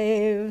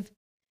 5.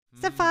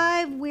 Step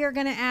 5, we are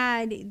going to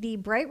add the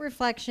bright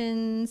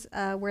reflections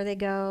where they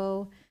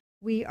go.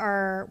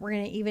 We're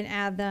going to even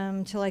add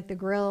them to like the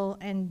grill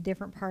and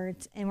different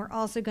parts. And we're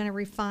also going to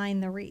refine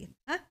the wreath.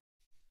 Huh?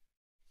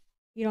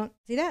 You don't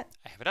see that?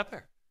 I have it up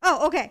there.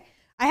 Oh, okay.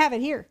 I have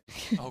it here.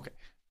 Okay.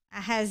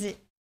 I has it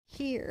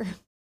here.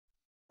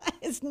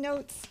 His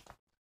notes.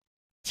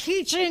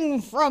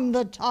 Teaching from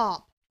the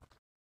top.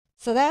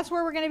 So that's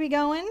where we're going to be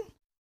going.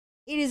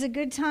 It is a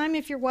good time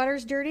if your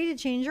water's dirty to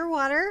change your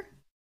water.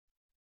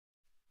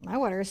 My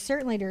water is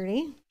certainly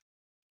dirty.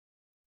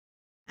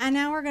 And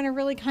now we're going to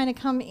really kind of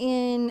come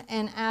in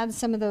and add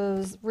some of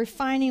those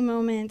refining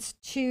moments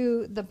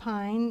to the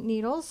pine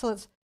needles. So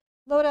let's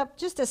load up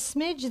just a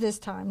smidge this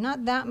time,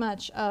 not that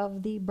much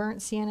of the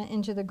burnt sienna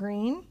into the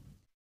green.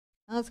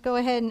 Now let's go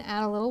ahead and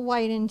add a little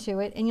white into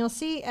it. And you'll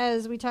see,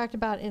 as we talked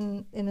about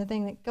in the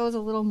thing, that goes a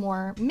little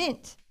more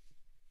mint.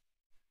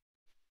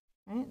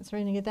 All right, so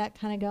we're going to get that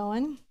kind of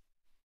going.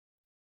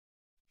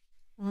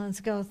 And let's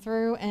go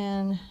through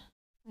and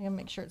I gotta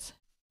make sure it's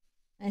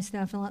nice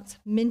enough, and let's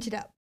mint it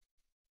up.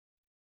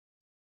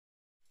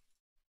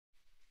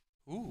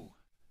 Ooh.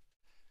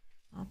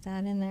 Pop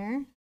that in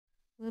there.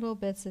 Little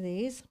bits of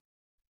these.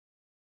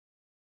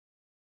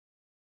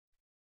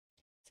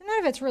 So none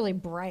of it's really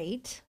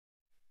bright.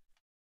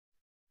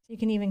 So you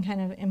can even kind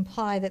of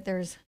imply that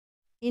there's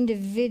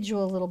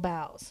individual little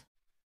boughs.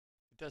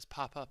 It does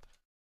pop up.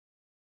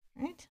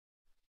 Right?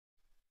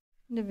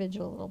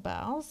 Individual little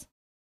boughs.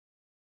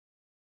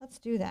 Let's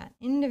do that.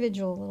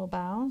 Individual little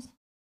boughs.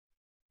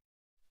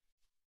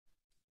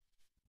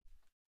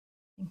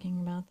 Thinking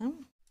about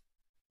them.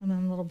 And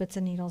then little bits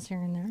of needles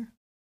here and there.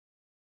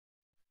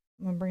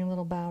 I'm going to bring a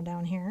little bough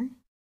down here.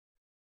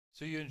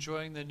 So you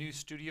enjoying the new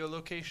studio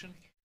location?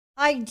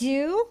 I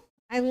do.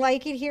 I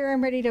like it here.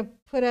 I'm ready to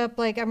put up,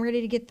 I'm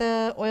ready to get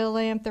the oil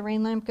lamp, the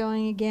rain lamp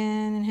going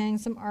again and hang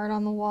some art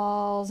on the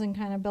walls and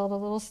kind of build a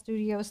little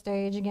studio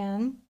stage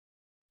again.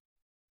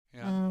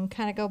 Yeah.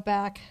 Kind of go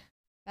back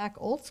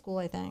old school,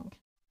 I think,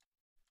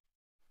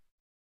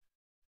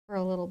 for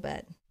a little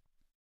bit.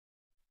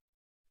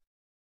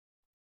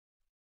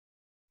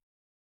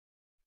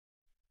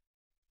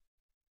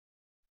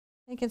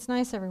 I think it's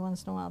nice every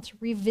once in a while to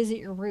revisit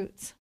your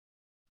roots.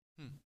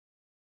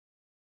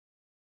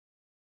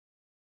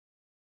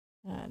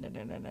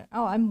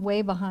 Oh, I'm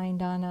way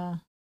behind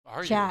on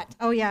chat. You?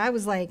 Oh yeah, I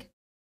was like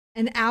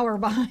an hour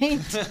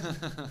behind.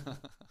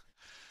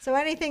 So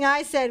anything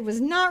I said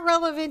was not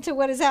relevant to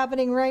what is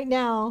happening right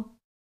now.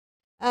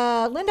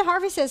 Linda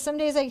Harvey says, some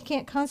days I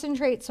can't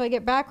concentrate, so I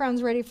get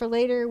backgrounds ready for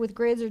later with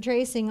grids or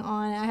tracing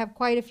on. I have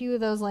quite a few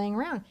of those laying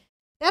around.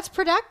 That's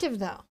productive,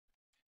 though.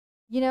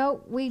 You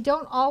know, we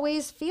don't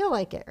always feel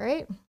like it,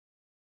 right?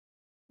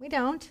 We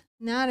don't.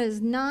 That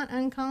is not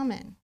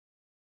uncommon.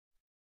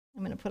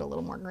 I'm going to put a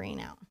little more green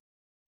out.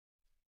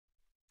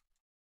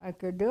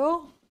 Like you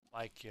do.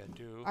 Like you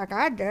do. Like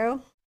I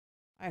do.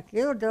 Like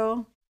you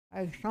do.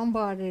 Like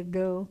somebody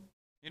do.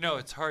 You know,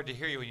 it's hard to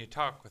hear you when you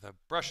talk with a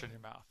brush in your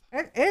mouth.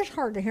 It is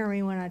hard to hear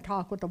me when I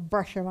talk with a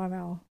brush in my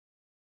mouth.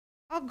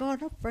 I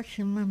got a brush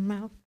in my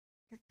mouth.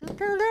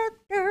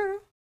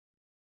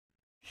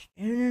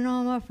 Standing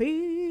on my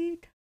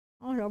feet.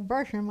 With a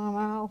brush in my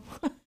mouth.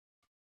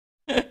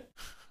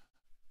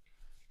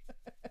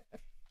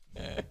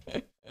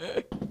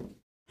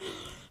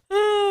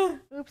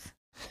 Oops.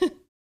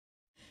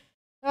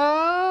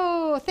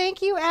 Oh,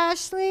 thank you,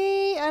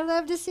 Ashley. I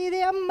love to see the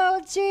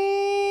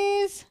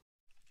emojis.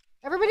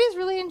 Everybody's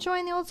really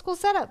enjoying the old school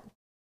setup.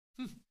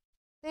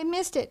 They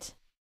missed it.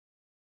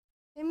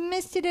 They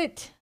missed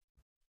it.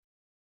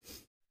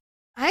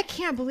 I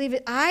can't believe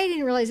it. I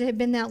didn't realize it had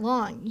been that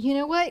long. You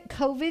know what?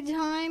 COVID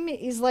time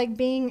is like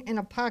being in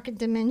a pocket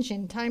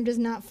dimension. Time does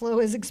not flow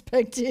as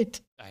expected.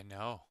 I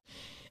know.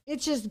 It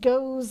just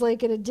goes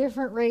like at a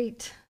different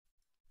rate.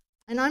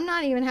 And I'm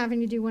not even having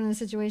to do one of the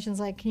situations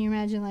like, can you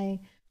imagine, like,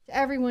 to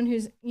everyone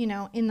who's, you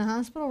know, in the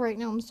hospital right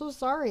now, I'm so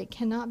sorry. It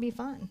cannot be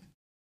fun.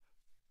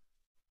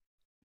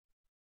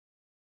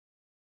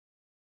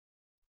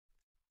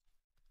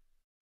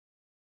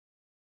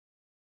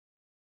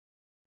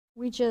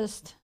 We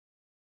just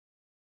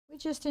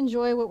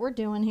enjoy what we're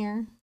doing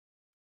here.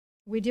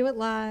 We do it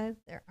live.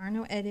 There are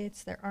no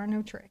edits. There are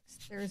no tricks.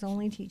 There is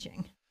only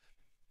teaching.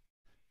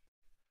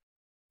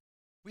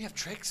 We have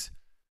tricks.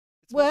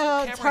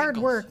 Well, it's hard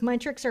angles. work. My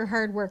tricks are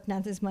hard work,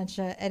 not as much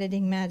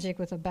editing magic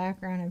with a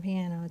background and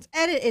piano.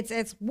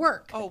 It's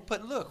work. Oh,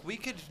 but look, we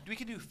could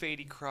do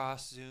fadey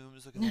cross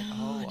zooms. Look at that.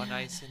 Oh,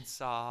 nice and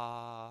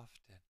soft.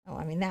 Oh,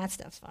 I mean that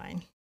stuff's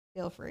fine.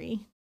 Feel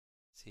free.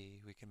 See,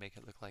 we can make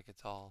it look like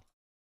it's all.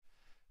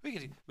 We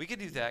could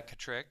do that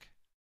trick.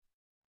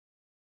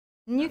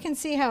 And you can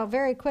see how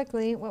very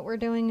quickly what we're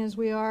doing is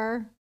we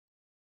are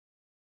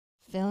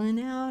filling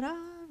out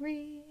our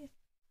wreath.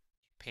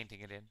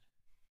 Painting it in.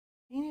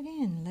 Paint it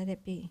in. Let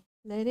it be.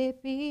 Let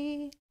it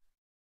be.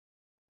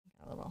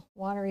 Got a little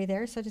watery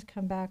there, so just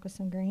come back with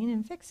some green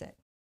and fix it.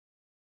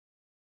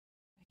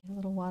 I get a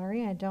little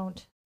watery. I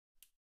don't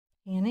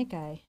panic.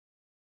 I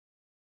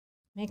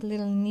make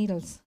little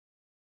needles.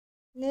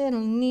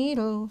 Little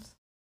needles.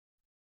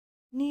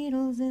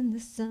 Needles in the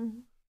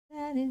sun.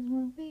 That is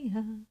what we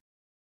are.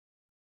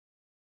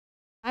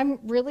 I'm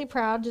really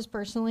proud, just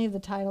personally, of the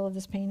title of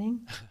this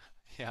painting.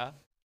 Yeah?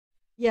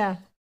 Yeah.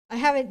 I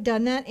haven't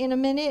done that in a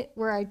minute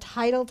where I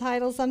title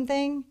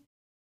something.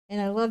 And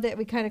I love that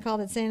we kind of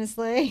called it Santa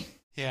Sleigh.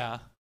 Yeah.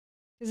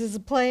 Because it's a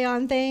play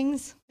on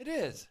things. It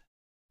is.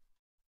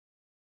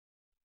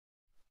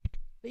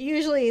 But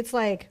usually it's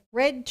like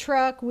red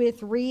truck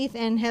with wreath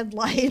and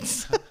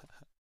headlights.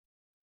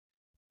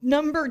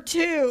 Number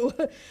 2.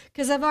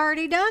 Because I've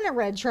already done a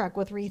red truck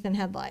with wreath and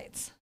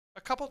headlights.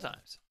 A couple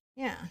times.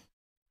 Yeah.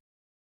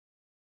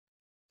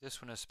 This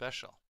one is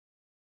special.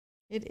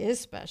 It is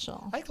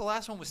special. I think the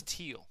last one was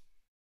teal.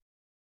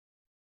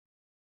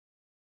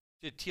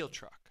 Did teal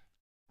truck.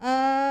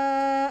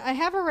 I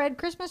have a red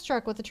Christmas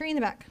truck with a tree in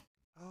the back.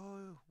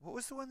 Oh, what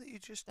was the one that you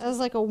just That was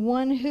like a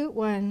one hoot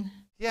one.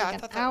 Yeah, like I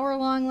thought an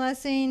hour-long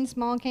lesson,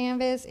 small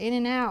canvas, in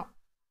and out.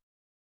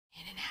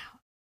 In and out.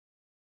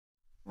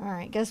 All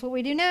right, guess what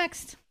we do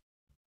next?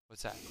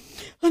 What's that?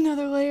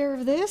 Another layer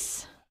of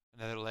this.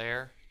 Another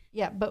layer?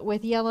 Yeah, but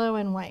with yellow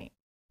and white.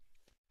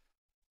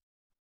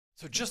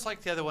 So just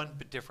like the other one,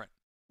 but different.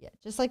 Yeah,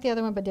 just like the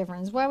other one, but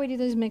different. That's why we do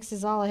these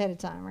mixes all ahead of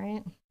time,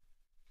 right?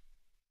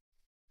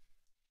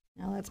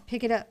 Now let's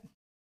pick it up.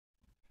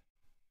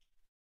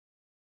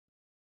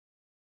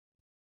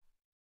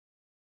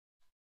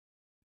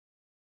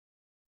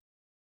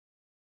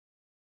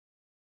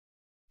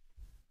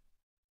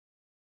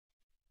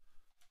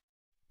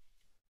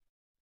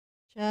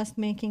 Just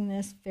making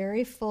this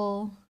very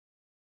full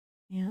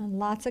and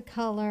lots of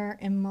color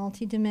and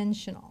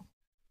multi-dimensional.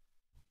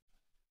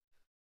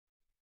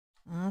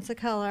 Lots of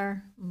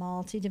color,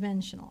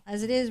 multi-dimensional.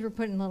 As it is, we're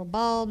putting little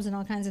bulbs and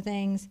all kinds of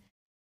things.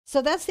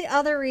 So that's the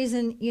other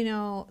reason, you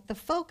know, the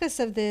focus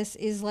of this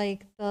is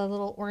like the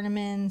little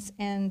ornaments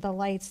and the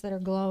lights that are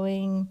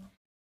glowing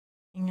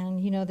and,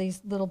 you know,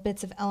 these little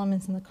bits of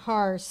elements in the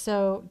cars.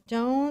 So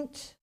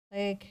don't,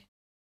 like,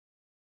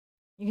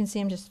 you can see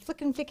I'm just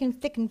flicking.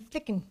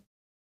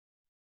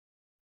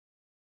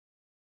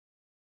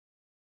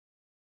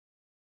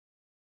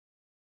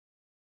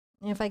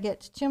 And if I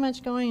get too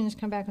much going, and just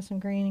come back with some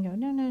green and go,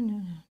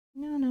 no.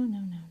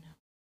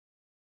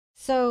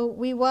 So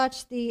we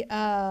watched the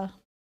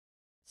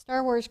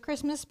Star Wars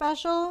Christmas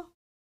special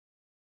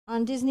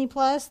on Disney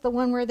Plus, the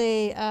one where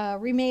they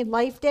remade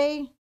Life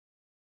Day.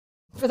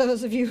 For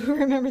those of you who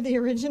remember the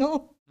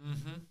original,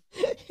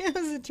 it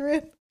was a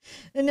trip.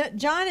 And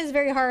John is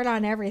very hard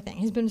on everything.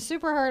 He's been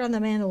super hard on The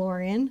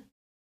Mandalorian.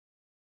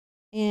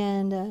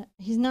 And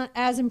he's not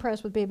as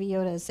impressed with Baby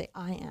Yoda as, say,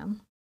 I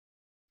am.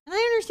 And I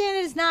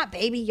understand it's not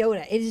Baby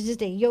Yoda. It is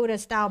just a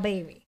Yoda-style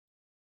baby.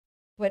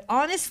 But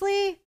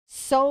honestly,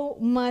 so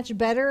much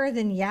better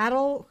than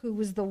Yaddle, who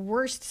was the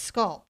worst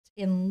sculpt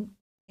in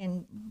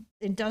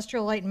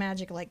Industrial Light and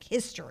Magic, like,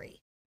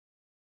 history.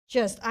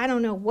 Just, I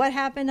don't know what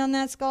happened on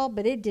that sculpt,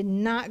 but it did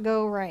not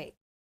go right.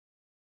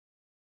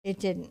 It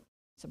didn't.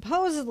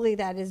 Supposedly,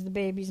 that is the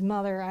baby's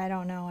mother. I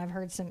don't know. I've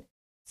heard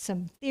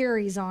some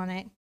theories on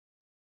it.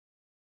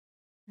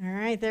 All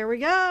right, there we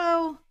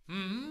go.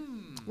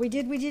 We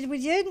did.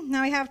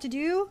 Now we have to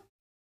do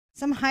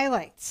some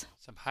highlights.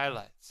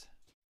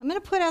 I'm going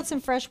to put out some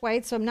fresh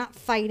white so I'm not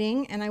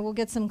fighting, and I will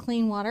get some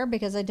clean water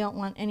because I don't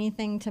want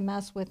anything to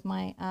mess with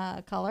my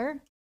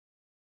color.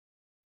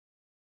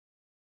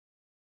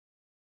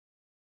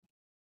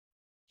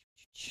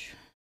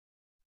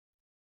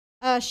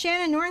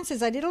 Shannon Norton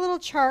says, I did a little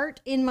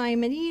chart in my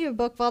meditative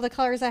book of all the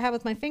colors I have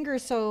with my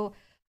fingers, so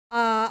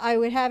I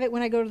would have it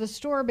when I go to the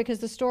store because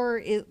the store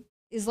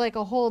is like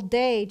a whole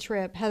day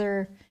trip.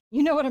 Heather,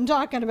 you know what I'm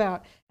talking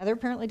about. Heather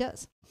apparently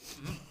does.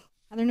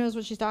 Heather knows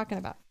what she's talking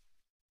about.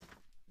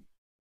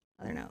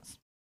 Heather knows.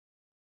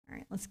 All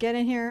right, let's get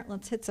in here.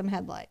 Let's hit some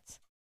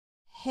headlights.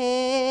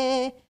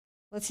 Hey,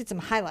 let's hit some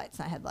highlights,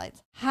 not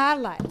headlights.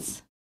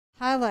 Highlights.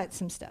 Highlight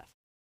some stuff.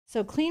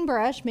 So clean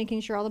brush,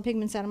 making sure all the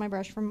pigment's out of my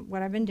brush from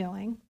what I've been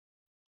doing.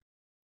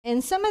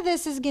 And some of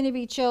this is going to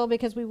be chill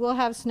because we will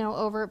have snow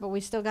over it, but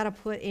we still got to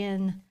put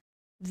in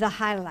the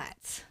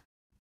highlights.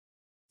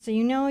 So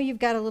you know you've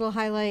got a little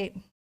highlight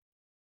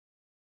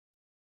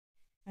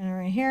and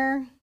right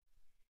here.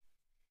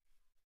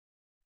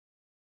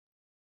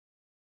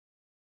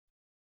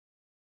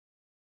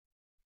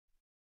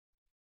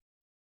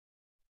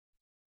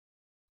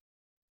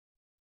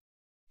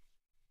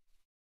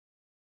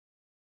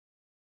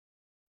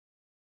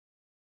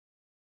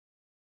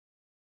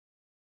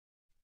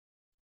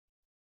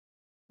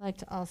 I like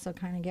to also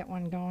kind of get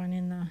one going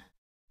in the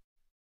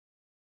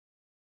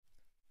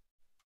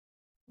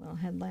little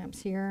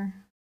headlamps here.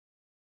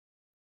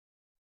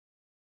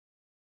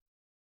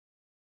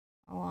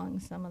 Along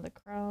some of the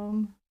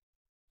chrome.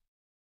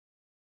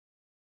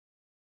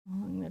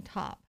 Along the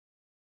top.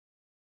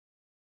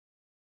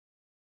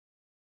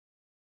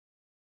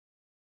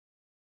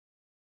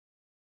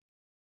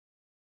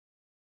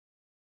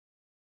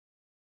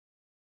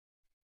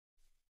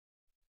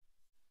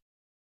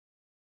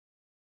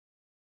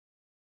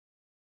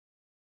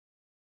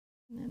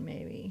 And then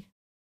maybe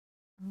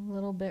a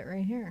little bit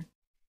right here.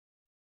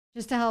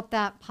 Just to help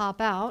that pop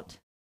out.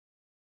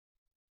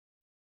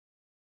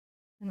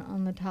 And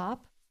on the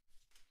top.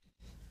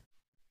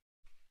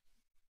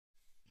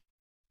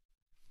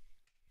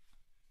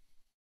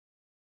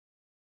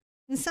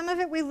 And some of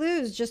it we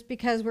lose just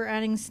because we're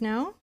adding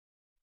snow.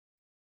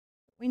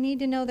 We need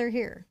to know they're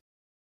here.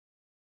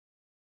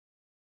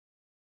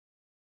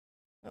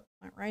 Oh,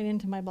 went right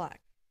into my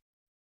black.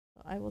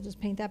 So I will just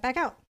paint that back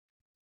out.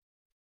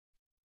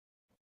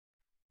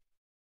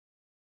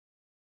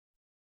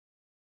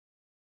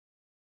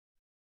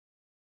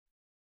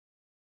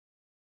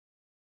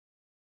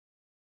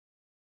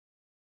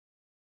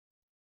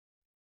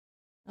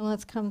 And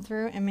let's come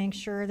through and make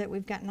sure that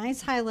we've got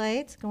nice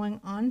highlights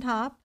going on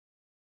top.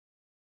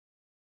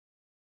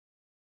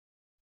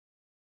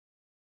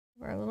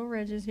 Our little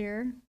ridges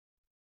here.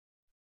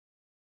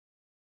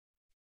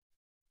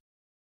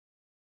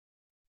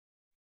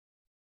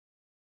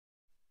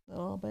 A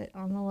little bit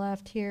on the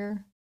left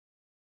here.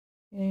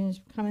 And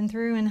just coming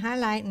through and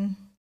highlighting.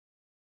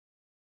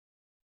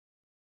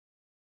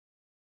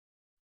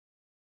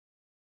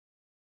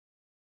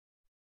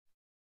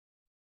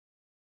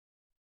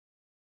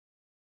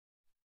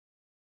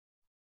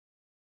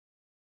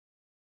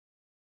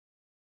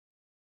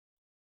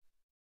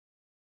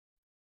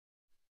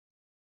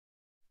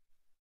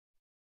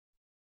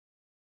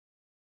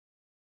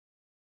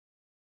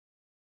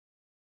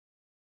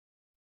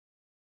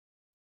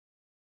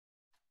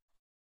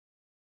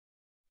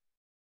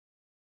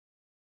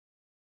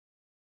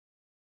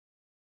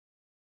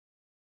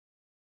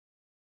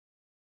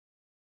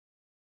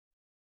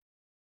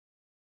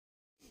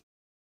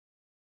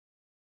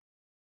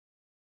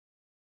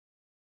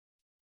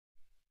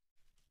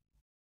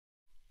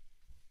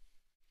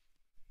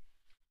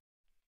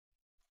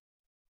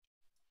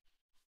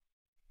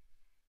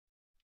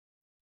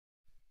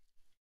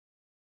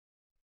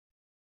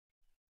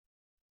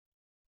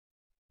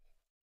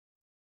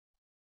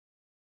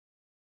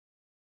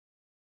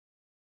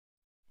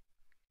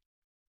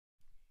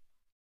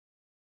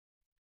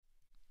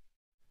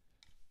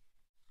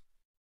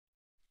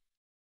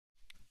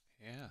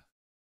 Yeah.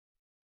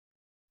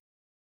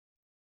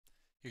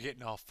 You're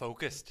getting all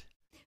focused.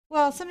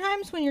 Well,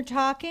 sometimes when you're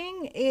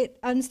talking, it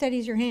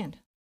unsteadies your hand.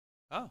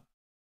 Oh.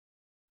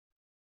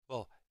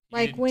 Well,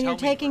 like when you're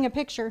taking a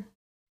picture.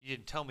 You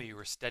didn't tell me you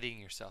were studying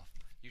yourself.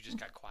 You just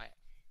got quiet.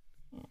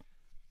 Yeah.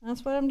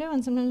 That's what I'm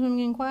doing. Sometimes when I'm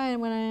getting quiet,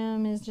 what I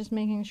am is just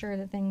making sure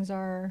that things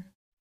are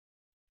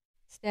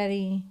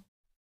steady.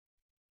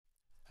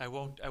 I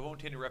won't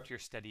interrupt your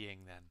studying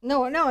then.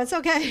 No, it's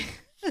okay.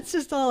 That's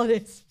just all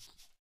it is.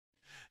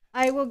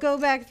 I will go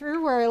back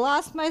through where I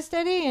lost my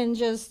steady and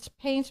just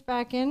paint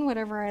back in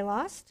whatever I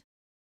lost.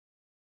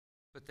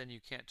 But then you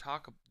can't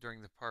talk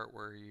during the part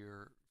where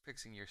you're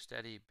fixing your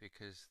steady,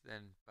 because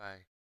then by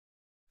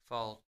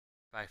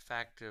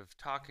fact of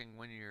talking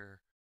when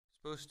you're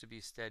supposed to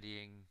be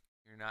studying,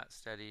 you're not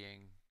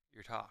studying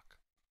your talk.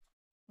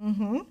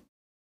 Mm-hmm.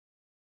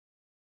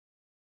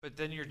 But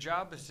then your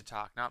job is to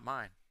talk, not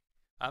mine.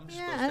 I'm just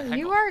supposed to Yeah, heckle.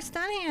 you are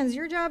stunt hands.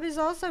 Your job is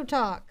also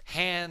talk.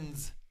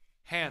 Hands.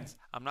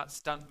 I'm not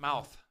stunt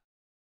mouth.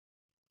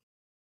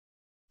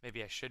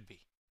 Maybe I should be.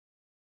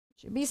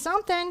 Should be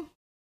something.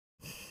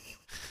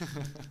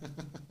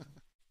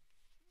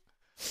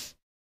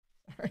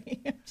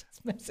 Sorry, I'm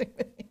just messing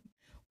with you.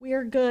 We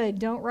are good.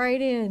 Don't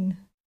write in.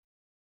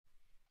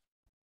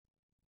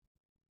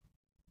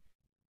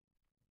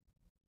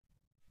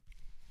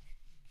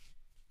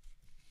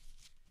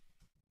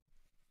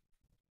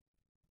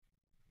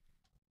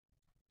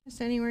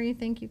 Just anywhere you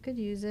think you could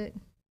use it.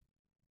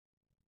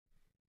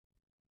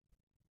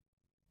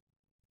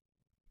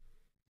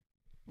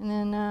 And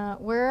then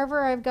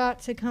wherever I've got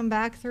to come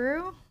back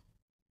through,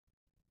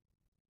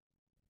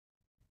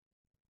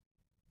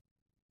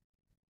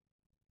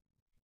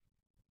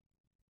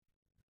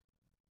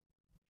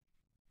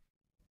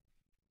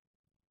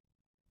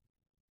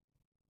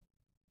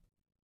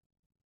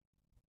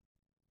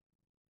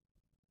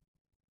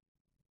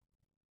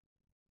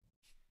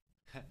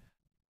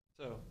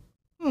 So,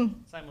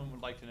 Simon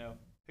would like to know: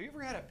 Have you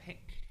ever had a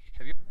painting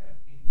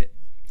that?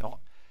 Oh,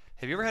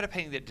 have you ever had a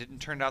painting that didn't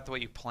turn out the way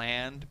you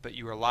planned, but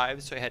you were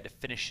alive, so you had to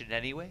finish it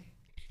anyway?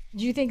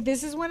 Do you think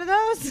this is one of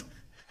those?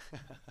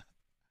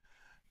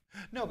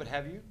 No, but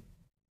have you?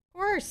 Of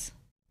course.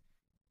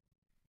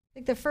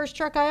 Like the first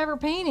truck I ever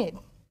painted.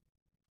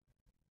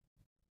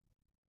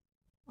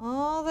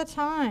 All the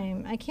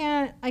time. I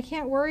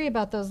can't worry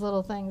about those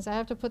little things. I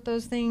have to put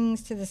those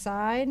things to the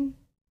side.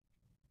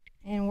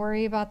 and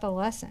worry about the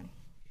lesson.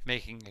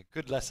 Making a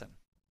good lesson.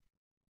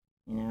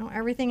 You know,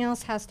 everything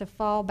else has to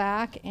fall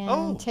back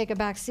and take a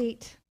back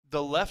seat.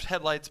 The left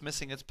headlight's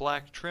missing its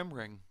black trim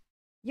ring.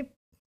 Yep.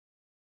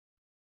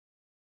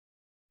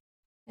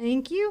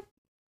 Thank you.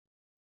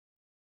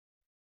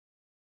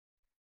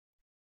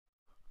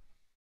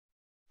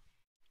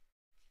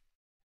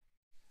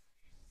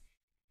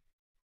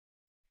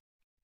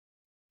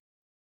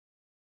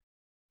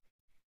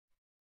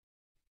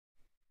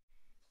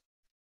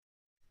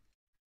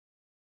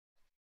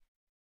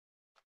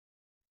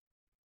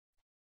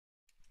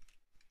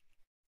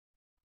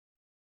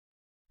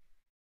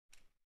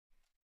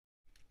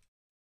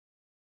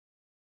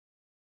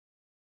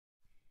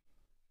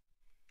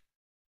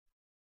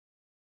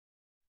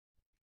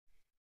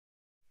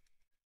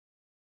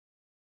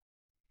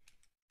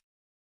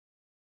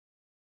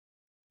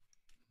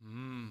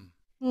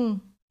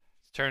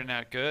 It's turning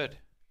out good.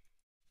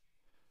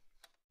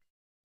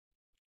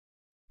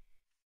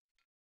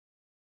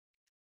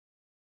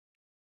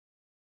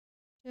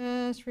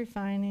 Just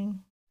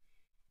refining.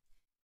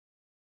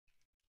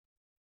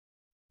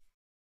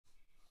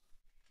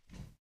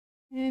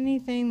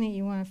 Anything that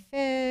you want to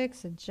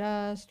fix,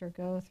 adjust, or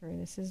go through.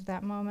 This is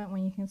that moment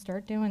when you can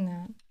start doing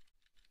that.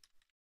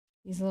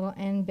 These little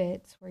end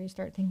bits where you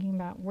start thinking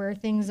about where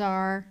things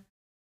are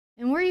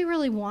and where you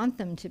really want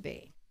them to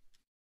be.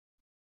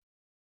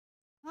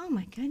 Oh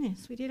my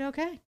goodness, we did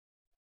okay.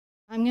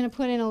 I'm going to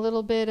put in a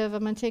little bit of,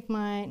 I'm going to take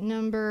my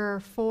number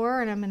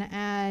 4 and I'm going to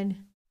add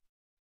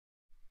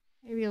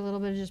maybe a little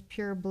bit of just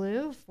pure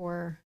blue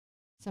for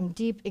some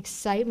deep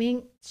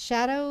excitement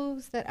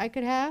shadows that I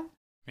could have.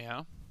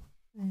 Yeah.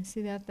 And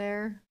see that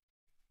there?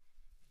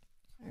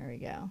 There we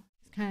go.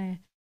 Just kind of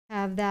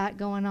have that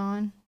going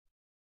on.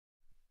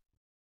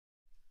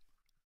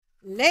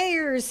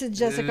 Layers, said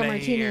Jessica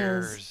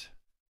Martinez.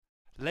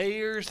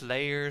 Layers,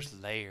 layers,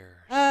 layers.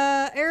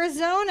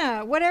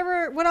 Arizona,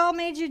 what all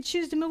made you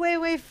choose to move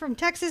away from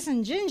Texas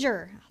and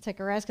ginger? I'll take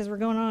a rest because we're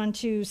going on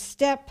to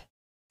step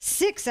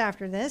 6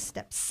 after this.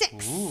 Step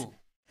 6. Ooh.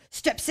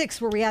 Step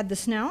 6, where we add the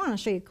snow. I'll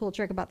show you a cool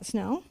trick about the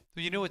snow.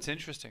 You know what's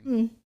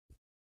interesting?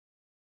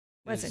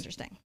 What's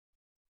interesting?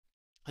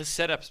 This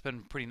setup's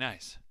been pretty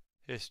nice.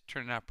 It's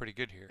turning out pretty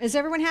good here. Is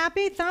everyone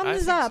happy?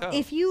 Thumbs up. So.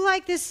 If you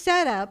like this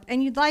setup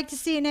and you'd like to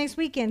see it next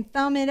weekend,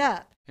 thumb it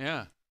up.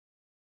 Yeah.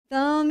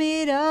 Thumb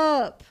it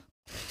up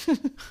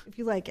if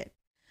you like it.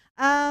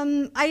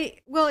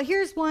 Well,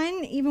 here's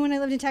one. Even when I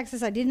lived in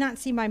Texas, I did not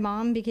see my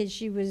mom because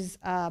she was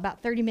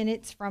about 30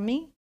 minutes from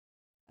me.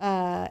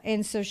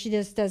 And so she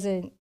just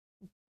doesn't,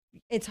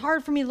 it's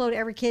hard for me to load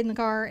every kid in the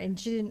car, and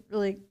she didn't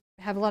really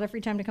have a lot of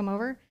free time to come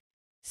over.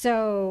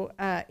 So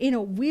in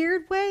a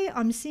weird way,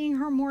 I'm seeing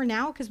her more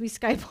now because we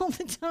Skype all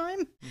the time.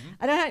 Mm-hmm.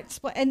 I don't have to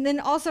explain. And then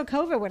also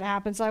COVID would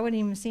happen, so I wouldn't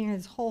even see her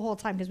this whole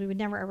time because we would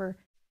never ever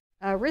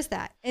risk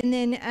that. And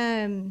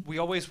then we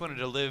always wanted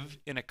to live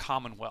in a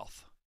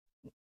commonwealth.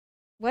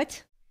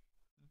 What?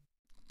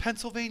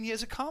 Pennsylvania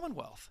is a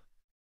commonwealth.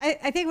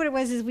 I think what it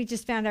was is we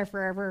just found our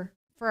forever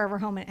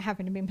home, and it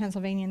happened to be in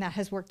Pennsylvania, and that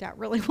has worked out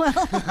really well.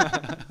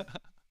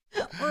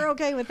 We're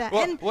okay with that.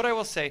 Well, and what I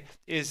will say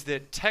is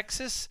that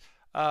Texas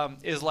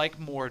is like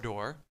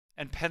Mordor,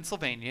 and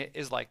Pennsylvania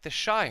is like the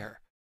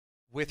Shire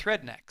with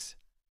rednecks.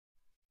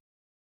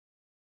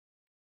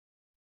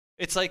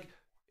 It's like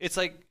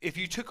if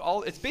you took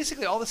it's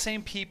basically all the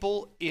same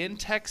people in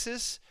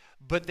Texas,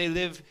 but they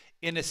live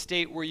in a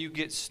state where you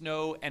get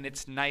snow and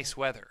it's nice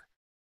weather.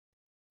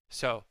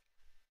 So,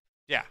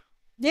 yeah.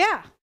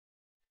 Yeah.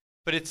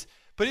 But it's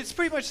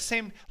pretty much the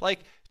same.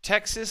 Like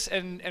Texas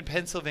and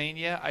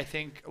Pennsylvania, I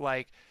think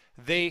like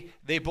they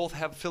both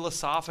have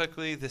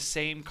philosophically the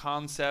same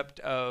concept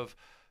of,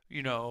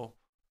 you know,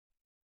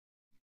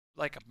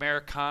 like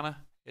Americana.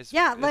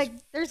 Like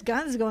there's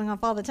guns going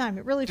off all the time.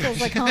 It really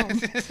feels like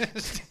home.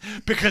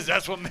 Because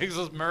that's what makes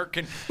us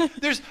American.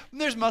 There's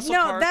muscle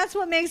cars. No, that's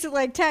what makes it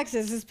like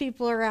Texas is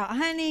people are out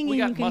hunting and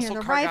you can hear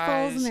the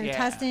rifles and they're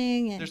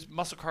testing. And there's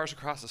muscle cars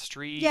across the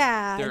street.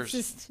 Yeah, it's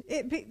just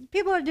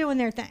people are doing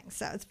their thing,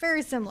 so it's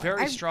very similar.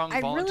 Very strong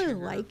volunteer. I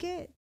really like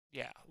it.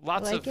 Yeah,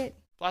 lots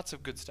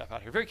of good stuff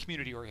out here. Very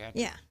community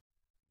oriented. Yeah,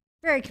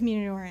 very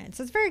community oriented.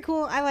 So it's very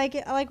cool. I like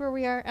it. I like where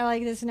we are. I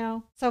like the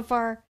snow so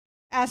far.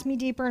 Ask me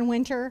deeper in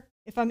winter.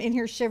 If I'm in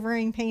here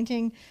shivering,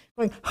 painting,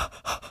 going.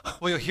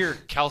 Well, you'll hear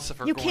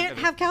calcifer. You can't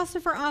have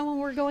calcifer on when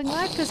we're going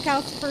live because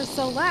calcifer is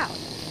so loud.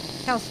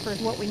 Calcifer is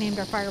what we named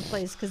our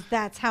fireplace because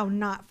that's how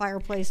not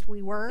fireplaced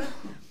we were.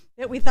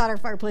 That we thought our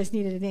fireplace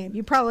needed a name.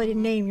 You probably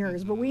didn't name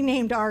yours, but we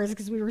named ours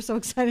because we were so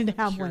excited to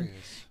have one.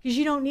 Because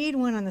you don't need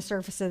one on the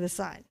surface of the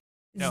side.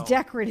 It's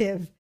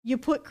decorative. You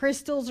put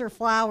crystals or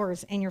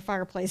flowers in your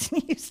fireplace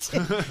and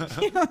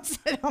you don't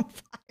set it on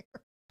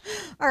fire.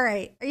 All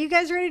right. Are you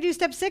guys ready to do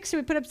step 6? Should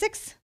we put up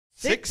 6?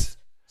 6?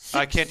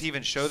 I can't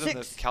even show them the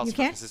calcifer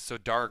because it's so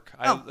dark.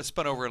 Oh. I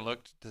spun over and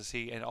looked to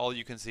see, and all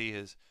you can see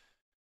is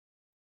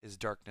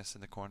darkness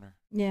in the corner.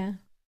 Yeah.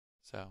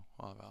 So,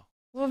 well.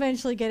 We'll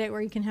eventually get it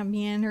where you can have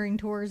meandering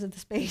tours of the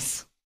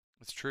space.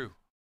 It's true.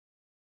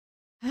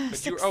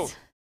 But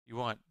you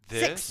want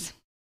this? 6.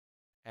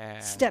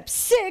 And Step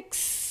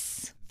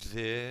 6.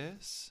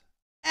 this.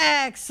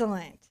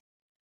 Excellent.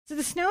 So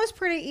the snow is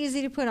pretty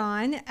easy to put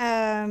on.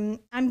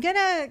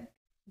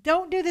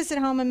 Don't do this at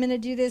home. I'm going to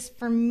do this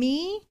for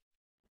me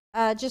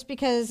just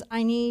because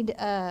I need,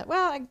 I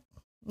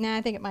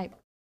think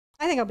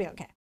I'll be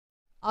okay.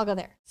 I'll go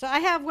there. So I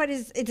have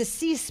it's a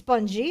sea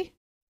spongy.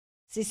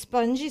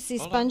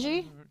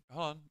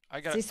 Hold on. I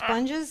got Sea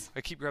sponges.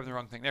 I keep grabbing the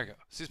wrong thing. There you go.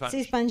 Sea sponge.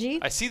 Sea spongy.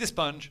 I see the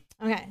sponge.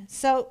 Okay.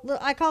 So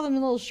I call them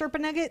little Sherpa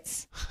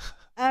nuggets.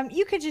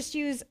 You could just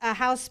use a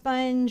house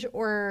sponge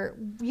or,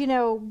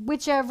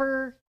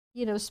 whichever,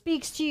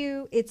 speaks to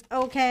you. It's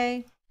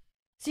okay.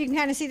 So you can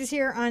kind of see this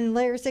here on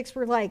layer 6.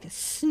 We're like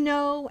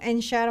snow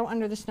and shadow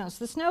under the snow.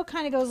 So the snow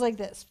kind of goes like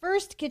this.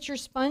 First, get your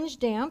sponge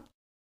damp.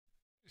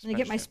 I'm going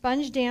to get my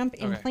sponge damp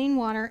in plain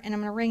water, and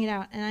I'm going to wring it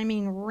out. And I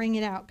mean wring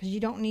it out because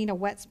you don't need a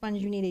wet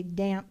sponge. You need a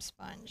damp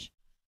sponge.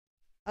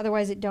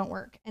 Otherwise, it don't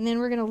work. And then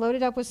we're going to load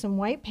it up with some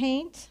white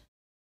paint.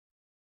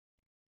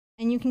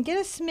 And you can get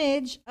a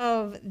smidge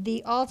of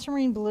the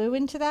ultramarine blue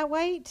into that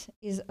white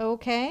is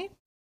okay.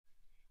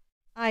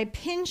 I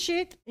pinch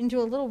it into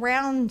a little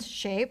round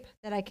shape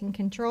that I can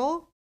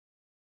control.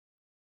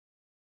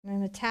 And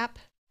then the tap.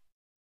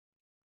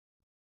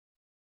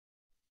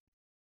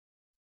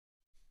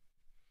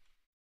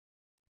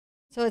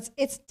 So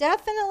it's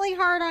definitely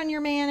hard on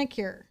your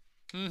manicure.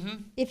 Mm-hmm.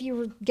 If you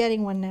were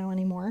getting one now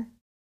anymore.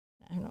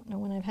 I don't know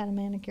when I've had a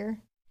manicure.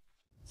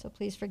 So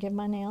please forgive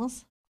my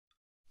nails.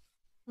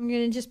 I'm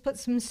going to just put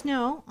some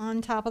snow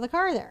on top of the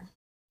car there.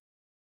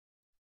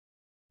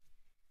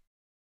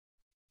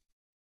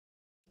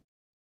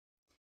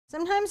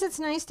 Sometimes it's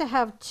nice to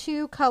have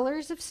 2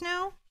 colors of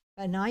snow,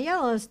 but not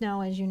yellow snow,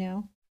 as you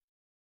know.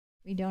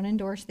 We don't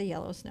endorse the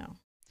yellow snow.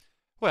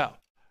 Well,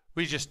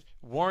 we just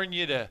warn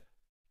you to,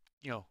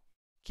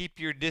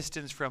 keep your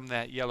distance from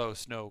that yellow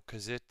snow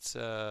because it's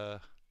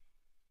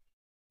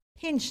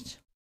pinched.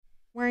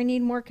 Where I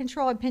need more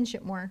control, I pinch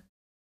it more.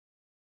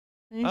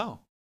 Okay? Oh,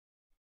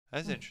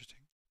 that's interesting.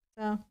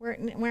 So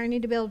where I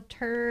need to be able to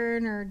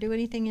turn or do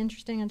anything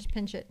interesting, I just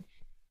pinch it.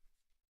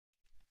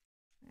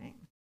 All right,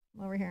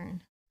 I'm over here.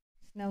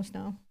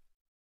 Snow.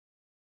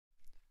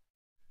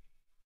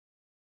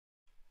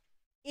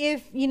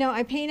 If,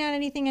 I paint out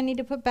anything I need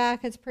to put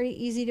back, it's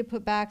pretty easy to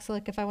put back. So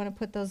like if I want to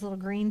put those little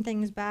green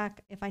things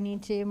back, if I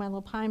need to, my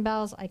little pine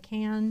boughs, I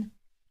can.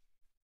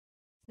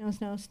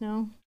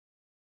 Snow.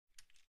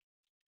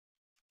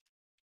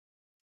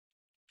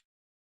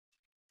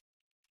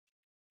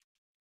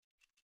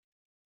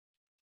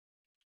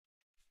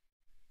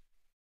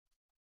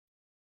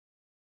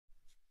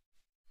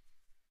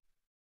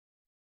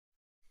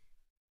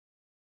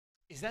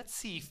 Is that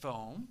sea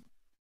foam?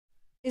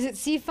 Is it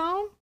sea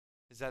foam?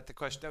 Is that the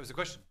question? That was the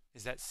question.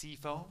 Is that sea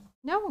foam?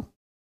 No.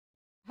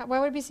 Why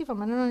would it be sea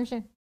foam? I don't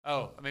understand.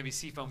 Oh, maybe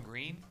sea foam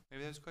green?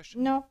 Maybe that was the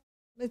question? No.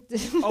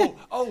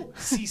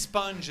 Sea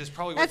sponge is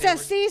probably what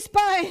That's a sea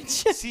sponge.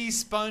 Sea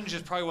sponge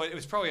is probably it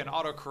was probably an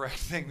autocorrect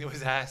thing that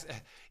was asked.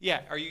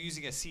 Yeah, are you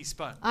using a sea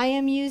sponge? I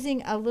am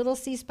using a little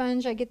sea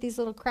sponge. I get these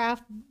little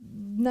craft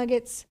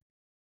nuggets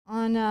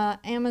on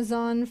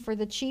Amazon for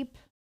the cheap.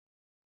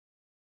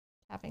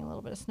 Tapping a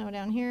little bit of snow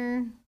down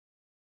here.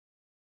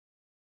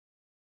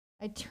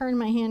 I turn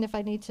my hand if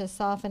I need to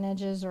soften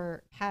edges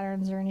or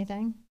patterns or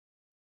anything.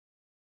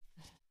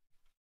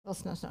 Oh,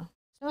 snow.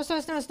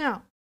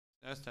 No.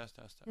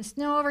 The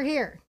snow over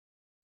here.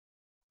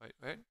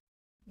 Wait.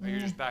 Oh, you're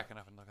just backing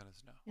up and looking at the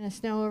snow. And the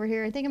snow over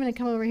here. I think I'm going to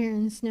come over here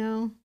and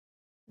snow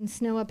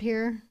up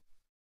here.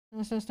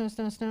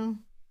 Snow.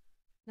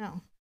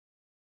 No.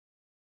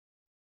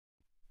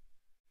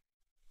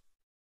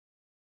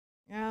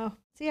 Oh,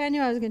 see, I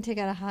knew I was going to take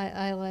out a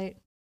highlight.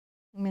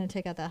 I'm going to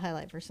take out that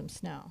highlight for some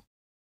snow.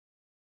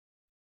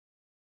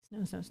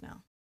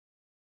 Snow.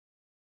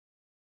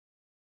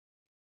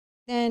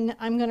 Then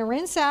I'm going to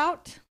rinse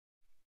out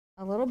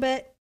a little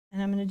bit,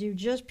 and I'm going to do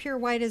just pure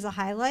white as a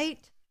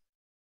highlight.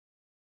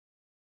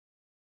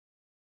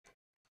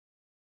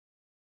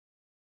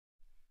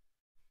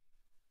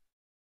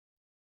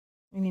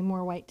 We need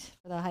more white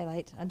for the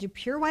highlight. I'll do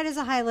pure white as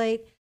a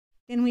highlight.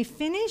 Then we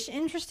finish,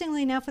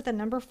 interestingly enough, with a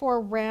number 4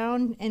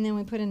 round, and then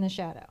we put in the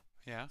shadow.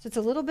 Yeah. So it's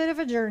a little bit of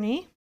a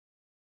journey.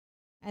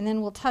 And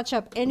then we'll touch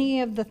up any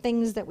of the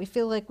things that we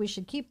feel like we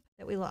should keep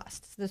that we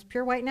lost. So this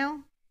pure white now.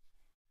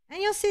 And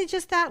you'll see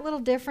just that little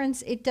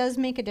difference. It does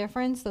make a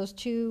difference. Those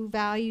 2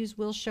 values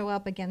will show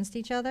up against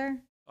each other.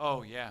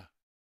 Oh, yeah.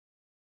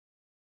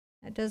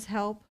 That does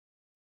help.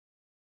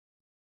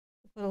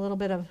 Put a little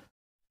bit of...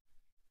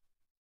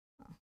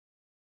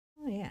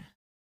 Oh, yeah.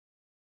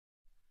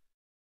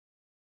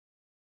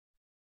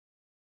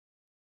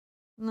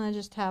 And I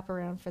just tap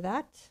around for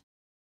that.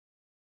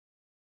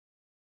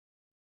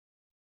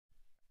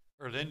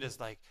 Erlinda's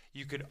like,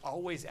 you could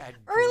always add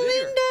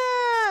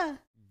Erlinda!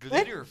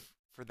 Glitter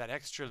for that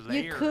extra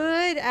layer. You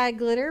could add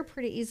glitter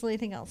pretty easily. I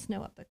think I'll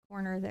snow up the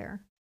corner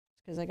there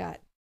because I got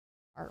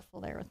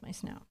artful there with my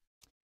snow.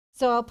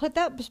 So I'll put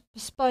that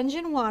sponge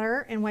in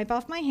water and wipe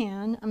off my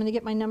hand. I'm going to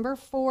get my number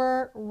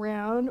 4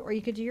 round, or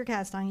you could do your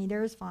cast iron.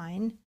 Either is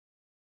fine.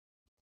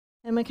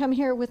 I'm going to come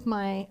here with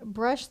my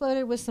brush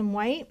loaded with some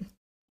white.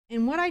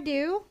 And what I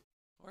do...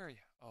 Where are you?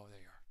 Oh, there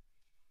you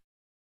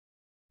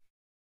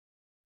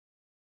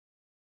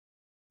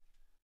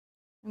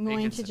are. I'm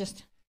going to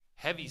just...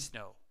 Heavy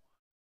snow.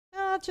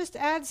 I'll just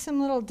add some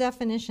little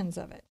definitions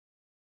of it.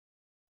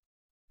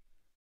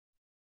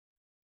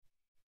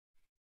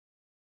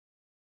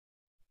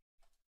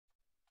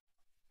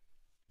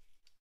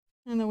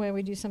 And the way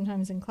we do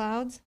sometimes in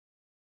clouds.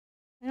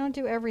 I don't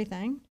do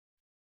everything.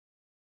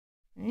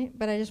 Right?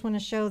 But I just want to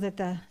show that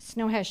the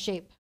snow has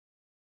shape.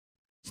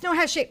 Snow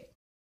has shape.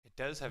 It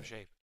does have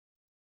shape.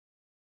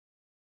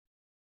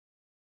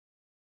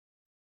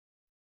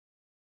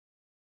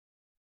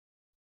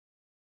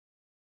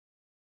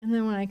 And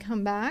then when I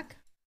come back,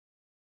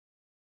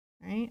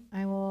 right,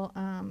 I will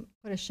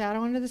put a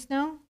shadow under the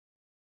snow,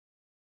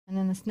 and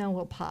then the snow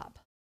will pop.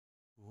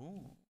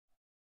 Ooh.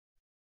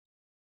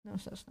 No,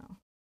 so snow.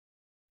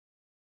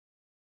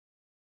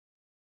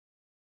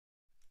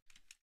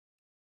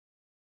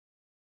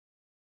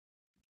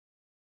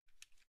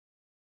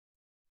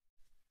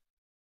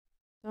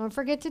 Don't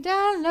forget to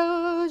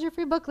download your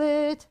free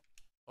booklet.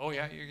 Oh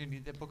yeah, you're gonna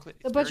need that booklet.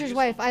 The Butcher's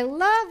Wife. I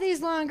love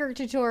these longer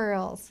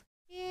tutorials.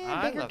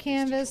 Yeah, bigger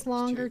canvas,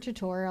 longer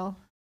tutorial.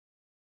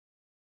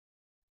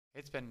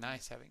 It's been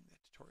nice having the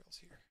tutorials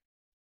here.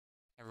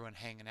 Everyone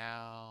hanging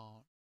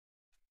out.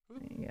 There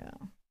you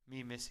go.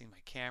 Me missing my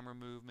camera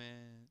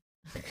movement.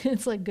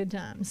 It's like good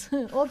times.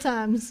 Old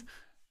times.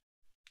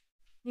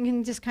 You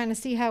can just kind of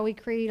see how we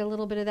create a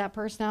little bit of that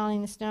personality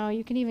in the snow.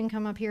 You can even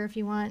come up here if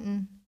you want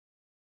and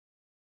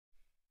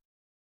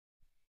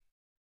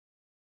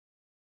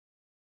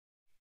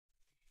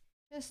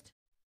just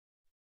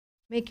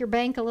make your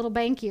bank a little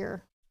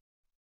bankier.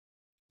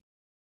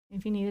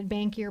 If you needed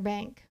bankier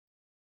bank.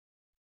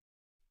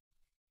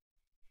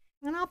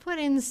 And I'll put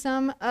in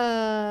some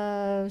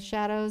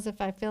shadows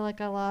if I feel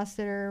like I lost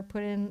it, or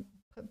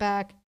put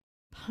back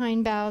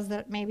pine boughs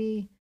that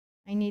maybe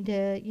I need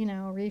to, you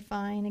know,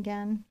 refine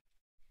again.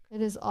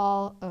 It is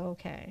all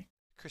okay.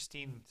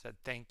 Christine said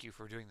thank you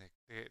for doing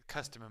the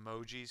custom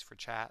emojis for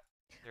chat.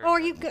 Oh, are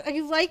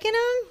you liking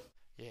them?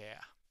 Yeah.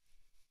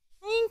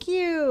 Thank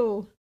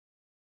you.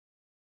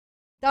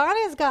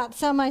 Donna's got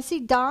some. I see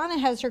Donna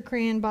has her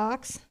crayon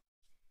box.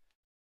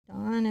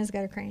 Donna's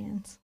got her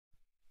crayons.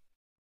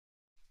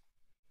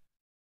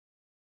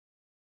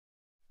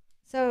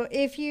 So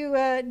if you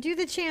do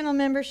the channel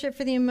membership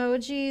for the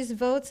emojis,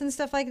 votes and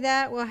stuff like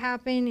that will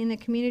happen in the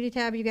community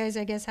tab. You guys,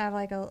 I guess, have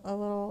like a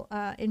little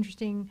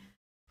interesting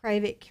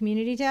private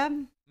community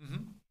tab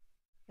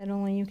that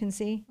only you can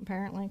see,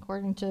 apparently,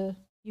 according to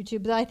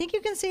YouTube. But I think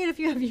you can see it if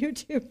you have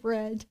YouTube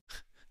Red.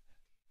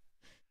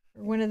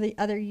 Or one of the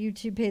other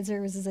YouTube paid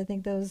services, I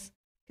think those.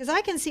 Because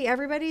I can see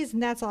everybody's,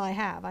 and that's all I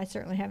have. I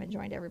certainly haven't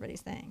joined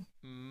everybody's thing.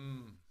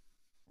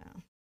 So.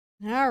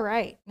 All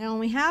right. Now, when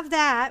we have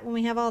that, when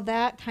we have all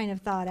that kind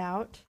of thought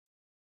out,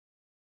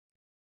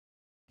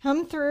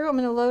 come through. I'm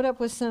going to load up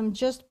with some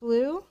just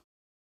blue.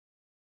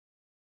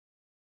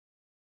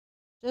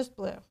 Just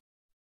blue.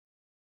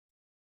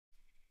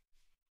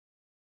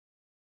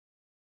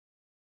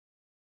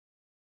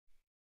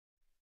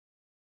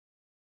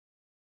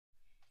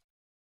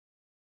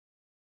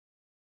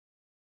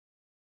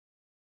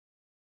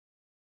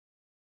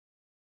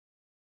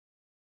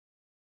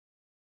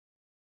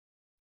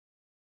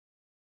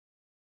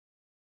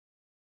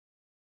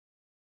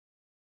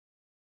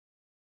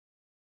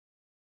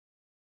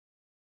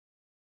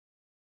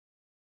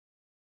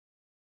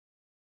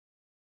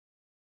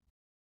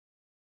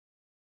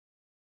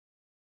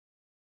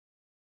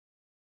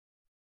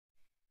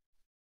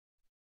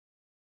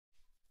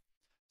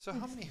 So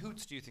how many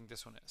hoots do you think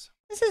this one is?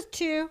 This is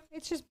 2.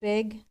 It's just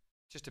big.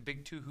 Just a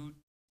big 2 hoot?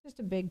 Just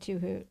a big 2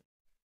 hoot.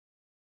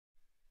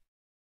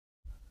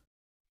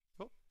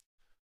 Oh.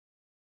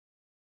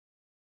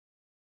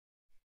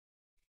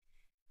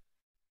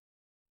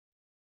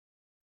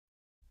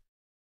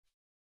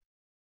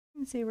 You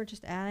can see we're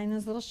just adding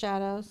those little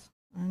shadows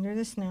under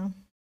the snow.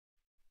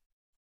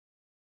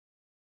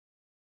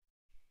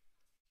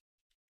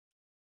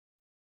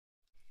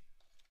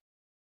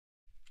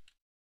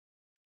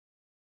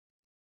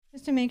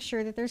 Just to make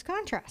sure that there's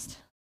contrast.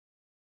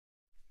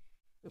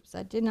 Oops,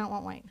 I did not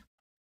want white.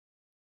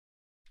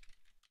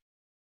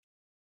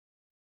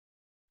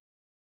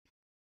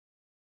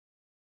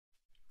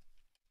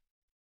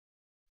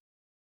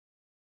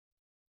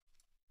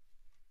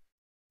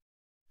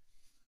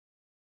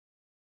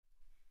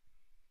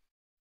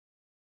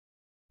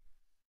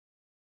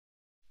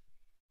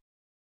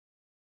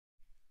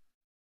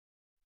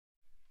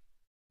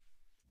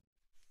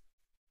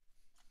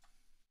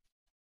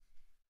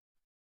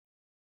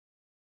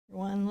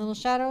 One little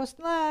shadow is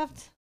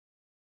left.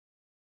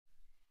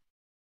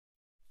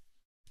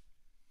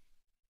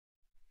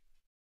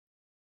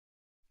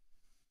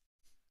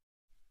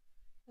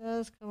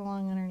 Just come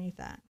along underneath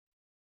that.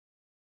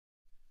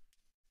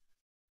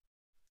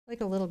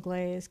 Like a little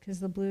glaze because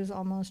the blue's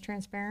almost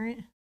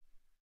transparent.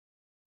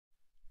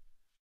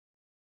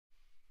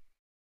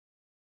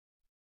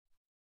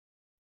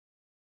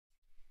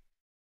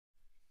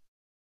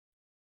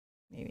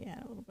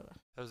 little bit of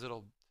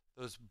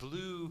those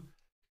blue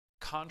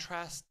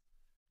contrast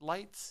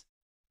lights.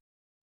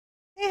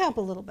 They help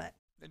a little bit.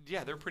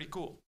 Yeah, they're pretty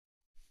cool.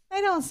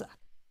 They don't suck.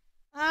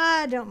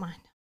 I don't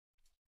mind.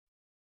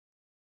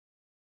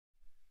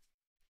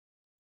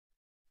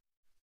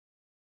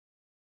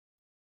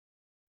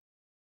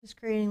 Just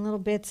creating little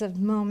bits of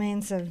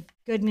moments of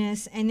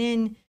goodness. And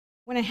then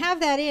when I have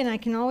that in, I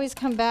can always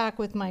come back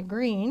with my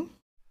green.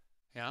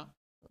 Yeah. A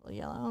little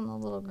yellow and a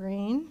little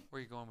green. Where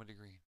are you going with the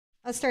green?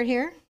 Let's start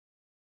here.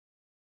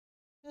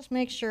 Just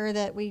make sure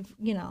that we've,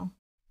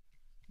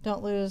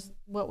 don't lose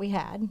what we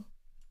had.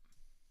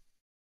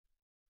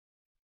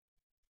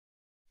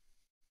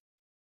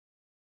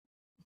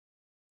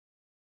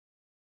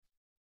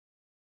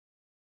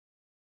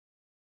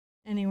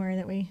 Anywhere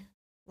that we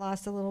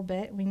lost a little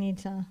bit, we need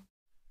to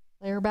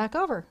layer back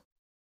over.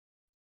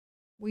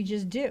 We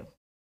just do.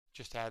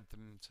 Just add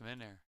some in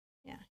there.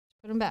 Yeah,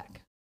 put them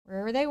back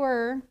wherever they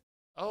were.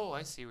 Oh,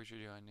 I see what you're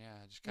doing.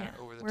 Yeah, just kind of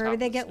over the top. Wherever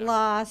they get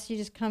lost, you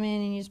just come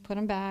in and you just put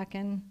them back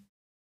and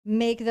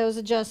make those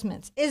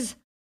adjustments. Is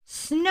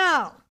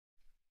snow.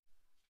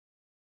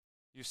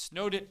 You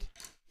snowed it.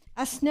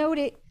 I snowed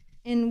it,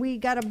 and we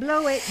got to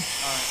blow it.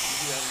 All right, you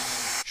do that in a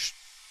minute. Shh.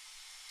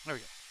 There we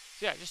go.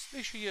 So yeah, just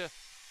make sure you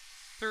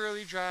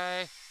thoroughly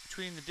dry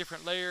between the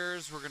different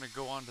layers. We're going to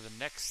go on to the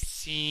next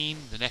scene,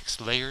 the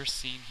next layer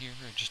scene here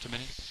in just a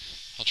minute.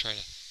 I'll try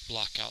to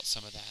block out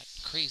some of that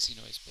crazy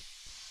noise, but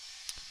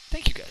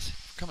thank you guys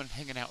for coming and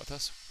hanging out with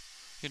us.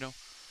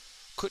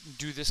 Couldn't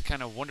do this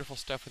kind of wonderful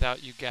stuff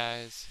without you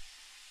guys.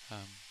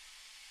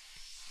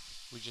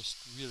 We just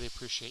really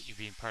appreciate you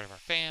being part of our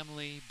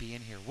family,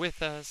 being here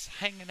with us,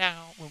 hanging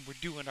out when we're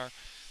doing our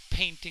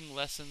painting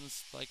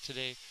lessons like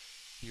today.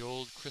 The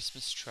old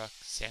Christmas truck,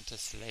 Santa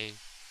sleigh.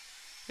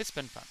 It's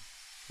been fun.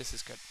 This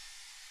is good.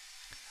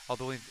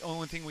 Although the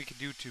only thing we could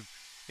do to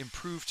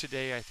improve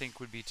today, I think,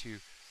 would be to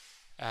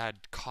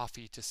add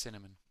coffee to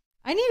cinnamon.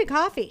 I need a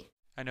coffee.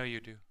 I know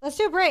you do. Let's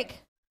do a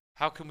break.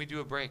 How can we do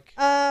a break?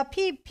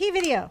 P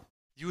video.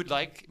 You would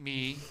like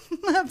me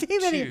P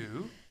video.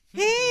 to...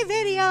 P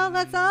video.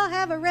 Let's all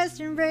have a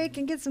restroom break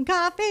and get some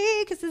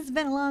coffee because it's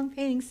been a long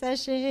painting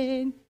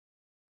session.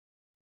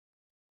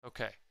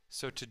 Okay.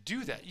 So to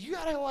do that, you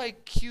gotta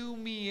cue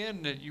me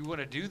in that you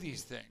want to do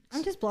these things.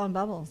 I'm just blowing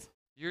bubbles.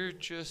 You're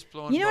just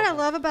blowing. You know bubbles. what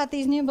I love about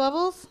these new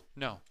bubbles?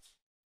 No.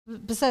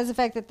 Besides the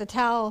fact that the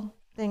towel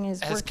thing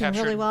is Has working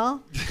really captured.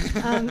 well,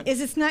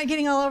 is it's not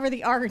getting all over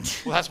the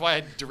art. Well, that's why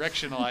I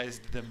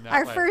directionalized them that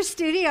Our way. first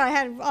studio, I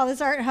had all this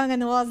art hung on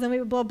the walls, and then we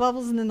would blow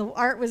bubbles, and then the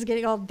art was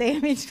getting all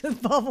damaged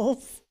with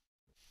bubbles.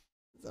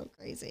 So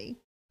crazy.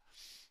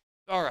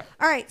 All right.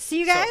 All right, so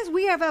you guys,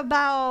 we have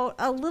about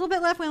a little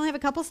bit left. We only have a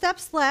couple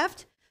steps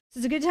left. So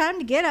it's a good time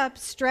to get up,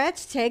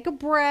 stretch, take a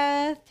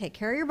breath, take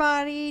care of your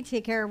body,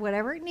 take care of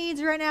whatever it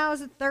needs right now.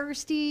 Is it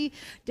thirsty?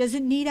 Does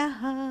it need a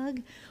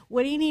hug?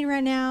 What do you need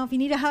right now? If you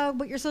need a hug,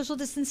 but you're social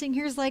distancing,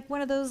 here's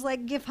one of those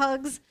gift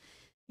hugs,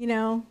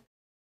 But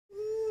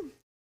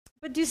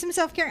do some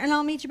self-care, and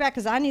I'll meet you back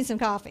because I need some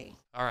coffee.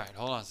 All right,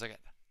 hold on a second.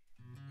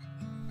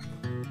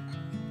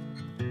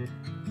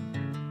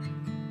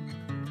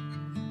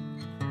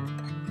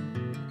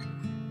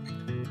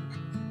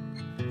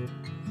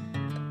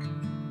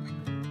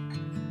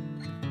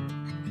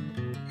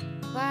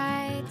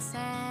 White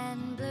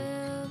sand,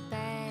 blue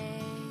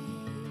bay,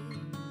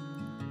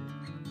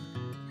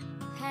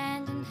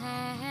 hand in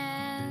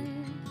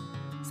hand,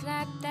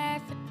 slept there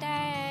for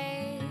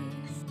days.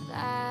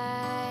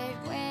 Light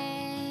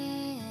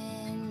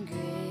wind,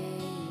 gray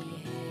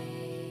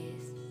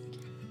haze,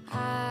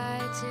 eye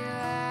to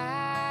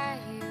eye,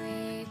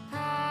 we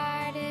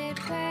parted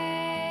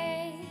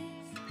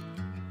ways.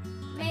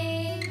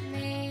 Meet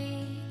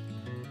me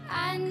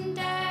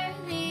under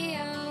the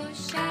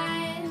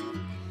ocean.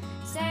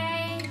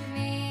 Save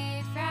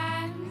me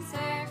from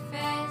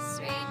surface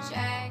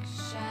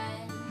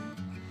rejection.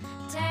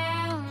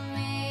 Tell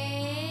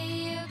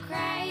me you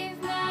crave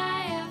my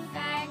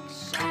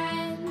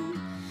affection.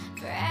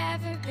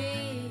 Forever be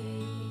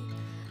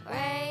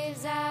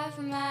waves of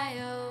my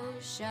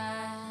ocean.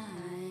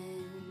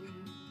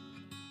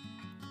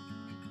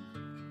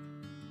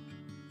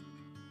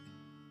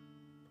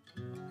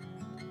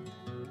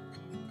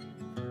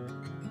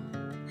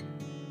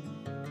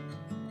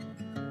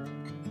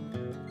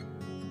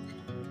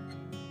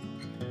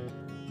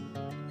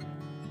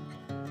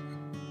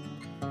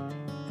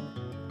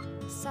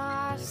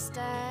 Soft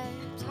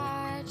stepped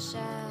hard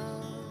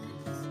shells,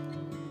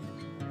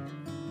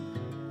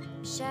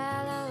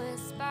 shallow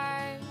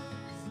whispers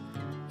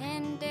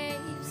in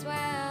deep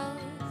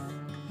swells.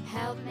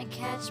 Help me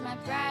catch my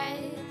breath,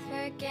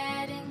 we're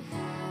getting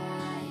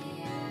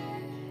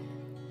higher.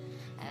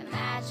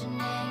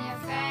 Imagining your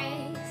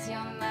face,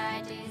 you're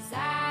my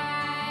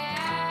desire.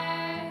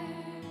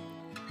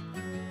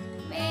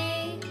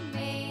 Meet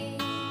me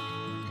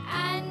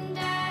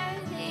under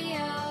the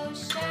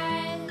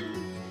ocean.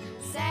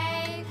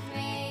 Save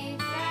me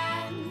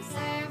from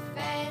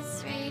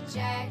surface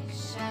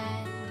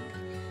rejection.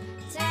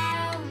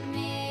 Tell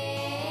me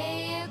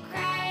you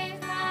crave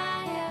my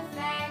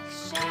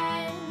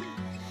affection.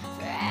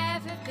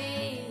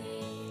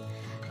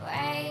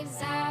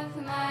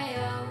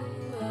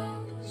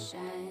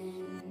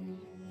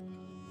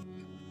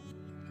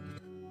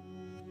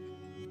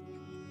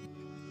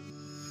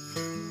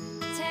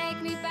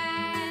 take me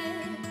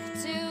back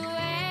to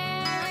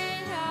where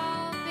it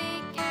all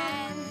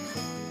began.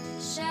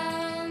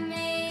 Show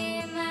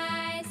me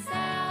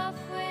myself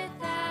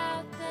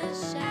without the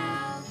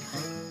shell.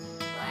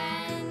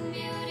 When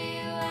beauty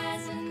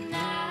was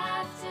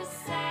enough to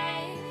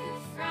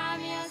save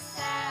from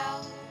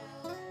yourself.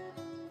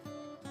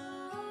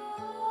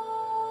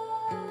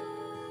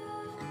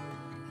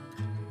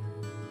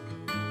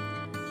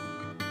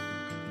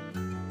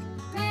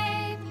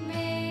 Make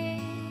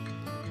me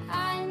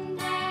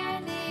under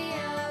the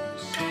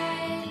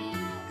ocean.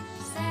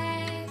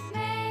 Save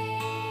me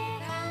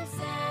from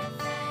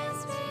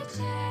surface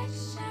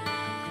rejection.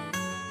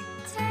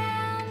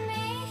 Tell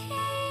me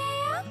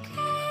you'll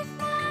crave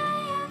my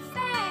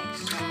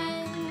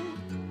affection.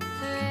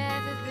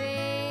 Forever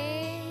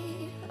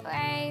be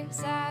waves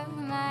of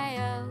my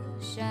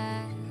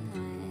ocean.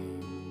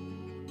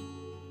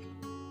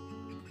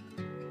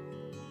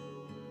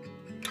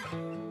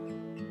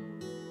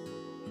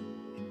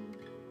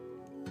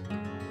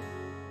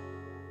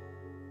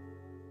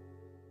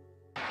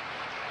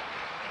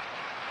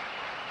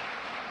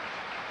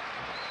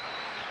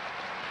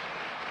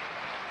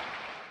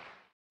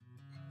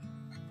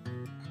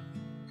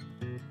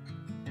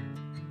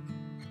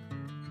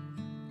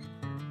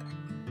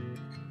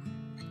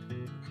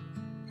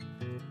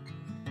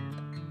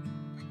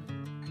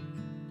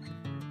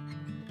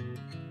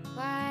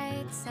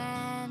 White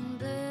sand,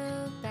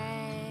 blue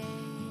bay,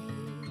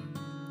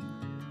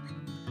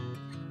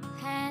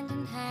 hand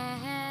in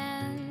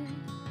hand,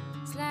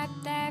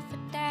 slept there for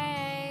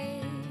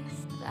days.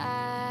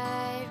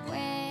 Light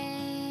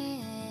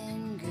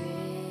wind,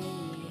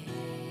 gray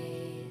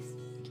haze,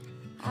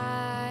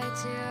 eye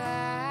to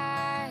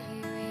eye,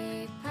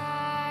 we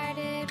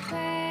parted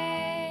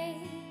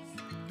ways.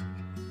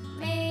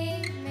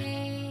 Meet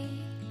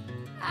me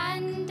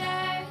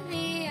under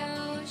the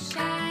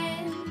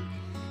ocean.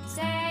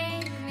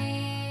 Save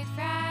me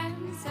from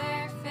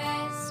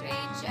surface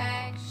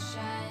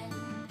rejection.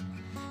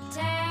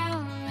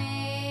 Tell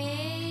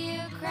me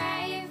you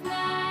crave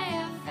my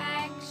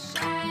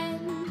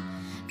affection.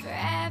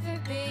 Forever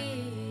be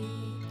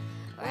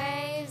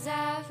waves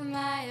of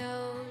my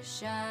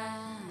ocean.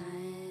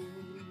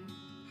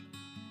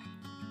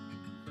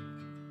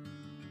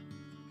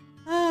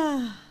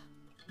 Ah.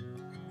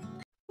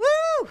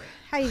 Woo!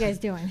 How you guys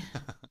doing?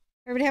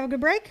 Everybody have a good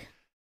break?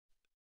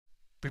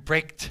 We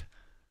braked.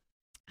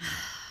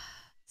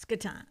 It's good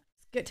time.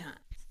 It's good time.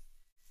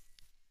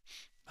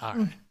 All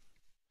right.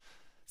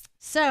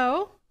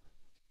 So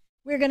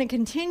we're going to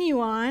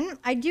continue on.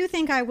 I do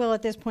think I will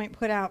at this point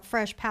put out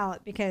fresh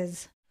palette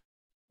because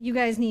you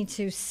guys need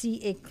to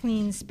see a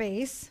clean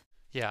space.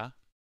 Yeah.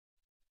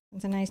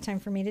 It's a nice time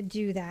for me to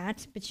do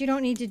that, but you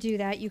don't need to do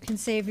that. You can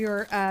save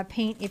your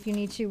paint if you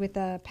need to with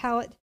a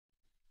palette,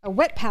 a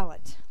wet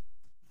palette.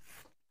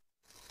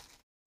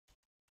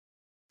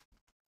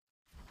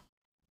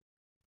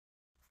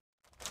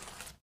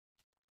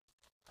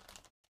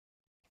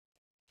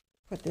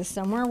 Put this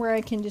somewhere where I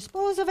can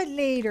dispose of it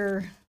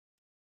later.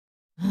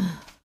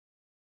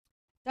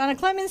 Donna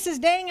Clemens says,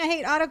 dang, I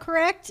hate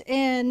autocorrect.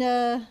 And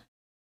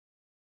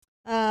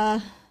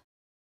there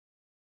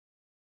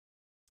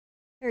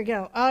we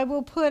go. I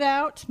will put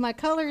out my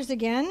colors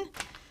again.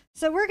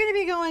 So we're going to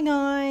be going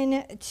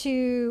on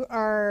to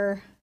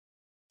our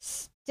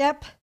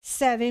step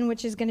 7,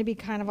 which is going to be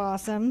kind of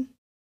awesome.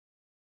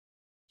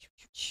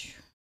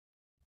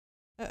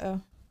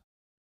 Uh-oh.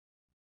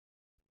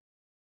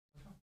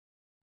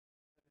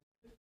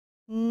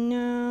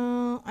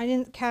 No, I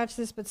didn't catch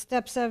this, but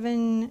step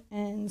 7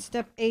 and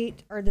step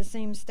 8 are the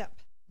same step.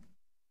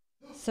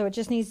 So it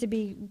just needs to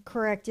be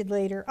corrected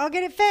later. I'll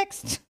get it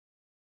fixed.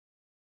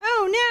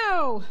 Oh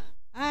no,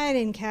 I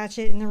didn't catch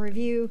it in the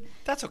review.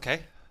 That's okay.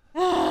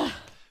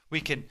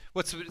 We can,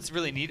 what's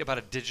really neat about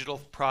a digital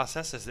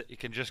process is that you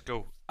can just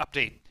go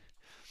update.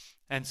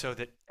 And so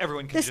that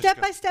everyone can The just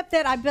step-by-step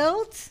that I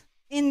built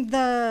in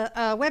the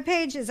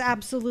webpage is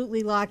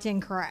absolutely locked in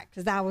correct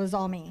because that was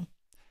all me.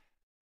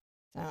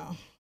 So, all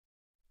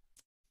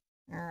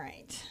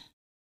right.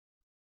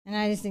 And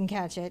I just didn't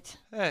catch it.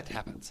 It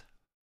happens.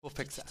 We'll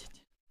fix that.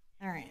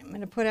 All right, I'm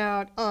going to put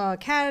out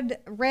Cad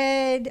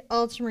Red,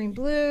 Ultramarine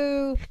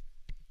Blue,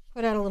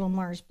 put out a little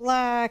Mars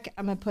Black.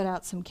 I'm going to put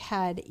out some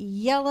Cad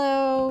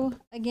Yellow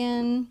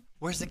again.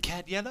 Where's the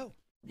CAD yellow?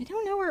 I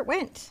don't know where it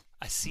went.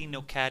 I see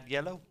no CAD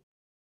yellow.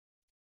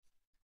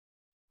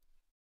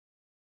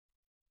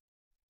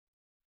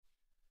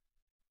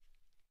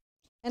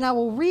 And I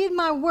will read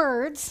my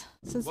words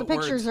since What the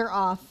pictures words? are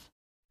off.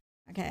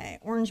 Okay,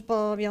 orange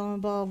bulb, yellow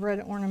bulb, red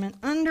ornament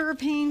under a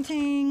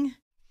painting.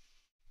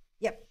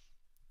 Yep.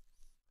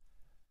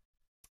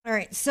 All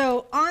right,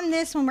 so on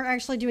this one, we're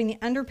actually doing the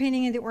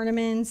underpainting of the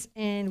ornaments,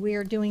 and we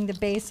are doing the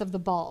base of the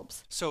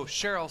bulbs. So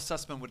Cheryl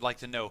Sussman would like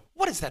to know,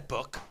 what is that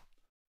book?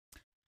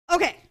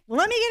 Okay, well,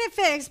 let me get it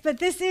fixed, but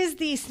this is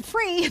the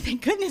free.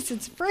 Thank goodness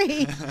it's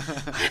free.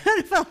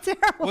 I felt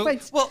terrible.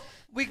 Well,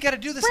 we got to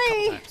do this a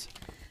Free. couple times.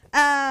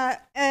 A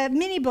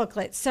mini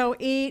booklet. So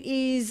it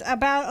is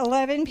about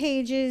 11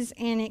 pages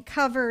and it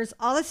covers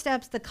all the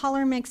steps, the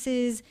color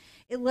mixes.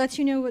 It lets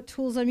you know what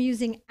tools I'm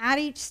using at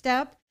each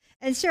step.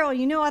 And Cheryl,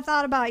 you know I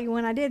thought about you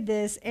when I did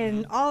this,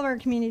 and all of our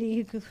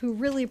community who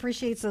really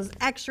appreciates those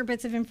extra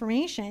bits of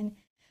information.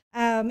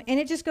 And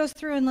it just goes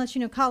through and lets you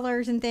know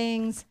colors and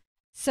things,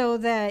 so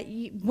that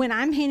when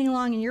I'm painting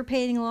along and you're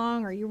painting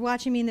along, or you're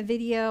watching me in the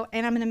video,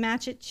 and I'm going to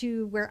match it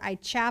to where I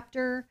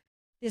chapter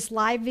this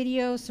live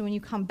video. So when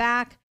you come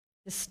back,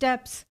 the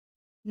steps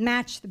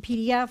match the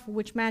PDF,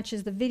 which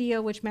matches the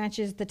video, which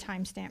matches the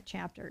timestamp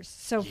chapters.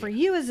 So for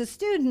you as a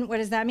student, what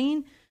does that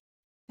mean?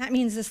 That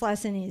means this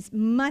lesson is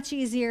much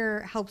easier,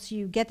 helps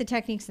you get the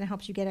techniques, and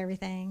helps you get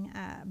everything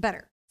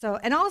better. So,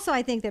 and also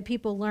I think that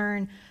people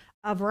learn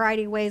a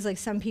variety of ways. Like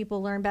some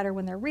people learn better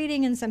when they're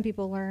reading, and some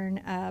people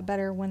learn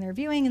better when they're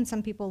viewing, and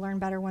some people learn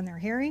better when they're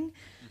hearing.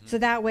 So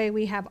that way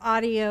we have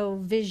audio,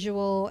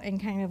 visual,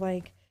 and kind of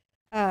like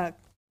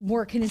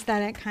more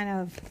kinesthetic, kind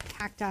of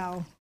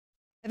tactile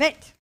of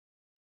it.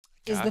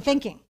 Is the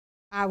thinking.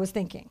 I was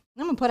thinking.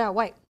 I'm going to put out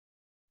white.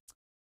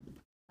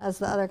 That's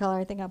the other color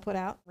I think I'll put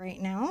out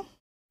right now.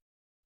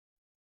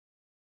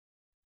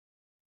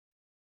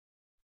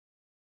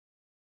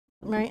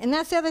 Right, and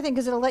that's the other thing,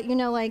 because it'll let you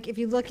know, like, if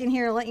you look in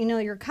here, it'll let you know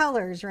your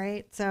colors,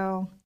 right?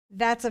 So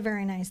that's a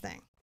very nice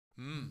thing.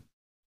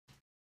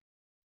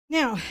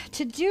 Now,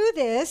 to do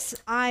this,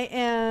 I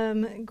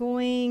am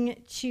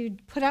going to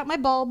put out my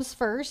bulbs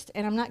first,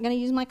 and I'm not going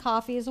to use my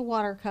coffee as a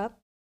water cup,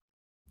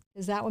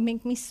 because that would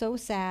make me so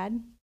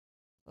sad.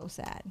 So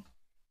sad.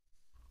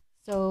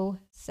 So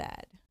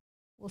sad.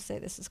 We'll say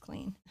this is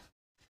clean.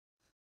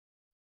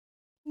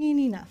 Clean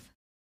enough.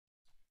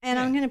 And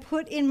I'm going to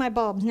put in my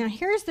bulbs. Now,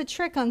 here's the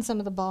trick on some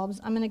of the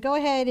bulbs. I'm going to go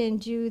ahead and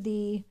do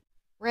the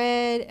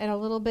red and a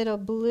little bit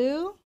of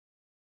blue.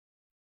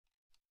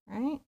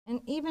 Right? And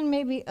even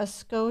maybe a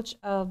scotch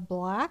of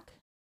black.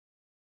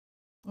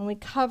 And we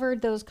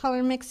covered those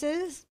color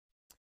mixes.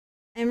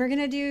 And we're going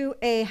to do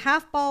a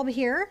half bulb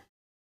here.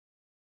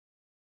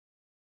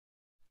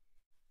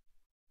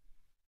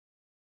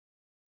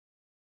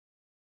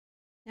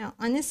 Now,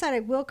 on this side, I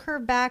will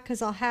curve back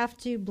because I'll have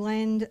to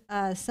blend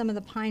some of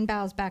the pine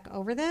boughs back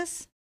over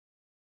this,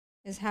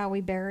 is how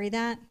we bury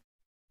that.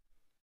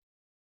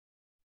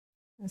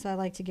 And so I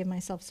like to give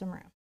myself some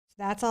room. So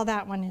that's all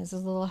that one is a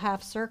little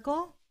half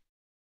circle,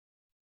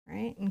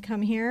 right? And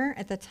come here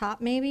at the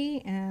top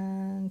maybe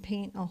and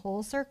paint a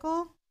whole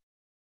circle.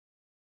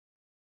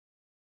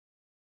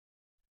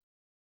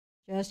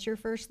 Just your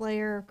first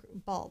layer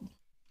bulb.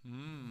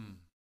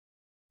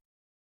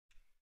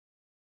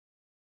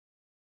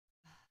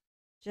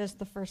 Just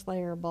the first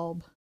layer of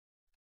bulb.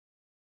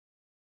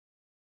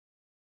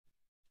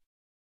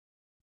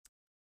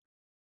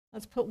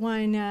 Let's put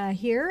one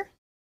here.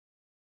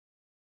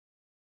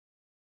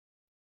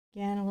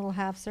 Again, a little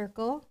half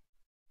circle.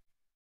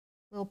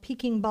 Little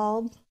peaking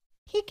bulb.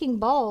 Peaking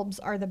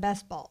bulbs are the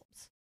best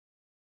bulbs.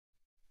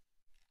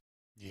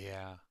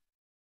 Yeah.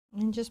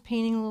 And just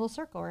painting a little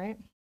circle, right?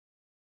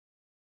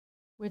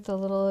 With a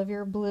little of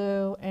your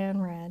blue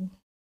and red.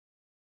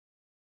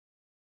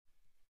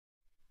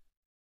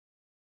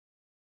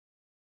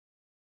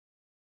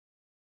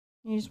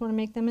 You just want to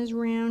make them as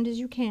round as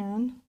you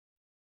can.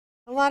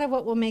 A lot of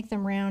what will make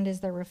them round is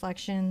their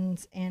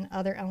reflections and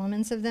other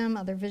elements of them,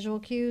 other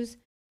visual cues.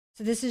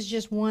 So this is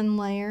just one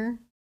layer.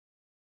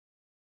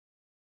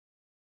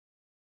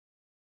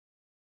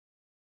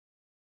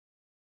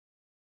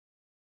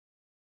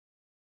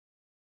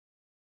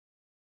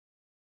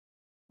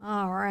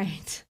 All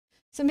right.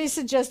 Somebody's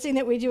suggesting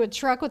that we do a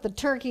truck with a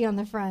turkey on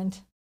the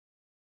front.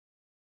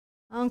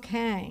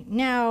 Okay.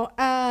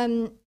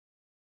 Now,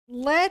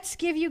 let's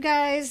give you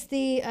guys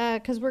the,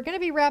 because we're going to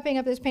be wrapping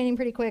up this painting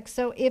pretty quick.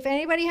 So if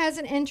anybody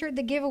hasn't entered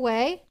the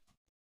giveaway,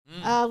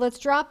 let's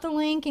drop the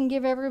link and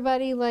give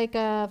everybody like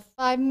a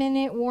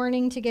 5-minute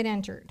warning to get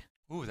entered.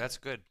 Ooh, that's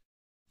good.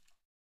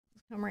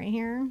 Come right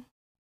here.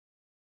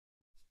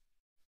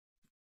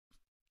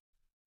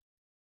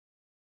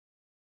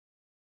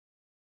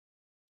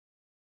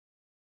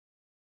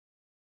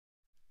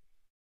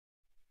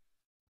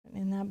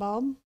 Putting in that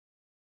bulb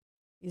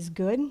is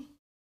good.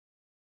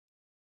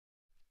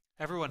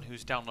 Everyone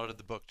who's downloaded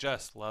the book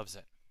just loves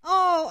it.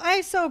 Oh,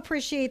 I so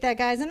appreciate that,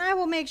 guys. And I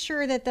will make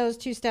sure that those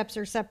two steps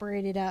are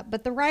separated up,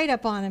 but the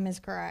write-up on them is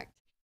correct.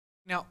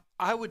 Now,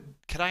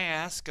 could I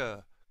ask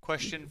a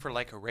question for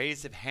like a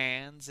raise of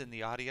hands in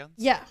the audience?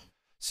 Yeah.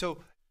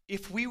 So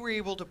if we were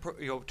able to,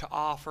 to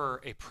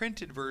offer a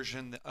printed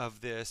version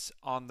of this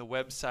on the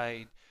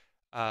website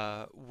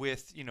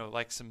with,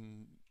 like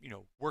some,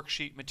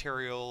 worksheet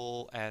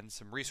material and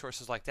some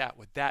resources like that,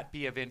 would that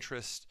be of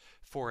interest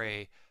for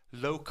a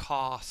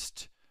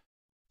low-cost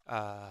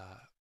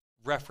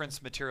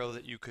reference material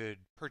that you could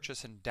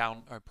purchase and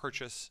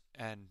purchase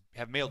and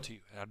have mailed to you?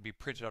 And it'd be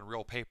printed on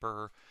real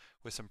paper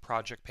with some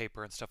project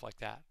paper and stuff like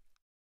that.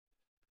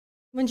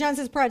 When John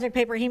says project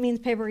paper, he means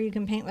paper you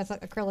can paint with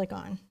acrylic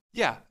on.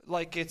 Yeah,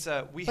 like it's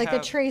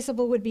the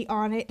traceable would be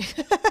on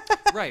it.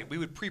 Right, we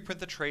would pre-print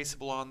the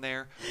traceable on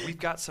there. We've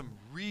got some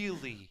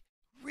really,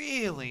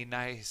 really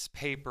nice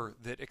paper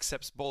that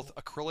accepts both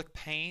acrylic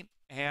paint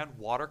and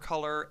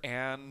watercolor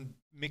and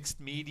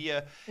mixed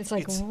media.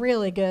 It's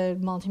really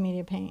good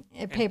multimedia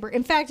paper.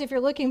 In fact, if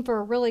you're looking for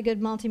a really good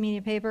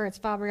multimedia paper, it's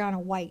Fabriano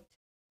White.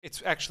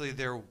 It's actually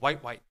their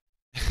white.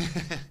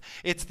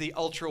 It's the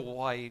ultra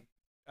white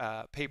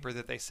paper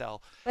that they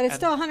sell. But it's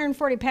still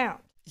 140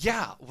 pounds.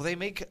 Yeah, well, they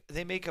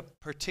make a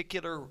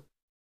particular.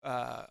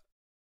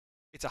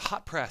 It's a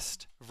hot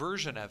pressed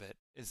version of it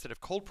instead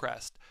of cold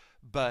pressed,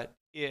 but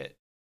it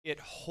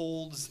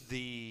holds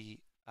the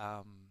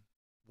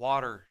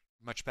water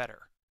much better,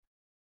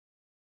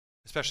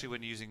 especially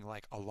when using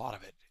like a lot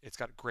of it. It's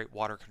got great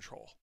water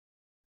control.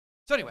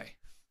 So anyway.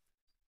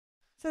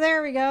 So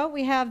there we go.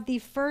 We have the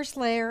first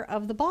layer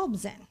of the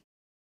bulbs in.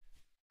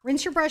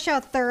 Rinse your brush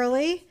out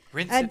thoroughly.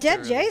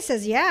 Dead J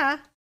says yeah.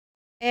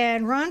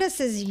 And Rhonda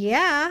says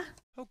yeah.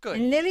 Oh, good.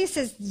 And Lily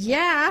says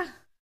yeah.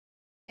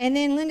 And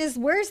then Linda's,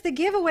 where's the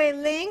giveaway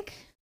link?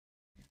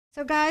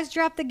 So guys,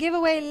 drop the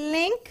giveaway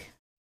link.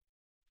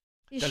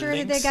 You sure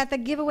that they got the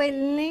giveaway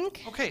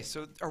link? Okay,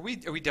 so are we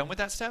done with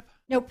that step?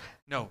 Nope.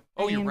 No.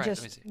 Oh, you're right.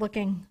 Just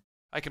looking.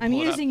 I'm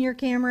using your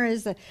camera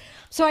as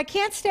so I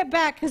can't step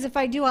back because if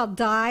I do, I'll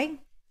die.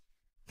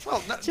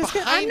 Well,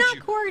 I'm not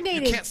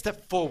coordinated. You can't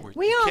step forward.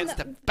 You can't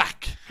step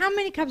back. How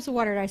many cups of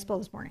water did I spill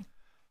this morning?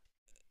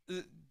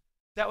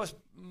 That was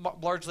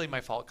largely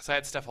my fault because I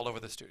had stuff all over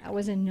the studio. That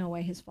was in no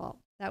way his fault.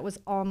 That was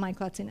all my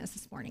klutziness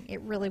this morning. It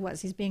really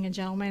was. He's being a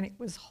gentleman. It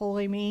was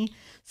wholly me.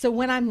 So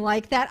when I'm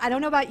like that, I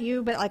don't know about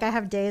you, but like I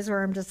have days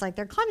where I'm just like,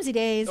 they're clumsy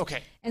days.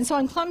 Okay. And so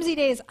on clumsy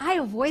days, I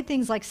avoid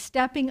things like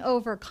stepping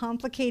over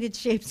complicated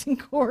shapes and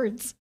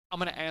chords. I'm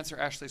going to answer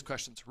Ashley's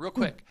questions real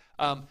quick.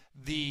 We're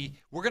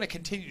going to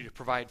continue to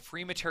provide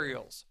free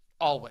materials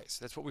always.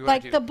 That's what we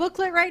want to do. Like the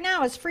booklet right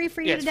now is free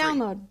for you to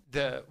download.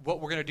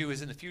 What we're going to do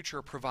is in the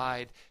future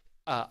provide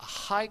a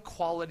high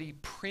quality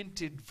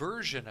printed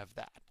version of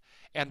that.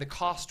 And the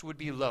cost would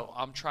be low.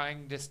 I'm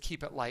trying to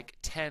keep it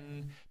like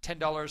 $10,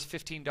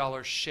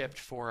 $15 shipped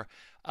for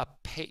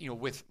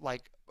with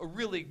like a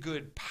really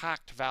good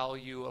packed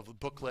value of a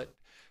booklet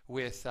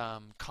with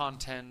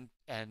content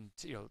and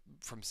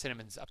from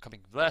Cinnamon's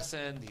upcoming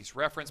lesson, these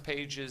reference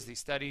pages, these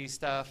study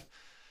stuff.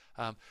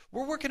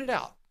 We're working it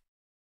out.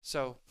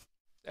 So,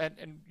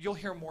 and you'll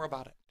hear more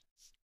about it.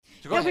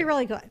 So It'll be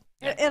really good.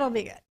 Yeah. It'll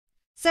be good.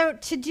 So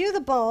to do the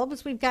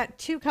bulbs, we've got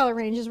two color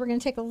ranges. We're going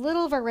to take a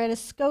little of our red, a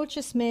scotch,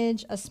 a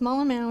smidge, a small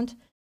amount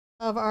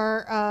of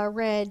our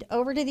red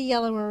over to the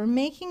yellow. We're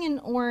making an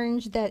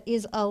orange that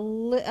is a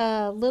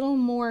little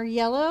more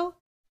yellow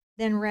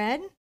than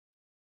red. So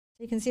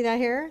you can see that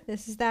here.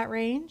 This is that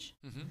range.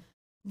 Mm-hmm.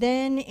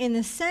 Then in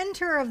the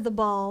center of the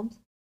bulb,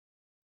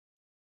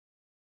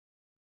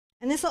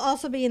 and this will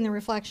also be in the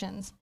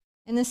reflections,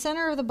 in the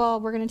center of the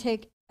bulb, we're going to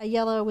take a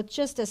yellow with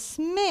just a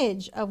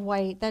smidge of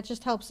white. That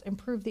just helps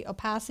improve the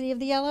opacity of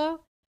the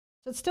yellow.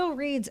 So it still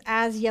reads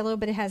as yellow,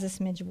 but it has a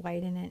smidge of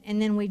white in it. And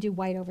then we do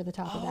white over the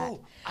top of that.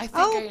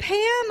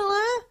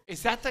 Pamela.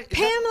 Is that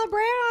Pamela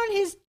Brown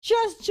has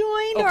just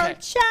joined our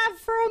chat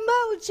for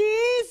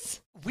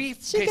emojis.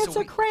 She gets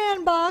a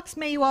crayon box.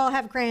 May you all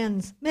have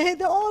crayons. May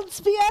the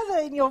odds be ever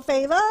in your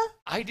favor.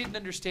 I didn't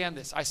understand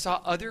this. I saw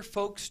other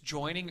folks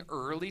joining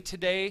early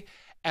today.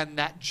 And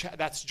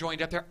that's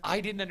joined up there. I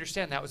didn't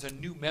understand that was a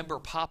new member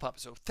pop-up.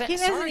 So thanks. He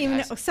doesn't even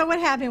know. So what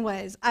happened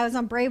was I was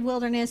on Brave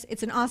Wilderness.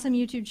 It's an awesome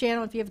YouTube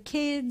channel. If you have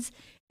kids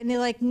and they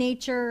like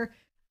nature,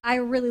 I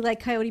really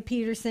like Coyote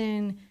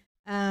Peterson.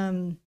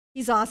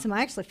 He's awesome.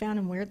 I actually found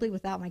him weirdly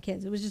without my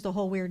kids. It was just a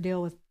whole weird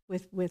deal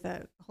with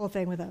a whole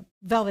thing with a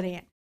velvet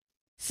ant.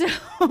 So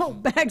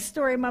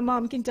backstory my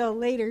mom can tell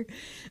later.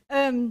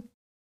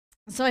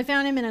 So I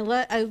found him and I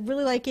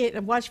really like it.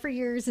 I've watched for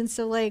years. And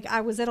so like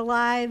I was at a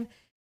live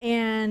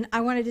and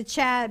I wanted to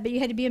chat, but you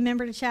had to be a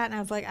member to chat. And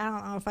I was like, I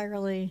don't know if I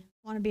really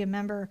want to be a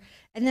member.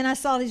 And then I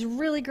saw these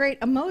really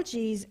great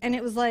emojis and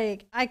it was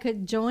like, I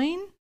could join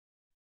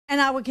and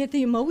I would get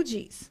the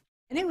emojis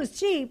and it was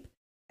cheap.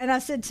 And I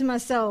said to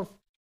myself,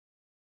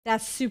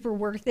 that's super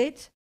worth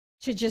it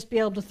to just be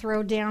able to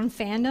throw down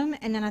fandom.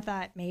 And then I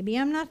thought, maybe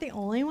I'm not the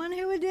only one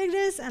who would dig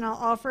this and I'll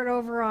offer it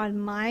over on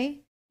my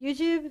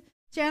YouTube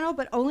channel,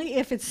 but only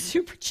if it's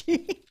super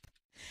cheap.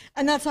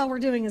 And that's all we're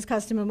doing is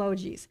custom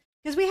emojis.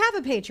 Because we have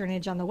a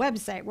patronage on the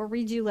website where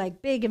we do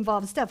like big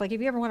involved stuff. Like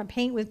if you ever want to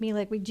paint with me,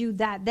 like we do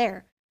that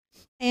there.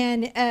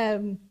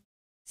 And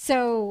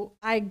so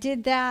I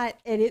did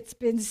that and it's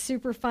been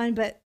super fun,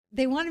 but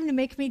they wanted to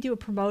make me do a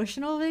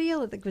promotional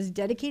video that was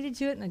dedicated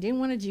to it. And I didn't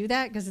want to do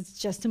that because it's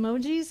just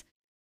emojis.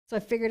 So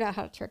I figured out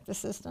how to trick the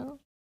system.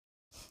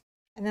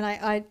 And then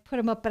I put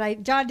them up,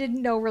 but John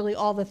didn't know really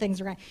all the things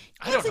around.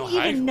 He doesn't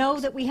even know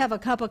that we have a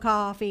cup of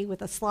coffee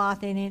with a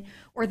sloth in it,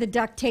 or the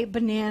duct tape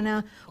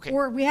banana,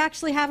 or we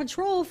actually have a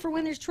troll for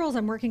when there's trolls.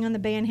 I'm working on the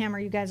band hammer.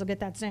 You guys will get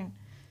that soon.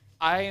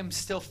 I am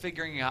still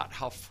figuring out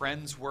how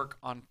friends work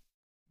on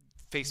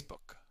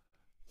Facebook.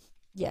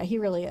 Yeah, he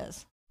really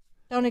is.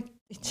 He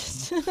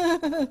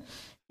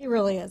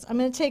really is. I'm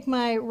going to take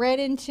my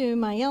red into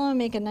my yellow and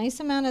make a nice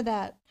amount of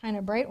that kind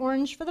of bright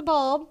orange for the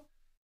bulb.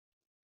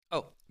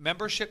 Oh,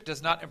 membership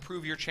does not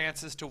improve your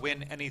chances to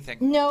win anything.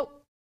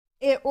 Nope.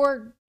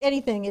 or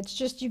anything. It's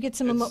just you get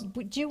some.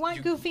 Do you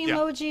want goofy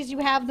emojis? You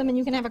have them, and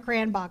you can have a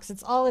crayon box.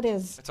 It's all it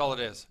is. That's all it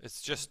is.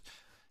 It's just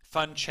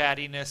fun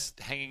chattiness,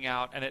 hanging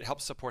out, and it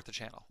helps support the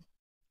channel.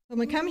 I'm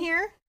gonna come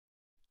here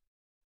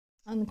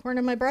on the corner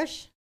of my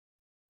brush.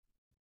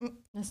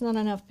 That's not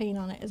enough paint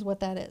on it, is what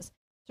that is.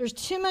 There's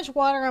too much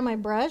water on my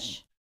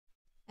brush,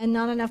 and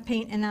not enough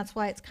paint, and that's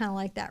why it's kind of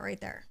like that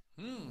right there.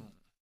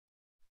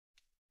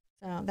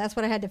 So that's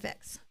what I had to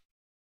fix.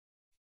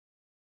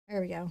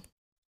 There we go.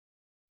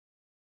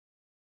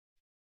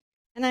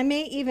 And I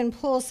may even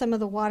pull some of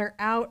the water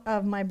out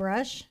of my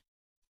brush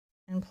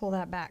and pull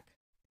that back.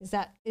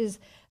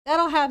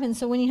 That'll happen.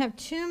 So when you have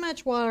too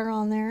much water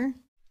on there,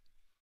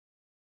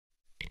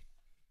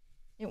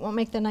 it won't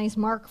make the nice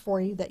mark for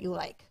you that you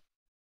like.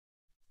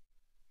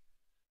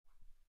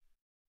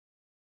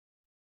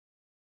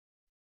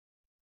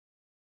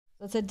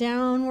 So it's a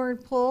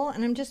downward pull,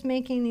 and I'm just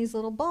making these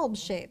little bulb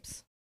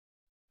shapes.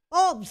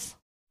 Bulbs!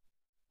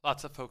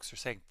 Lots of folks are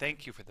saying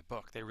thank you for the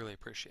book. They really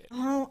appreciate it.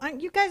 Oh,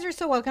 you guys are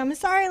so welcome.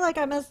 Sorry,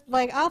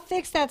 I'll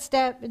fix that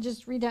step and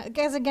just read that.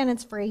 Guys, again,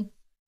 it's free.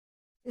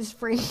 It's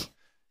free.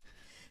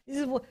 This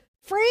is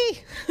free.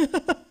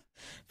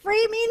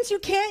 Free means you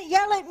can't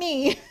yell at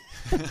me.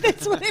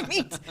 That's what it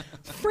means.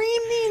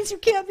 Free means you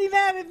can't be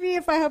mad at me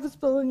if I have a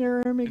spill in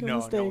your or make a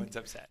mistake. No one's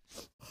upset.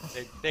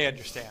 They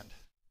understand.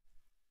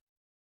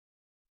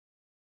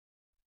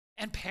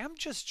 And Pam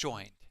just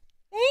joined.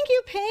 Thank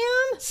you,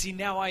 Pam. See,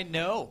 now I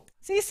know.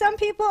 See, some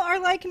people are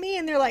like me,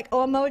 and they're like,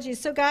 oh, emojis.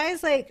 So,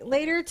 guys, like,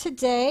 later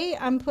today,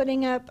 I'm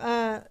putting up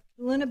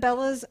Luna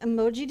Bella's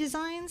emoji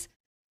designs,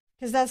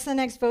 because that's the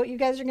next vote you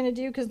guys are going to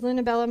do, because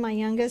Luna Bella, my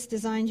youngest,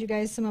 designed you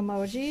guys some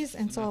emojis,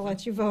 and so I'll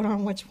let you vote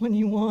on which one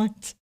you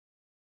want.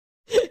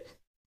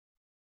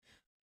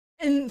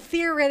 And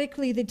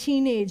theoretically, the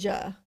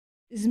teenager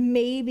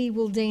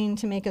will deign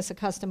to make us a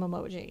custom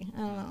emoji. I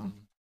don't know. I'm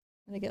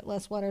going to get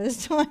less water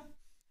this time.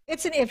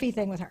 It's an iffy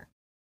thing with her.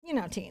 You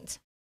know, teens.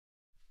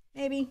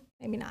 Maybe,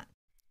 maybe not.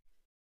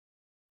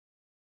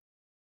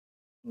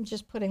 I'm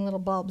just putting little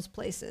bulbs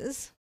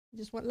places. I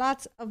just want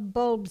lots of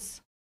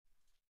bulbs.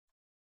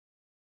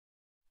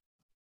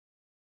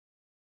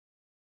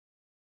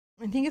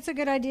 I think it's a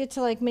good idea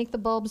to like make the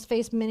bulbs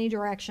face many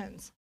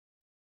directions.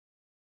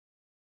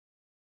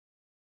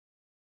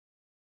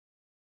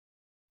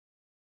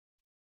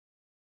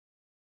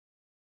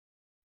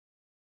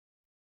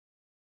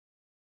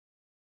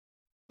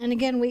 And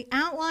again, we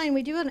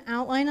do an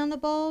outline on the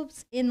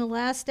bulbs in the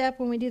last step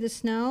when we do the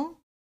snow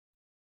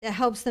that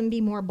helps them be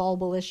more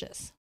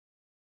bulbalicious.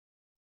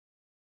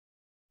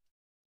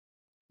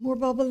 More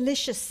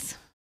bulbalicious.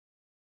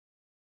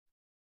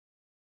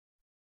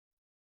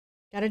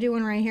 Got to do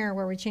one right here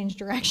where we change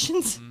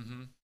directions.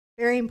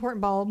 Very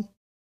important bulb.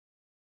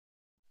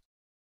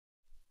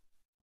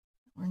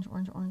 Orange,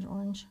 orange, orange,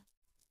 orange.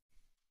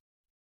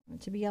 I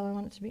want it to be yellow, I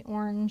want it to be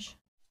orange.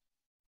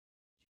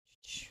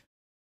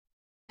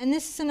 And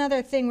this is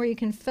another thing where you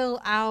can fill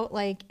out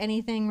like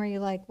anything where you're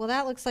like, well,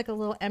 that looks like a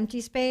little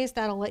empty space.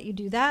 That'll let you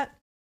do that.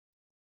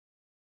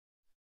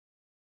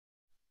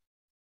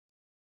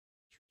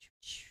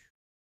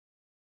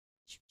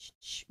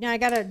 Now I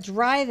got to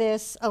dry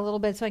this a little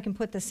bit so I can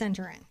put the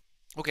center in.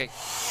 Okay.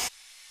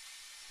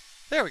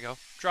 There we go.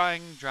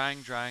 Drying,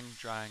 drying, drying,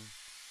 drying,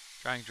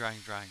 drying, drying,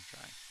 drying,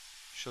 drying.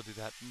 She'll do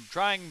that.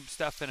 Drying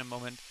stuff in a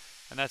moment,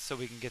 and that's so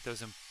we can get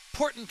those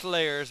important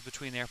layers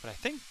between there. But I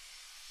think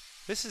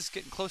this is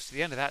getting close to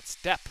the end of that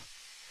step.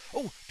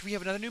 Oh, do we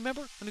have another new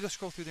member? Let me go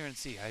scroll through there and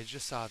see. I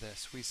just saw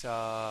this. We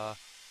saw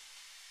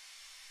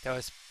that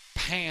was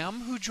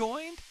Pam who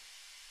joined,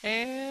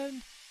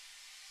 and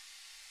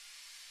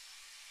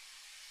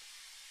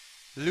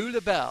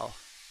Lulabelle.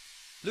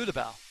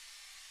 Lulabelle.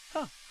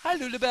 Huh. Hi,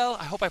 Lulabelle.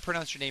 I hope I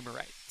pronounced your name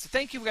right. So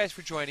thank you guys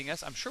for joining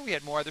us. I'm sure we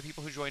had more other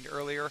people who joined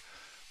earlier,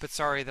 but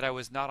sorry that I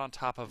was not on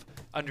top of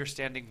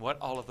understanding what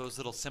all of those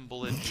little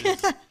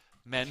symbolages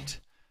meant.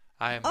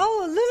 Lulabelle.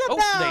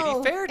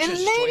 Oh, Lady Fair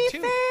just joined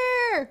too.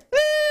 Fair.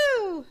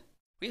 Woo!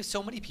 We have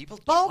so many people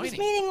Bulbs joining.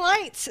 meaning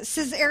lights,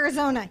 says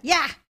Arizona.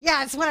 Yeah,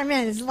 that's what I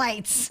meant is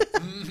lights.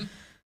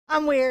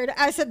 I'm weird.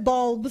 I said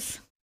bulbs.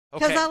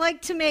 Because I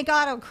like to make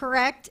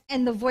autocorrect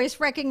and the voice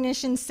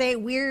recognition say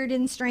weird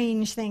and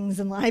strange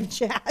things in live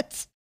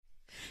chat.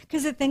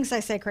 Because it thinks I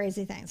say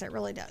crazy things. It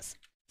really does.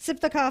 Sip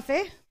the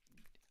coffee.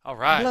 All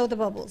right. Blow the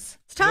bubbles.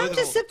 It's time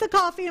to sip the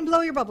coffee and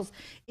blow your bubbles.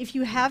 If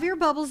you have your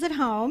bubbles at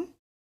home.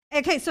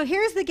 Okay, so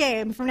here's the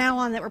game from now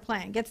on that we're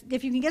playing.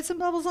 If you can get some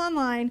bubbles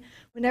online,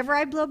 whenever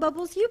I blow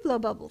bubbles, you blow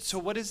bubbles. So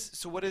what is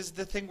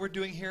the thing we're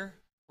doing here?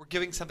 We're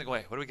giving something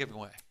away. What are we giving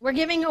away? We're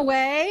giving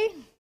away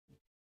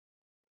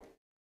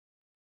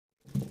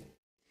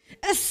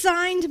a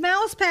signed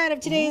mouse pad of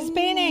today's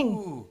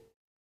painting.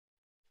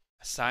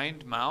 A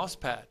signed mouse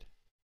pad.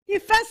 You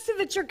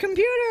festive at your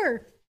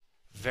computer.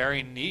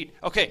 Very neat.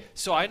 Okay,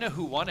 so I know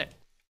who won it.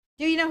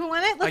 Do you know who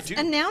won it? Let's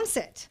announce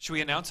it. Should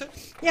we announce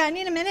it? Yeah, I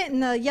need a minute,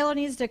 and the yellow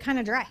needs to kind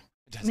of dry.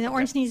 The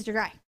orange needs to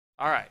dry.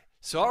 All right.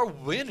 So our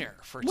winner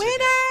for today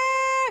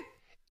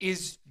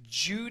is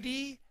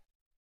Judy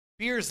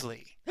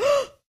Beersley.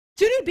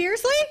 Judy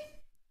Beersley?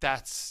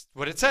 That's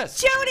what it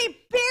says. Judy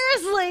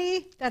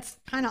Beersley. That's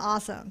kind of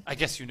awesome. I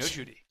guess you know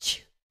Judy.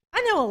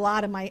 I know a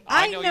lot of my.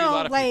 I know you a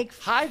lot of like.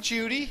 People. Hi,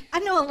 Judy. I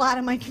know a lot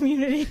of my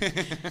community.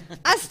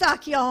 I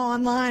stalk y'all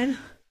online.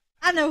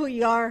 I know who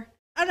you are.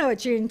 I know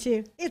what you're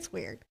into. It's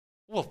weird.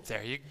 Well,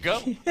 there you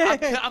go.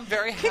 I'm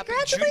very happy.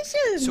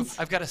 Congratulations.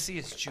 So I've got to see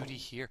is Judy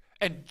here.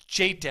 And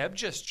J. Deb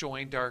just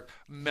joined our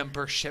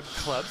membership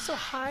club. So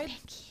hi,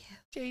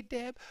 J.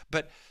 Deb.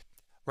 But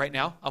right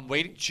now, I'm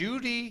waiting.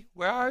 Judy,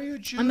 where are you,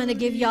 Judy? I'm going to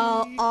give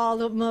y'all all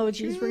the emojis.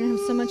 Judy. We're going to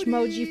have so much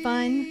emoji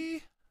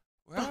fun.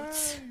 Where are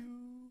you?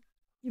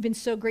 You've been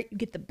so great. You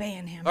get the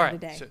band hammer all right,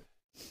 today. So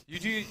you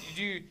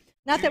do.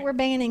 Not that we're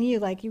banning you,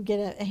 like you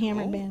get a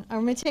hammered band.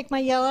 I'm going to take my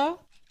yellow.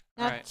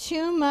 Not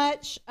too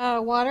much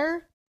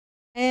water.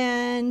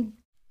 And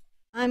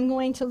I'm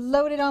going to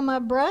load it on my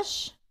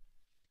brush.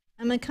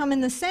 I'm going to come in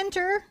the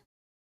center.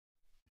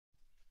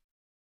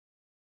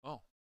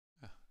 Oh.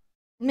 Yeah.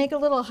 Make a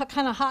little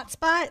kind of hot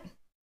spot.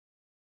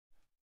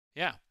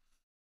 Yeah.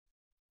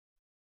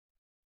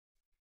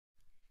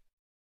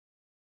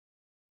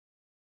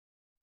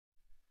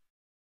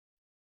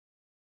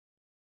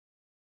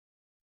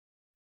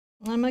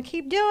 I'm going to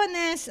keep doing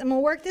this. I'm going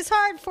to work this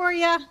hard for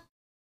you.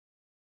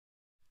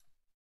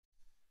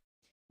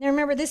 Now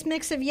remember, this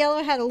mix of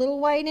yellow had a little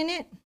white in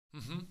it.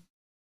 Mm-hmm.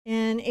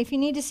 And if you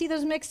need to see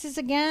those mixes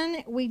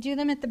again, we do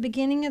them at the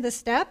beginning of the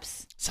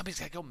steps. Somebody's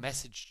got to go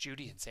message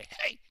Judy and say,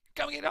 hey,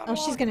 come get on. Oh,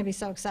 she's going to be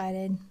so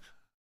excited.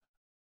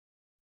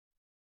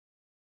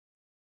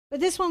 But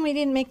this one, we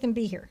didn't make them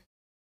be here.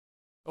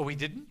 Oh, we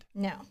didn't?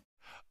 No.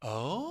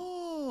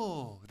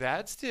 Oh,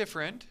 that's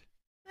different.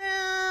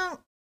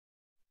 Well,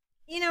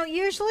 you know,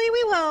 usually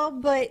we will,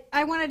 but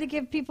I wanted to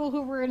give people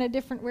who were in a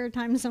different weird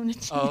time zone a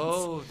chance.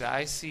 Oh,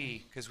 I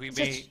see. Because we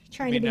may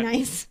trying to be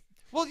nice.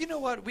 Well, you know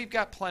what? We've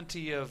got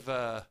plenty of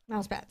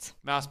mouse pads.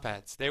 Mouse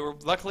pads. They were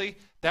luckily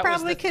that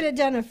probably could have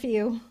done a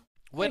few.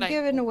 When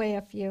given away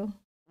a few.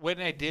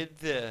 When I did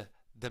the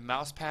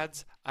mouse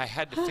pads, I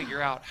had to figure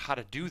out how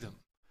to do them.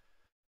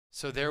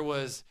 So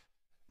there's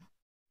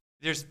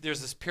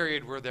this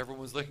period where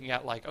everyone was looking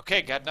at like,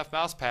 okay, got enough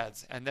mouse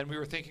pads, and then we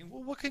were thinking,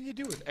 well, what can you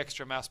do with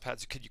extra mouse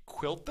pads? Can you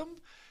quilt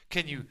them?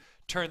 Can you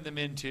turn them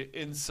into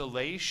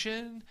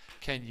insulation?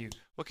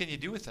 What can you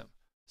do with them?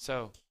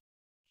 So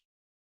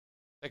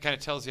that kind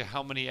of tells you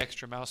how many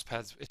extra mouse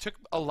pads. It took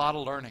a lot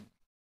of learning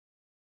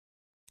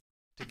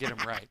to get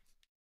them right.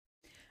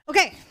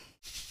 Okay.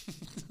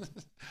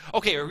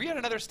 Okay, are we at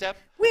another step?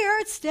 We are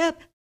at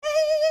step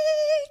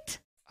 8.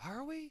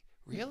 Are we?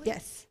 Really?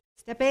 Yes.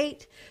 Step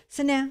 8.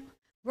 So now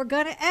we're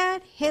going to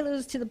add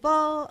halos to the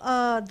ball.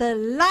 The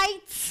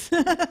lights.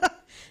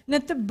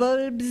 Not the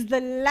bulbs, the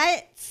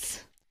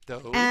lights.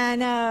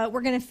 And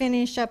we're going to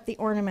finish up the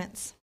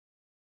ornaments.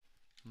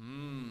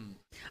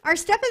 Our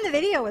step in the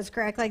video was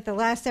correct. Like the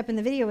last step in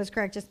the video was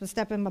correct. Just the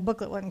step in my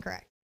booklet wasn't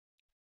correct.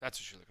 That's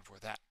what you're looking for.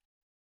 That.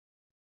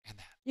 And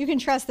that. You can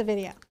trust the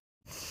video.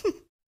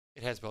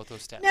 It has both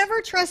those steps.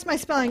 Never trust my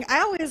spelling. I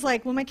always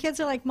like when my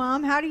kids are like,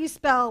 Mom, how do you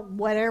spell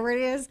whatever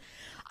it is?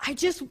 I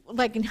just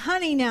like, and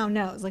Honey now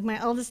knows. Like my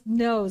eldest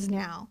knows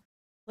now.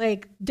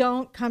 Like,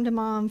 don't come to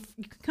Mom.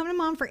 You can come to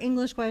Mom for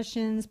English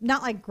questions,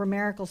 not like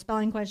grammatical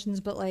spelling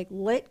questions, but like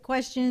lit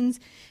questions.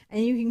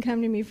 And you can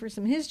come to me for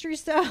some history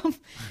stuff.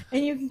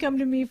 And you can come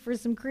to me for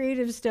some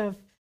creative stuff.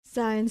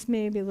 Science,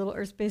 maybe a little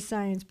earth-based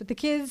science. But the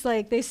kids,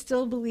 like, they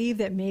still believe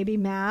that maybe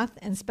math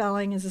and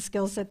spelling is a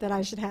skill set that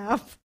I should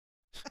have.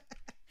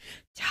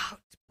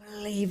 Don't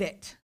believe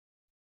it.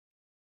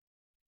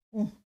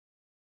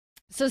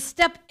 So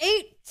step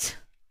 8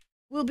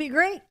 will be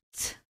great.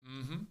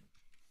 Mm-hmm.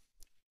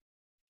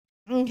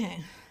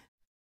 Okay.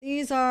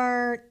 These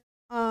are,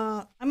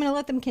 I'm going to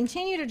let them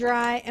continue to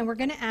dry, and we're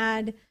going to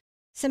add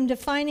some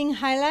defining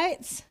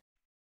highlights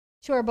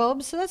to our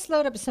bulbs. So let's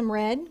load up some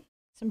red,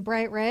 some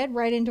bright red,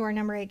 right into our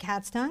number 8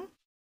 cat's tongue.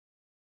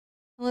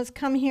 And let's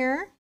come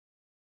here.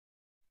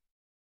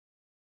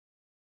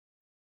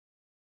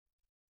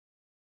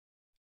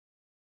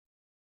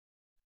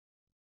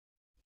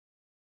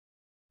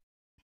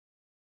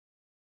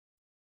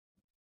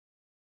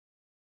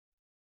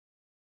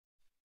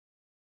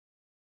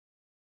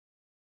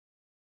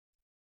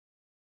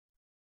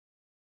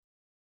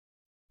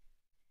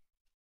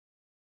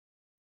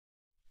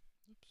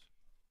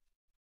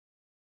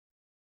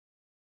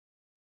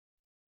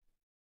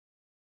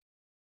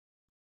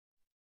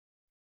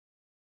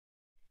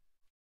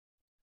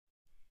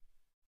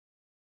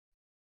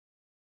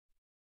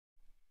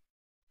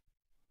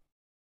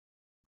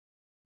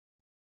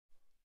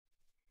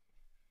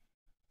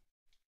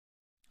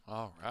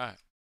 All right.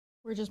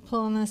 We're just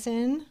pulling this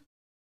in.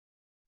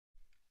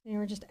 And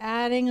we're just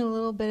adding a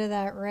little bit of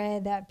that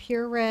red, that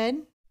pure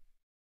red.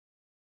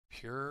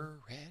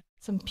 Pure red?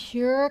 Some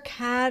pure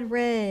cad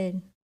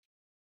red.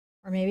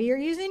 Or maybe you're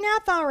using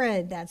naphthol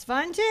red. That's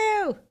fine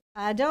too.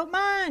 I don't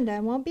mind.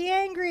 I won't be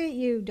angry at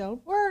you.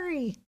 Don't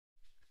worry.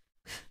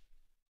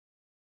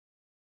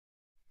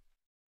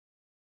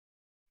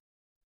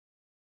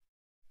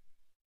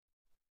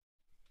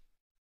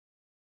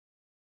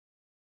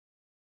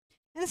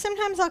 And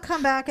sometimes I'll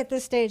come back at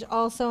this stage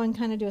also and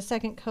kind of do a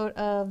second coat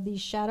of the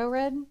shadow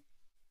red.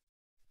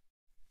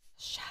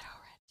 Shadow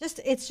red.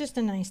 It's just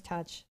a nice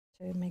touch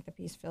to make the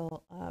piece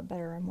feel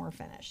better and more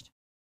finished.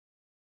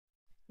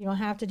 You don't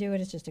have to do it.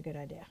 It's just a good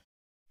idea.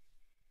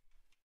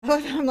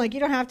 I'm like,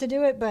 you don't have to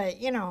do it, but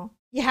you know,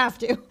 you have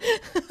to.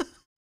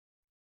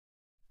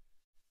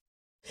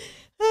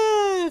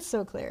 It's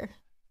so clear.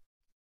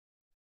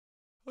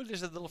 Oh,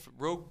 there's a little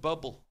rogue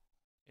bubble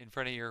in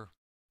front of your.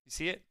 You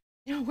see it?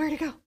 No, where to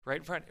go? Right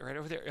in front, right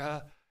over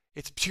there.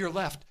 It's to your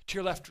left,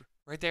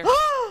 right there.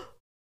 Hi,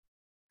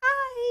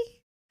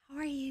 how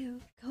are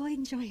you? Go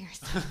enjoy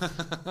yourself.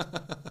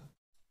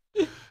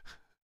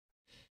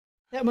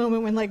 That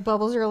moment when like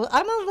bubbles are.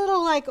 I'm a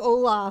little like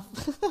Olaf.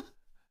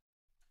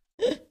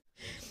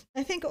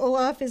 I think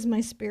Olaf is my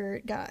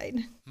spirit guide.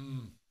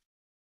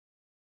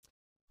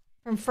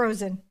 From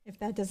Frozen, if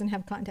that doesn't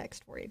have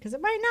context for you, because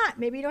it might not.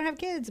 Maybe you don't have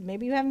kids.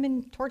 Maybe you haven't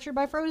been tortured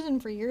by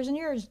Frozen for years and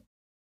years.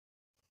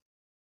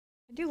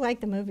 I do like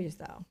the movies,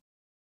 though.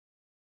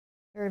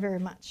 Very, very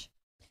much.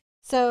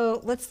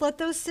 So let's let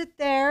those sit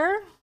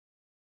there.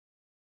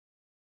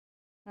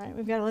 All right,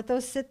 we've got to let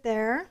those sit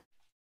there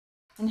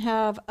and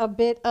have a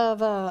bit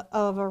of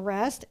a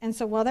rest. And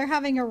so while they're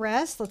having a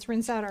rest, let's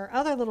rinse out our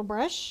other little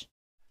brush.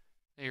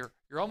 You're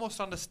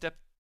almost on to step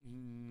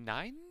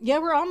 9? Yeah,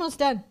 we're almost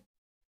done.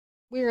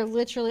 We are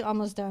literally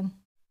almost done.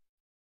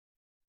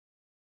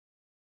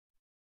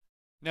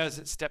 Now, is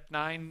it step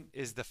 9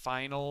 is the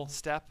final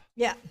step?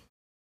 Yeah.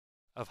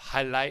 Of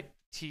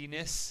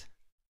highlightiness?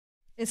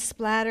 It's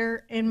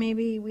splatter, and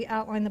maybe we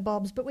outline the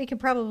bulbs, but we could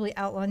probably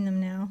outline them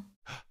now.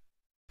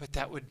 But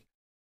that would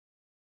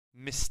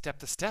misstep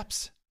the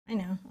steps. I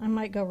know. I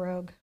might go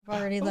rogue. I've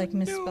already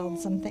misspelled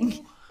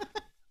something.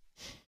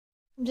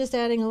 I'm just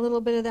adding a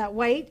little bit of that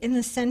white in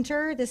the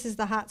center. This is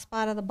the hot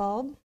spot of the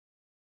bulb.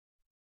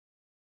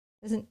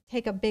 Doesn't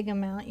take a big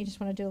amount. You just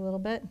want to do a little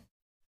bit.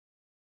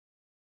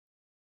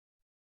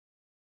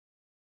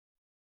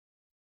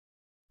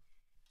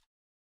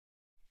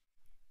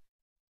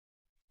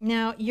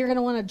 Now you're going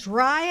to want to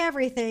dry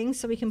everything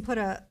so we can put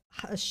a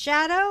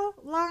shadow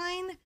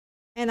line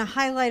and a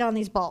highlight on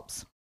these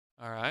bulbs.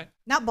 All right.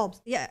 Not bulbs.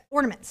 Yeah,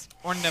 ornaments.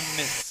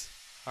 Ornaments.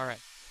 All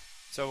right.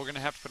 So we're going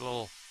to have to put a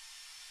little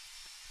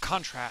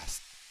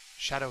contrast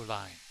shadow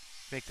line.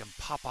 Make them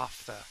pop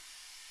off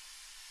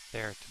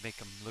there to make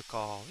them look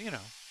all, you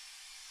know,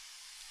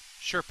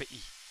 Sherpa-y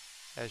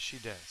as she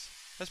does.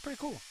 That's pretty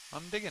cool.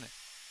 I'm digging it.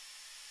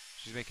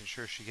 She's making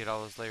sure she get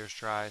all those layers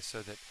dry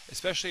so that,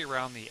 especially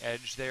around the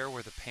edge there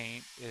where the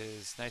paint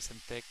is nice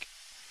and thick,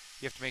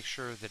 you have to make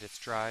sure that it's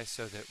dry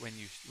so that when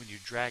you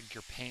drag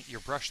your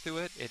brush through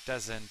it, it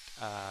doesn't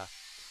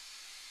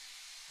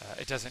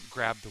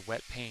grab the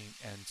wet paint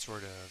and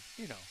sort of,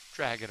 you know,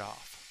 drag it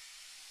off.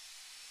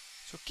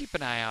 So keep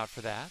an eye out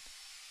for that.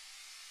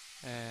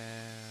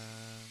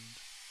 And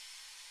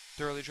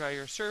thoroughly dry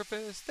your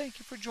surface. Thank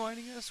you for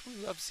joining us. We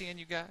love seeing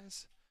you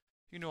guys.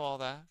 You know all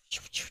that.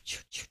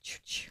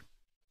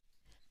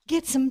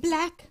 Get some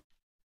black.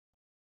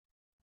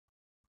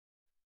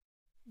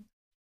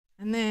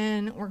 And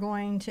then we're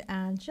going to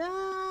add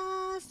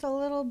just a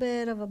little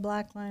bit of a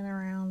black line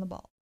around the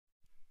bulb.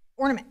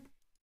 Ornament.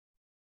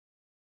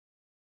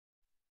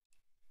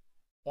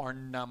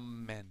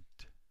 Ornament.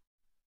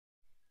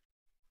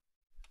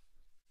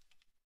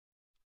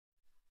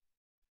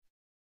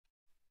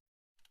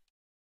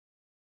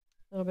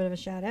 A little bit of a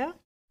shadow.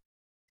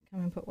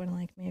 Come and put one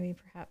like maybe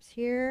perhaps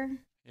here.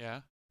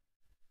 Yeah.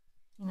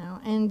 You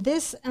know, and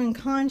this in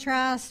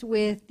contrast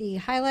with the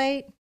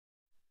highlight.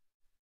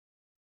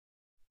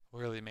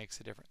 Really makes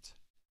a difference.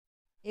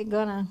 It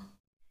gonna.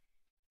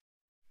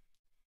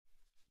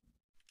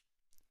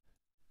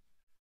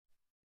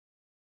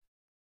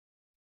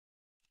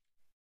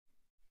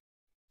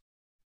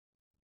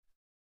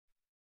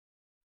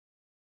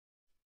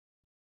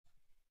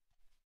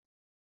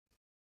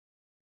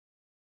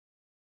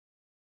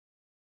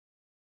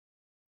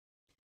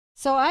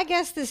 So I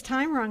guessed this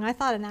time wrong. I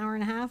thought an hour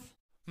and a half.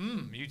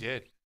 You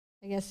did.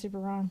 I guess super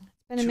wrong.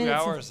 It's been a 2 minute.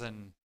 hours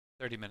and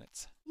 30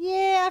 minutes.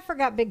 Yeah, I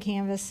forgot big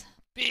canvas.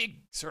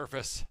 Big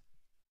surface.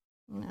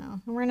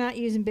 No, we're not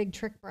using big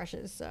trick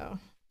brushes, so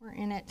we're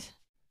in it.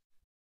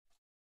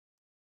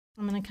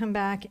 I'm going to come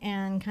back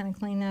and kind of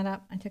clean that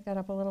up. I took that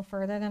up a little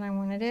further than I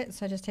wanted it,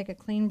 so I just take a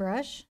clean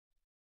brush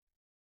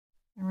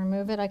and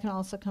remove it. I can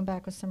also come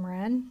back with some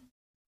red.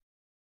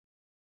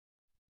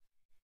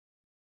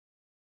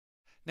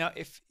 Now,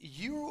 if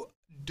you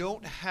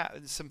don't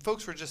have, some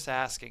folks were just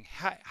asking,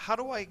 how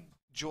do I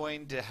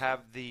join to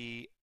have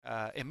the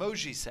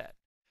emoji set?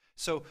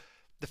 So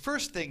the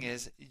first thing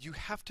is you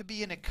have to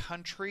be in a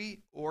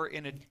country or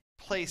in a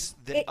place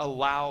that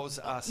allows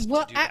us to do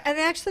that. And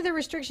actually the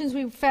restrictions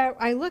we found,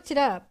 I looked it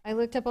up. I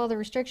looked up all the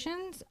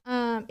restrictions.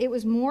 It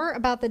was more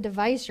about the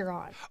device you're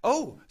on.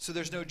 Oh, so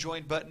there's no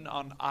join button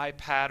on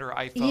iPad or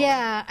iPhone?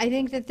 Yeah, I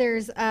think that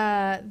there's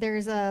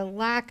a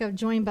lack of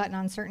join button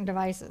on certain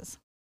devices.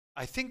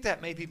 I think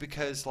that may be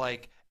because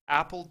like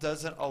Apple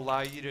doesn't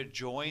allow you to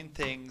join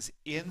things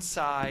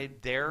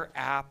inside their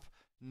app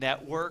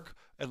network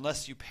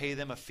unless you pay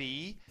them a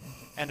fee.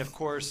 And of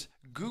course,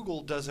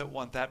 Google doesn't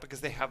want that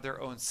because they have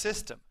their own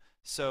system.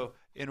 So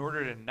in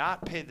order to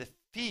not pay the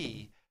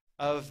fee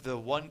of the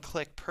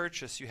one-click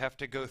purchase, you have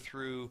to go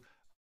through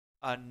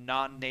a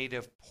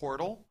non-native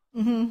portal,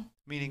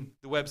 meaning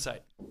the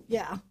website.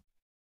 Yeah.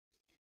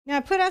 Now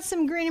I put out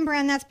some green and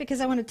brown. That's because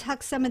I want to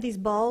tuck some of these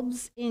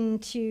bulbs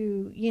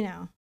into, you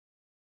know,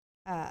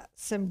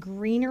 some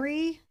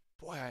greenery.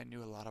 Boy, I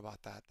knew a lot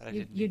about that.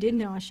 You did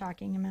know a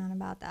shocking amount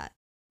about that.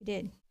 You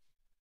did.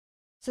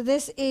 So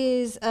this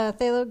is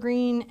phthalo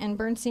green and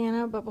burnt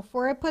sienna. But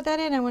before I put that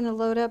in, I want to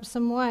load up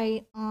some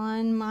white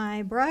on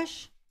my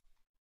brush.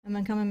 I'm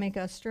going to come and make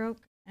a stroke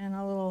and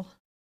a little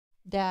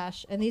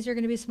dash. And these are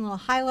going to be some little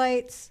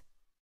highlights.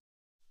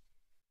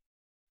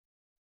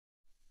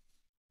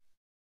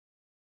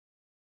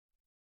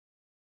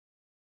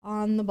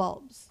 On the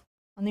bulbs,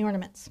 on the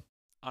ornaments.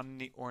 On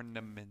the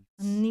ornaments.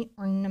 On the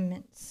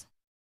ornaments.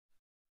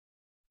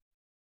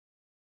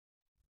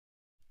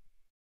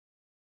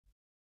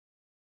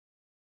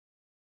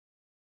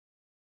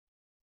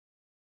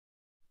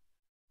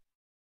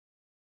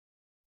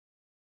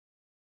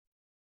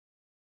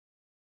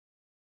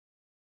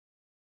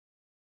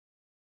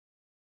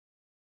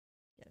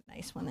 Get a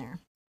nice one there.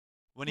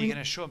 When are you going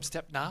to show them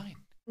step 9?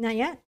 Not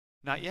yet.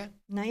 Not yet?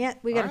 Not yet.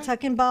 We got to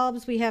tuck in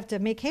bulbs. We have to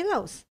make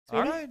halos.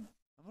 All right.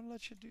 I'm going to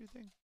let you do your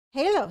thing.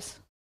 Halos.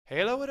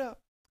 Halo it up.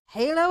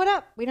 Halo it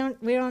up. We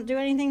don't do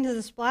anything to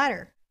the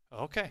splatter.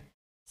 Okay.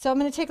 So I'm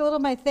going to take a little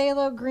of my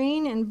phthalo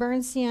green and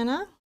burnt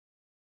sienna.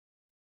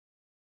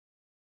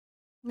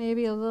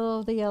 Maybe a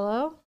little of the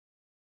yellow.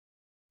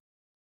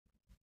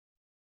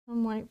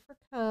 Some white for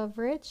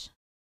coverage.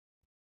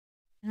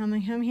 And I'm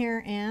going to come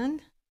here and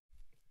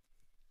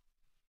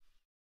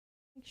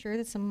make sure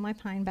that some of my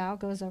pine bough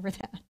goes over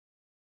that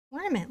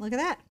ornament. Look at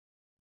that.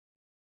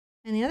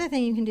 And the other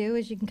thing you can do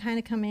is you can kind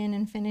of come in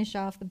and finish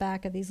off the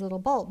back of these little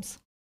bulbs.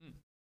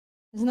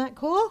 Isn't that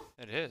cool?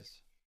 It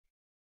is.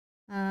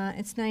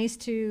 It's nice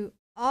to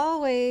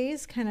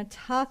always kind of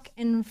tuck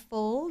and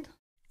fold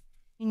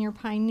in your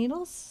pine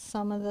needles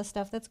some of the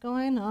stuff that's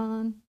going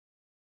on.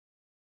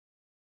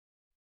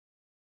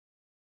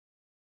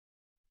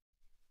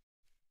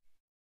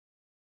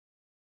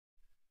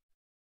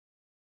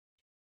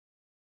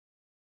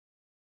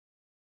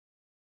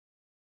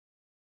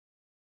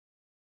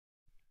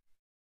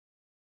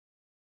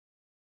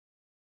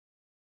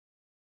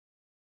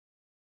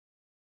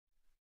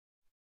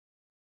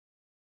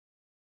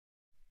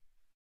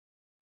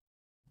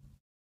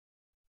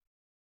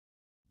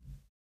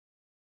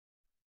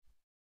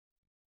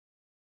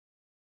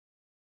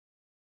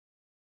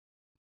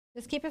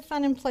 Just keep it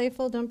fun and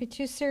playful. Don't be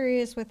too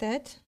serious with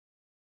it.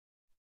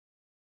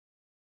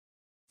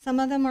 Some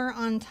of them are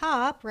on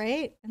top,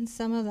 right? And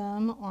some of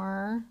them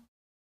are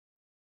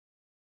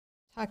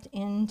tucked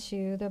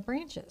into the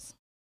branches.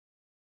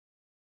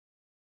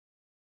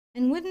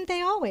 And wouldn't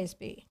they always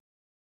be?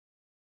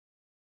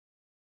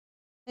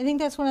 I think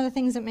that's one of the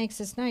things that makes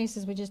this nice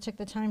is we just took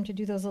the time to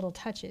do those little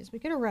touches. We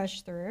could have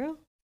rushed through,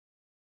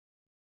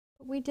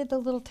 but we did the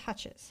little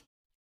touches.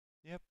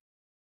 Yep.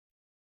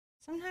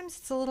 Sometimes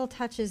it's the little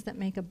touches that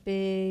make a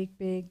big,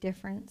 big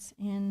difference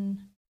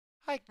in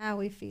how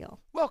we feel.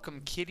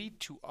 Welcome, Kitty,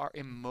 to our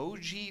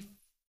emoji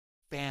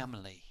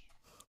family.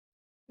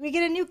 Did we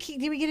get a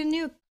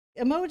new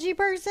emoji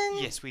person?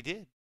 Yes, we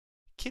did.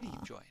 Kitty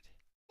joined.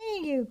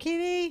 Thank you,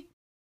 Kitty.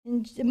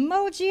 And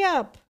emoji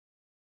up.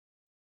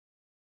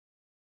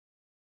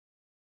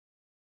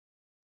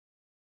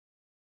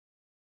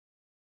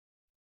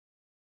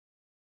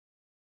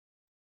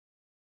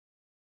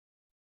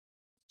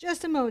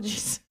 Just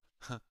emojis.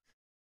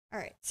 All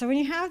right, so when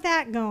you have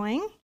that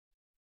going,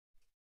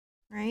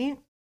 right?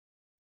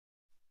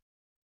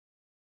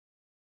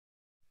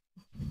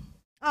 Oh,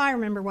 I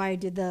remember why I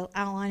did the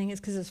outlining.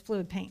 It's because it's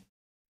fluid paint.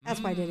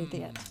 That's why I did it at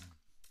the end.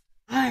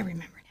 I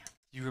remember now.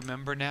 You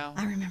remember now?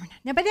 I remember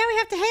now. But now we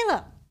have to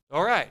halo.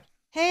 All right.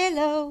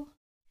 Halo.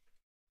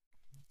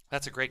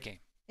 That's a great game.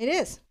 It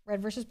is.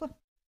 Red versus blue.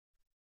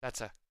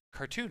 That's a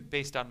cartoon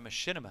based on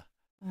machinima.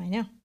 I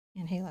know.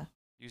 And Halo.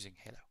 Using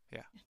Halo,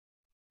 yeah.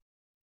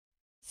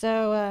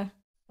 So,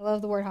 I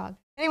love the warthog.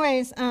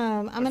 Anyways,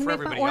 I'm going to make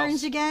my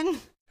orange again.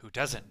 Who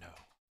doesn't know?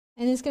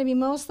 And it's going to be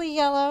mostly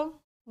yellow.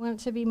 I want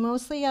it to be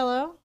mostly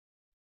yellow.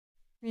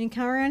 We're going to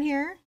come around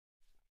here.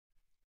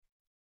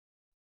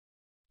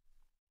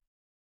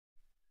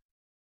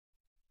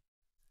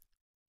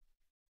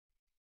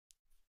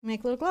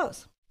 Make little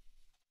glows.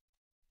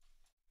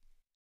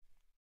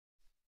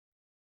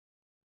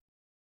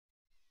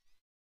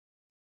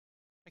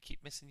 I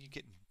keep missing you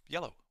getting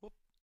yellow. Whoop.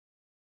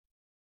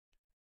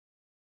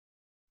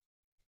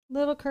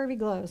 Little curvy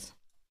glows.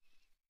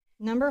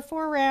 Number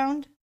 4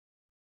 round.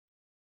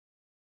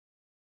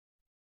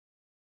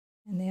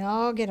 And they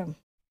all get them.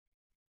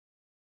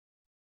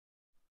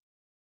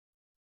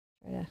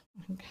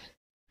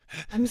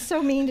 I'm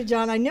so mean to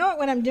John. I know it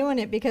when I'm doing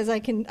it because I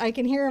can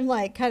hear him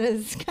like kind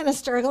of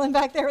struggling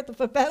back there with the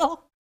foot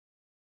pedal.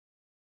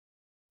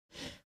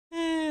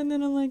 And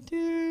then I'm like,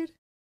 dude.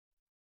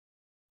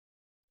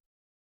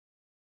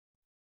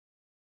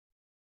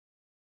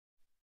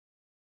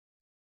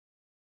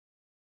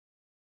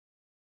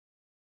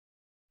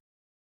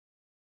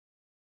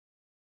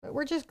 But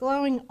we're just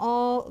glowing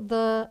all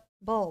the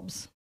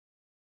bulbs.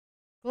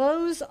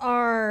 Glows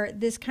are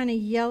this kind of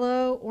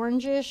yellow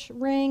orangish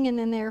ring, and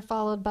then they're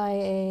followed by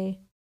a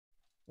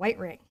white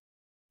ring.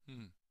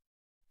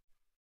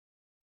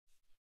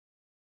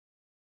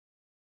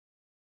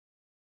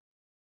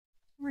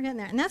 We're getting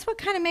there. And that's what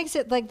kind of makes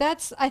it like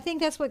I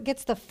think that's what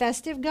gets the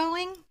festive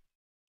going.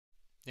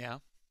 Yeah.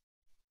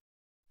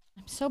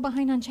 I'm so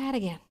behind on chat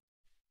again.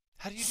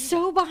 How do you do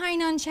so that?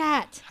 Behind on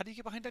chat. How do you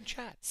get behind on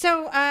chat?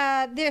 So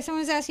someone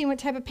was asking what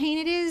type of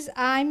paint it is.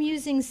 I'm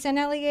using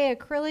Sennelier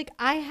acrylic.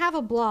 I have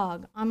a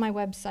blog on my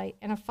website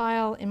and a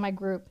file in my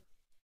group.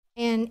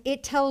 And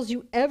it tells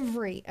you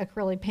every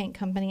acrylic paint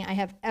company I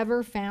have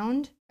ever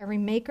found, every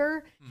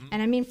maker.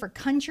 And I mean for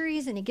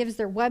countries, and it gives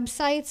their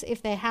websites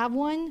if they have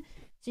one.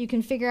 So you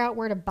can figure out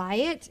where to buy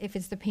it if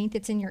it's the paint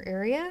that's in your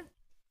area.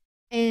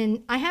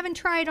 And I haven't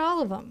tried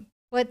all of them,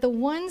 but the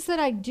ones that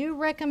I do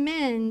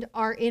recommend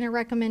are in a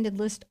recommended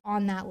list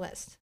on that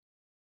list.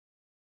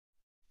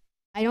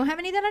 I don't have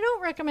any that I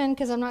don't recommend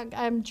because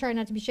I'm trying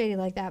not to be shady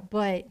like that,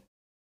 but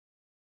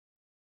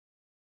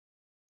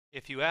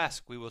if you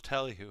ask, we will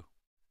tell you.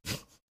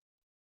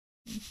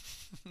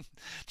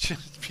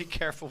 Just be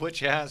careful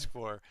what you ask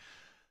for.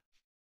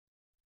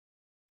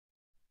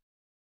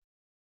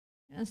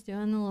 Just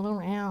doing the little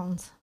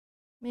rounds.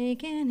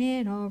 Making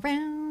it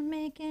around,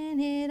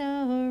 making it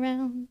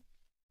around.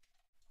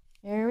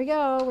 There we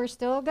go. We're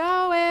still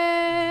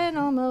going.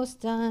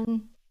 Almost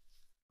done.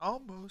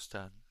 Almost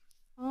done.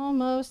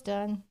 Almost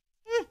done.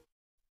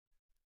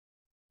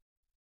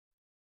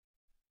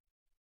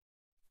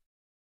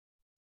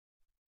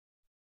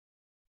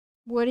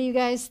 What do you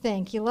guys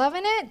think? You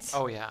loving it?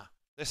 Oh, yeah.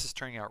 This is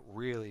turning out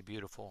really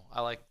beautiful.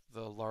 I like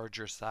the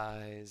larger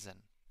size and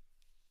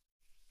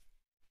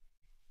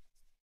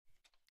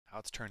how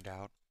it's turned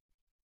out.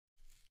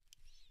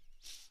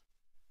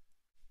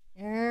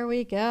 There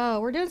we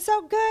go. We're doing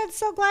so good.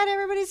 So glad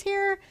everybody's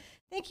here.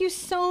 Thank you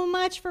so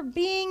much for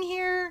being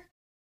here.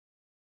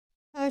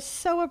 I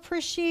so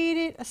appreciate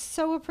it. I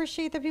so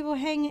appreciate that people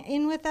hang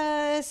in with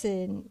us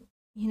and,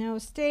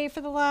 stay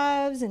for the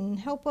lives and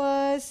help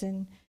us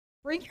and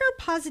bring your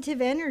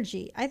positive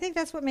energy. I think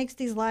that's what makes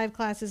these live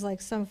classes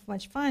like so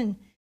much fun.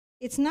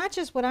 It's not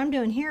just what I'm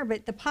doing here,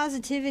 but the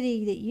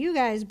positivity that you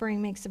guys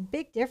bring makes a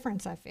big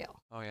difference, I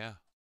feel. Oh, yeah.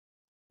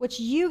 What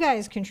you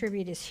guys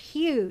contribute is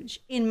huge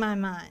in my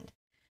mind.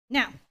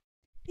 Now,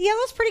 the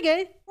yellow's pretty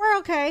good. We're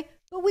okay,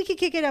 but we could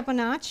kick it up a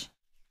notch.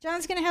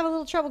 John's going to have a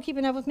little trouble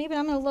keeping up with me, but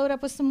I'm going to load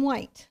up with some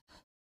white.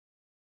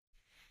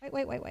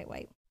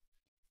 Wait.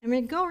 I'm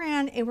going to go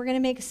around and we're going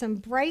to make some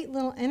bright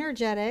little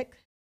energetic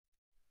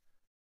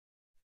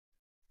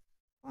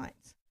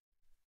lights.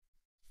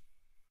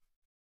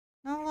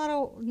 It's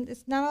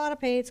not a lot of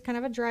paint. It's kind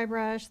of a dry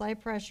brush, light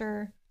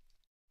pressure.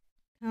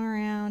 Come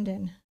around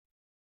and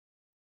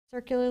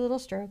circular little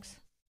strokes.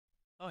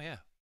 Oh, yeah.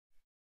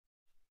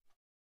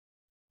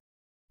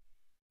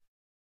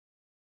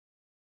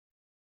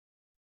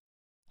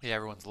 Yeah,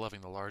 everyone's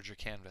loving the larger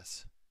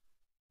canvas.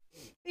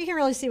 You can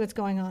really see what's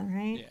going on,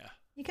 right? Yeah.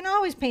 You can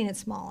always paint it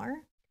smaller.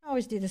 You can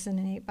always do this in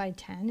an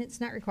 8x10. It's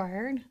not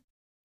required.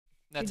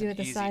 That's you do it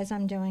the size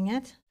I'm doing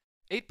it.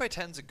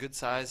 8x10 is a good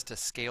size to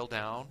scale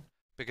down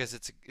because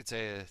it's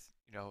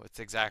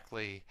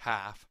exactly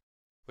half,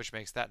 which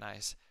makes that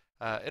nice.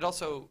 It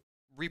also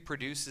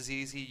reproduces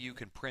easy. You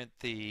can print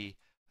the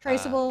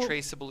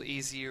traceable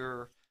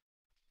easier.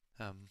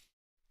 A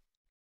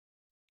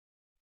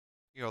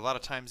lot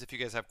of times if you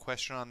guys have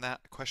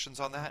questions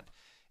on that,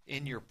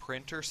 in your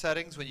printer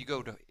settings, when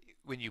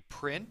you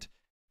print,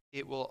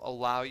 it will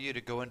allow you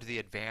to go into the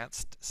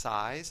advanced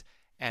size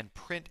and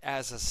print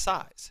as a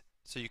size.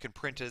 So you can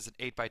print as an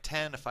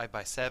 8x10, a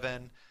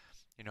 5x7,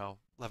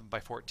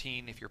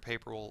 11x14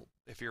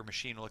 if your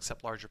machine will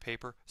accept larger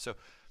paper. So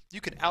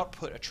you can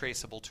output a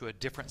traceable to a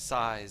different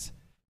size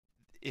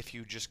if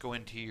you just go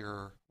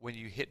into when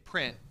you hit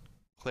print,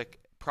 click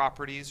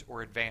properties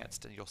or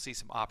advanced, and you'll see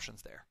some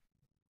options there.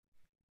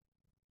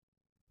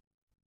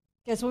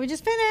 Guess what we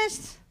just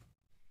finished?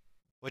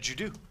 What'd you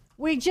do?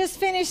 We just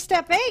finished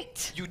step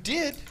 8. You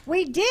did?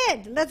 We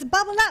did. Let's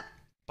bubble up,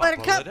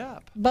 buttercup. Bubble it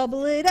up.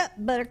 Bubble it up,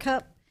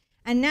 buttercup.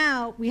 And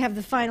now we have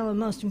the final and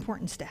most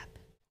important step.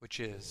 Which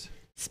is?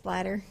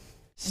 Splatter. And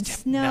Step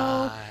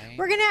snow. 9.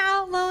 We're going to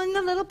outline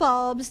the little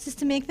bulbs just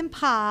to make them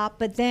pop,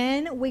 but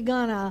then we're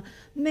going to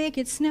make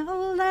it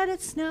snow, let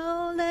it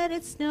snow, let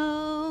it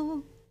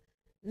snow.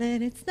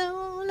 Let it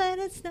snow, let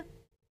it snow,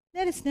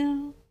 let it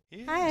snow.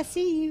 Yeah. Hi, I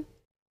see you.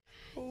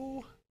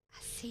 Oh.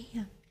 I see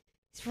him.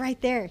 He's right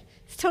there.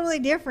 It's totally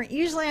different.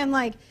 Usually I'm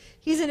like,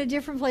 he's in a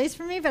different place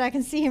from me, but I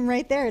can see him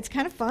right there. It's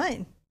kind of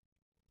fun.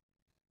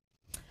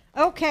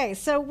 Okay,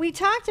 so we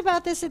talked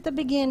about this at the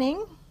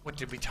beginning. What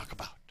did we talk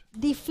about?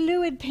 The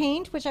fluid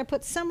paint, which I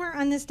put somewhere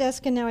on this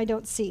desk and now I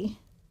don't see.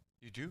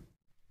 You do?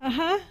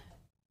 Uh-huh.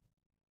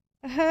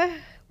 Uh-huh.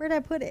 Where'd I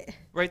put it?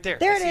 Right there.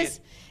 There it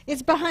is.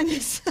 It's behind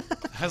this.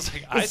 I was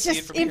like, I see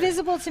it from here. It's just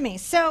invisible to me.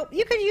 So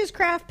you could use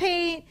craft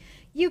paint.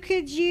 You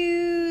could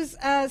use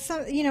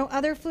some,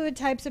 other fluid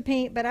types of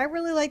paint, but I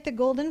really like the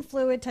golden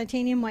fluid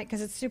titanium white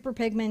because it's super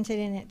pigmented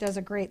and it does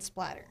a great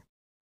splatter.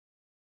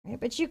 Right?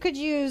 But you could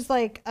use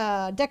like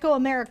Deco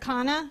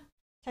Americana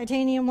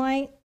titanium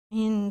white,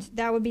 and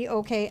that would be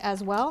okay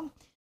as well.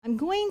 I'm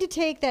going to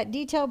take that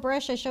detail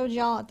brush I showed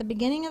y'all at the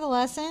beginning of the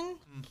lesson.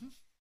 Mm-hmm.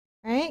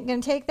 Right?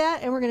 Going to take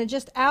that and we're going to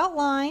just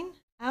outline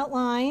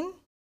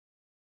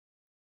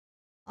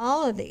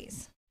all of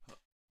these.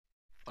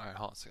 All right,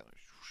 hold on a second.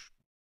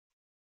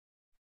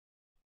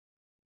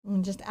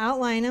 And just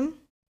outline them.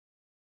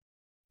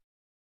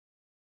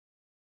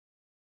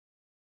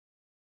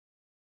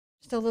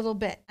 Just a little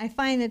bit. I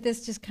find that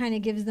this just kind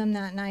of gives them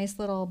that nice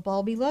little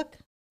bulby look.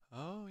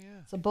 Oh, yeah.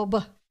 It's a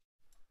bulba.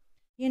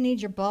 You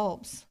need your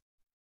bulbs.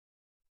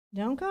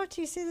 Don't go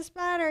till you see the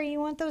splatter.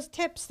 You want those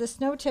tips. The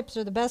snow tips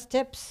are the best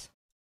tips.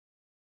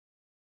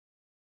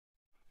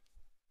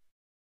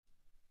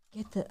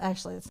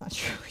 Actually, that's not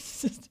true.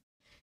 It's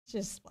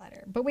just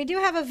splatter. But we do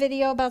have a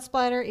video about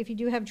splatter if you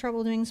do have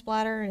trouble doing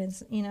splatter and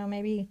it's,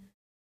 maybe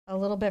a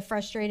little bit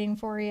frustrating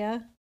for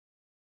you.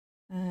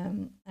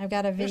 I've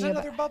got a video. There's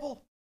another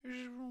bubble.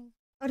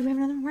 Oh, do we have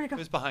another one? Where'd it go? It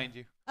was behind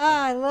you.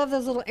 Ah, I love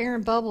those little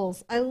errant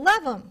bubbles. I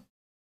love them.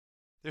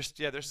 There's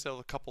still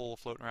a couple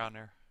floating around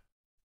there.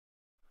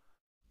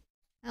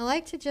 I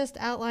like to just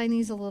outline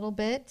these a little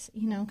bit,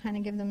 kind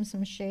of give them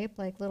some shape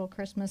like little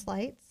Christmas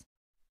lights.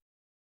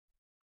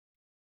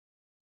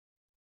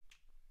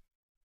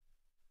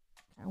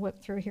 I'll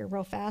whip through here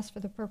real fast for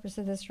the purpose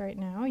of this right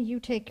now. You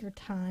take your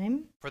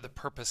time. For the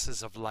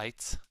purposes of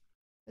lights.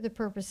 For the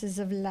purposes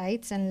of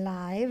lights and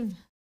live.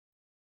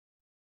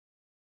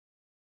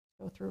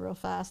 Go through real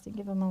fast and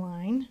give them a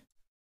line.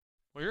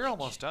 Well, you're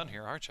almost done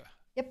here, aren't you?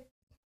 Yep.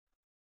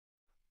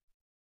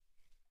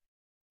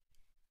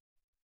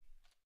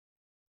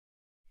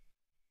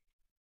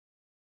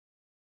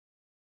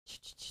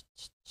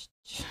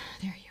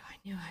 There you are. I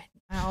knew it.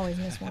 I always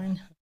miss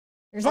one.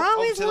 There's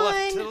always to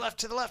one.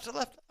 To the left.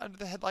 Under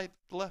the headlight,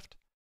 the left.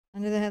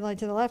 Under the headlight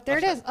to the left. There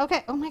it is.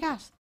 Okay. Oh my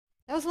gosh.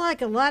 That was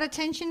like a lot of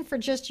tension for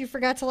just you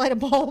forgot to light a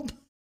bulb.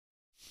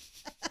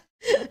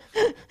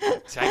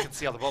 See, I can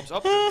see all the bulbs. Oh,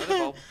 there's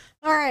another bulb.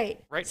 All right.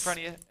 Right in front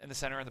of you, in the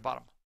center, and the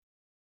bottom.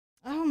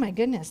 Oh my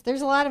goodness.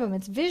 There's a lot of them.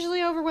 It's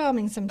visually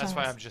overwhelming sometimes.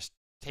 That's why I'm just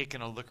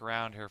taking a look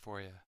around here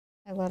for you.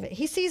 I love it.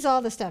 He sees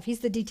all the stuff. He's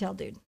the detail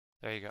dude.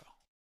 There you go.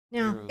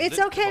 Now, it's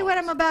okay what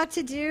I'm about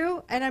to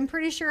do, and I'm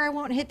pretty sure I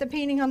won't hit the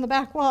painting on the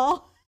back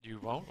wall. You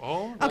won't?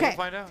 Oh, okay. We'll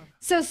find out.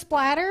 So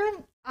splatter,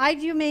 I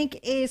do make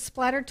a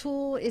splatter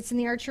tool. It's in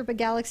the Art Sherpa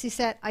Galaxy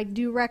set. I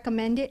do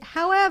recommend it.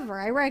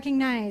 However, I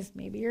recognize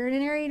maybe you're in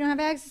an area you don't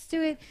have access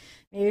to it.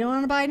 Maybe you don't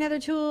want to buy another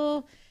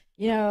tool.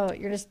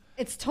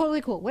 It's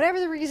totally cool. Whatever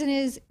the reason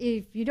is,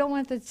 if you don't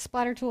want the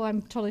splatter tool,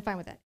 I'm totally fine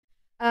with that.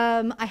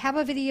 I have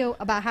a video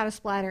about how to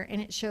splatter,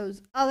 and it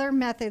shows other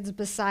methods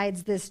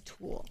besides this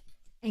tool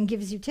and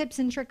gives you tips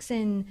and tricks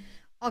and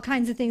all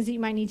kinds of things that you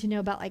might need to know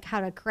about, like how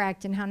to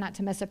correct and how not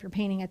to mess up your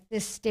painting at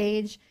this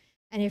stage.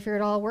 And if you're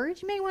at all worried,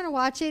 you may want to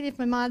watch it. If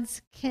my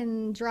mods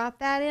can drop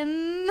that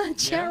in the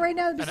chat right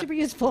now, that'd be super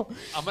useful.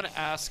 I'm going to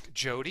ask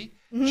Jody,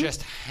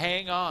 just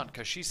hang on,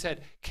 because she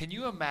said, can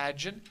you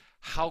imagine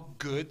how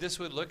good this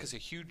would look as a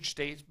huge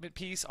statement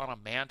piece on a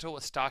mantle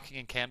with stocking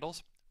and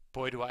candles?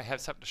 Boy, do I have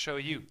something to show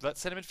you.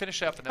 Let's Cinnamon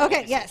finish up. And then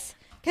okay, yes.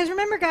 Because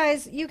remember,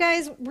 guys, you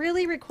guys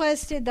really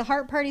requested the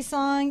Heart Party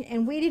song,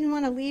 and we didn't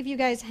want to leave you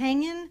guys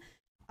hanging,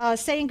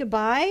 saying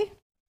goodbye.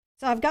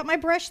 So I've got my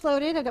brush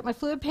loaded. I've got my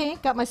fluid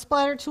paint, got my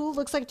splatter tool.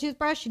 Looks like a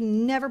toothbrush. You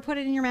never put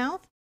it in your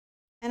mouth.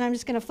 And I'm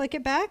just going to flick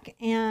it back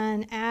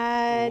and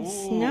add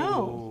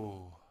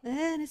snow.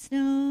 Let it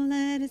snow,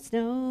 let it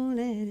snow,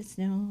 let it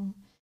snow.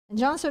 And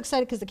John's so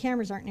excited because the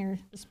cameras aren't near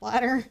the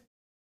splatter.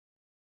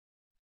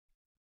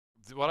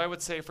 What I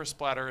would say for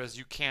splatter is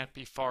you can't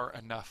be far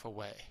enough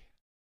away.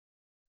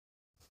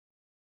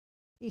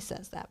 He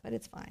says that, but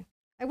it's fine.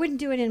 I wouldn't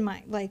do it in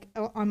my,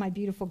 on my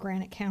beautiful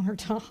granite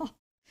countertop.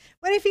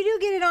 But if you do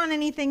get it on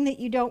anything that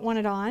you don't want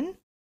it on,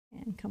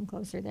 and come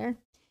closer there,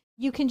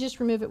 you can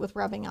just remove it with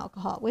rubbing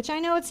alcohol, which I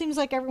know it seems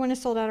like everyone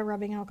is sold out of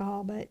rubbing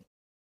alcohol, but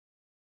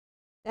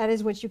that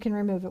is what you can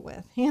remove it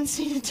with. Hand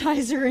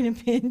sanitizer in a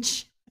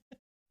pinch.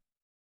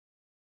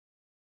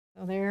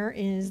 So there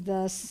is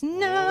the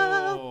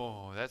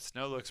snow. Oh, that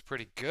snow looks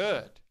pretty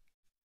good.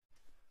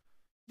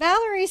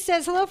 Valerie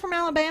says, hello from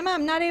Alabama.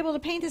 I'm not able to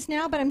paint this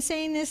now, but I'm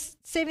saving this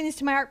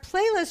to my art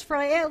playlist for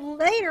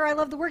later. I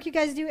love the work you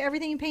guys do.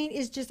 Everything you paint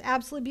is just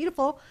absolutely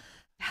beautiful.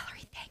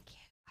 Valerie, thank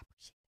you. I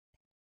appreciate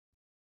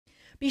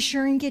it. Be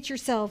sure and get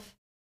yourself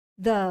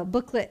the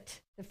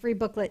booklet, the free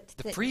booklet.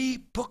 The free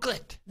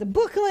booklet. The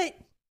booklet.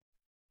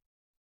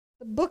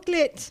 The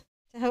booklet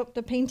to help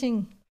the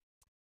painting.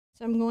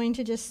 So I'm going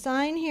to just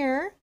sign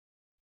here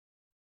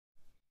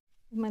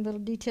with my little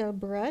detail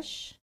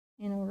brush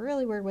in a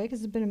really weird way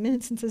because it's been a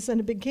minute since I sent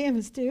a big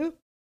canvas too.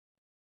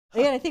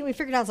 Again, I think we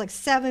figured out it's like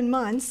 7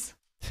 months.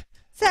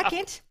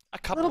 Second,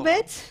 a little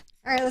bit.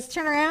 All right, let's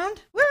turn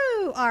around.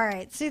 Woo! All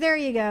right, see, there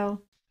you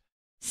go.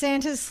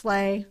 Santa's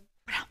sleigh.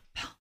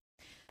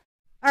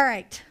 All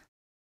right.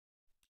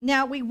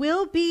 Now, we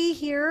will be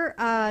here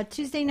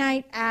Tuesday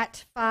night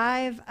at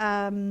 5.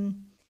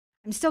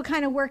 I'm still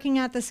kind of working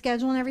out the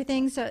schedule and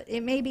everything, so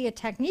it may be a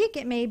technique,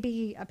 it may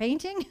be a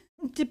painting.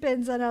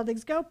 Depends on how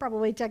things go,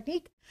 probably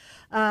technique.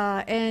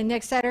 And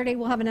next Saturday,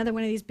 we'll have another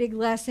one of these big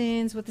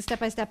lessons with the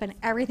step-by-step and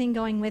everything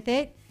going with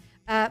it.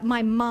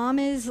 My mom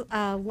is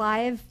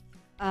live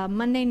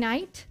Monday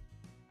night,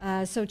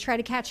 so try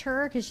to catch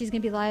her because she's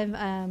going to be live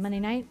Monday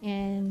night,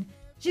 and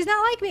she's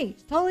not like me.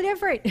 She's totally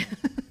different.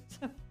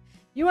 So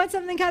you want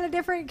something kind of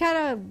different, kind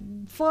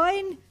of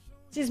fun?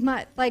 She's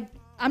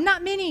I'm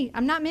not mini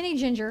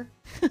Ginger,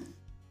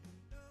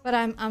 but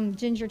I'm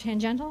Ginger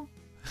tangential.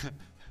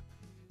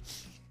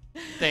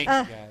 Thanks,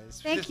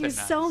 guys. Thank you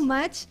so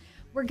much.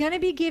 We're going to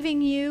be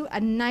giving you a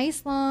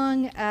nice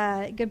long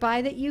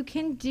goodbye that you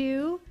can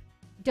do.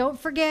 Don't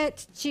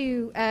forget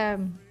to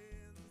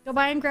go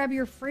by and grab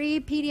your free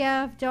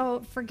PDF.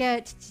 Don't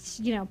forget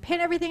to, pin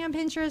everything on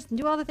Pinterest and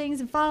do all the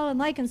things and follow and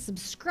like and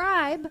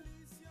subscribe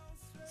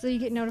so you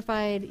get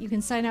notified. You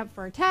can sign up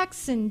for our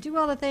texts and do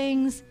all the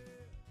things.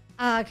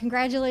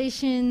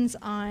 Congratulations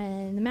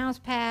on the mouse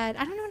pad.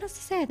 I don't know what else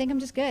to say. I think I'm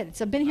just good.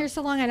 So I've been here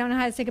so long, I don't know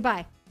how to say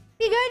goodbye.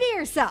 Be good to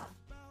yourself.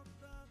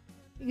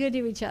 Be good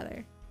to each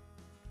other.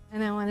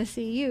 And I want to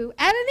see you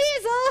at an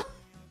easel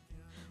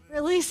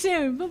really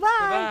soon. Bye-bye.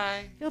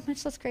 Bye-bye. I feel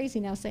much less crazy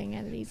now saying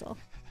at an easel.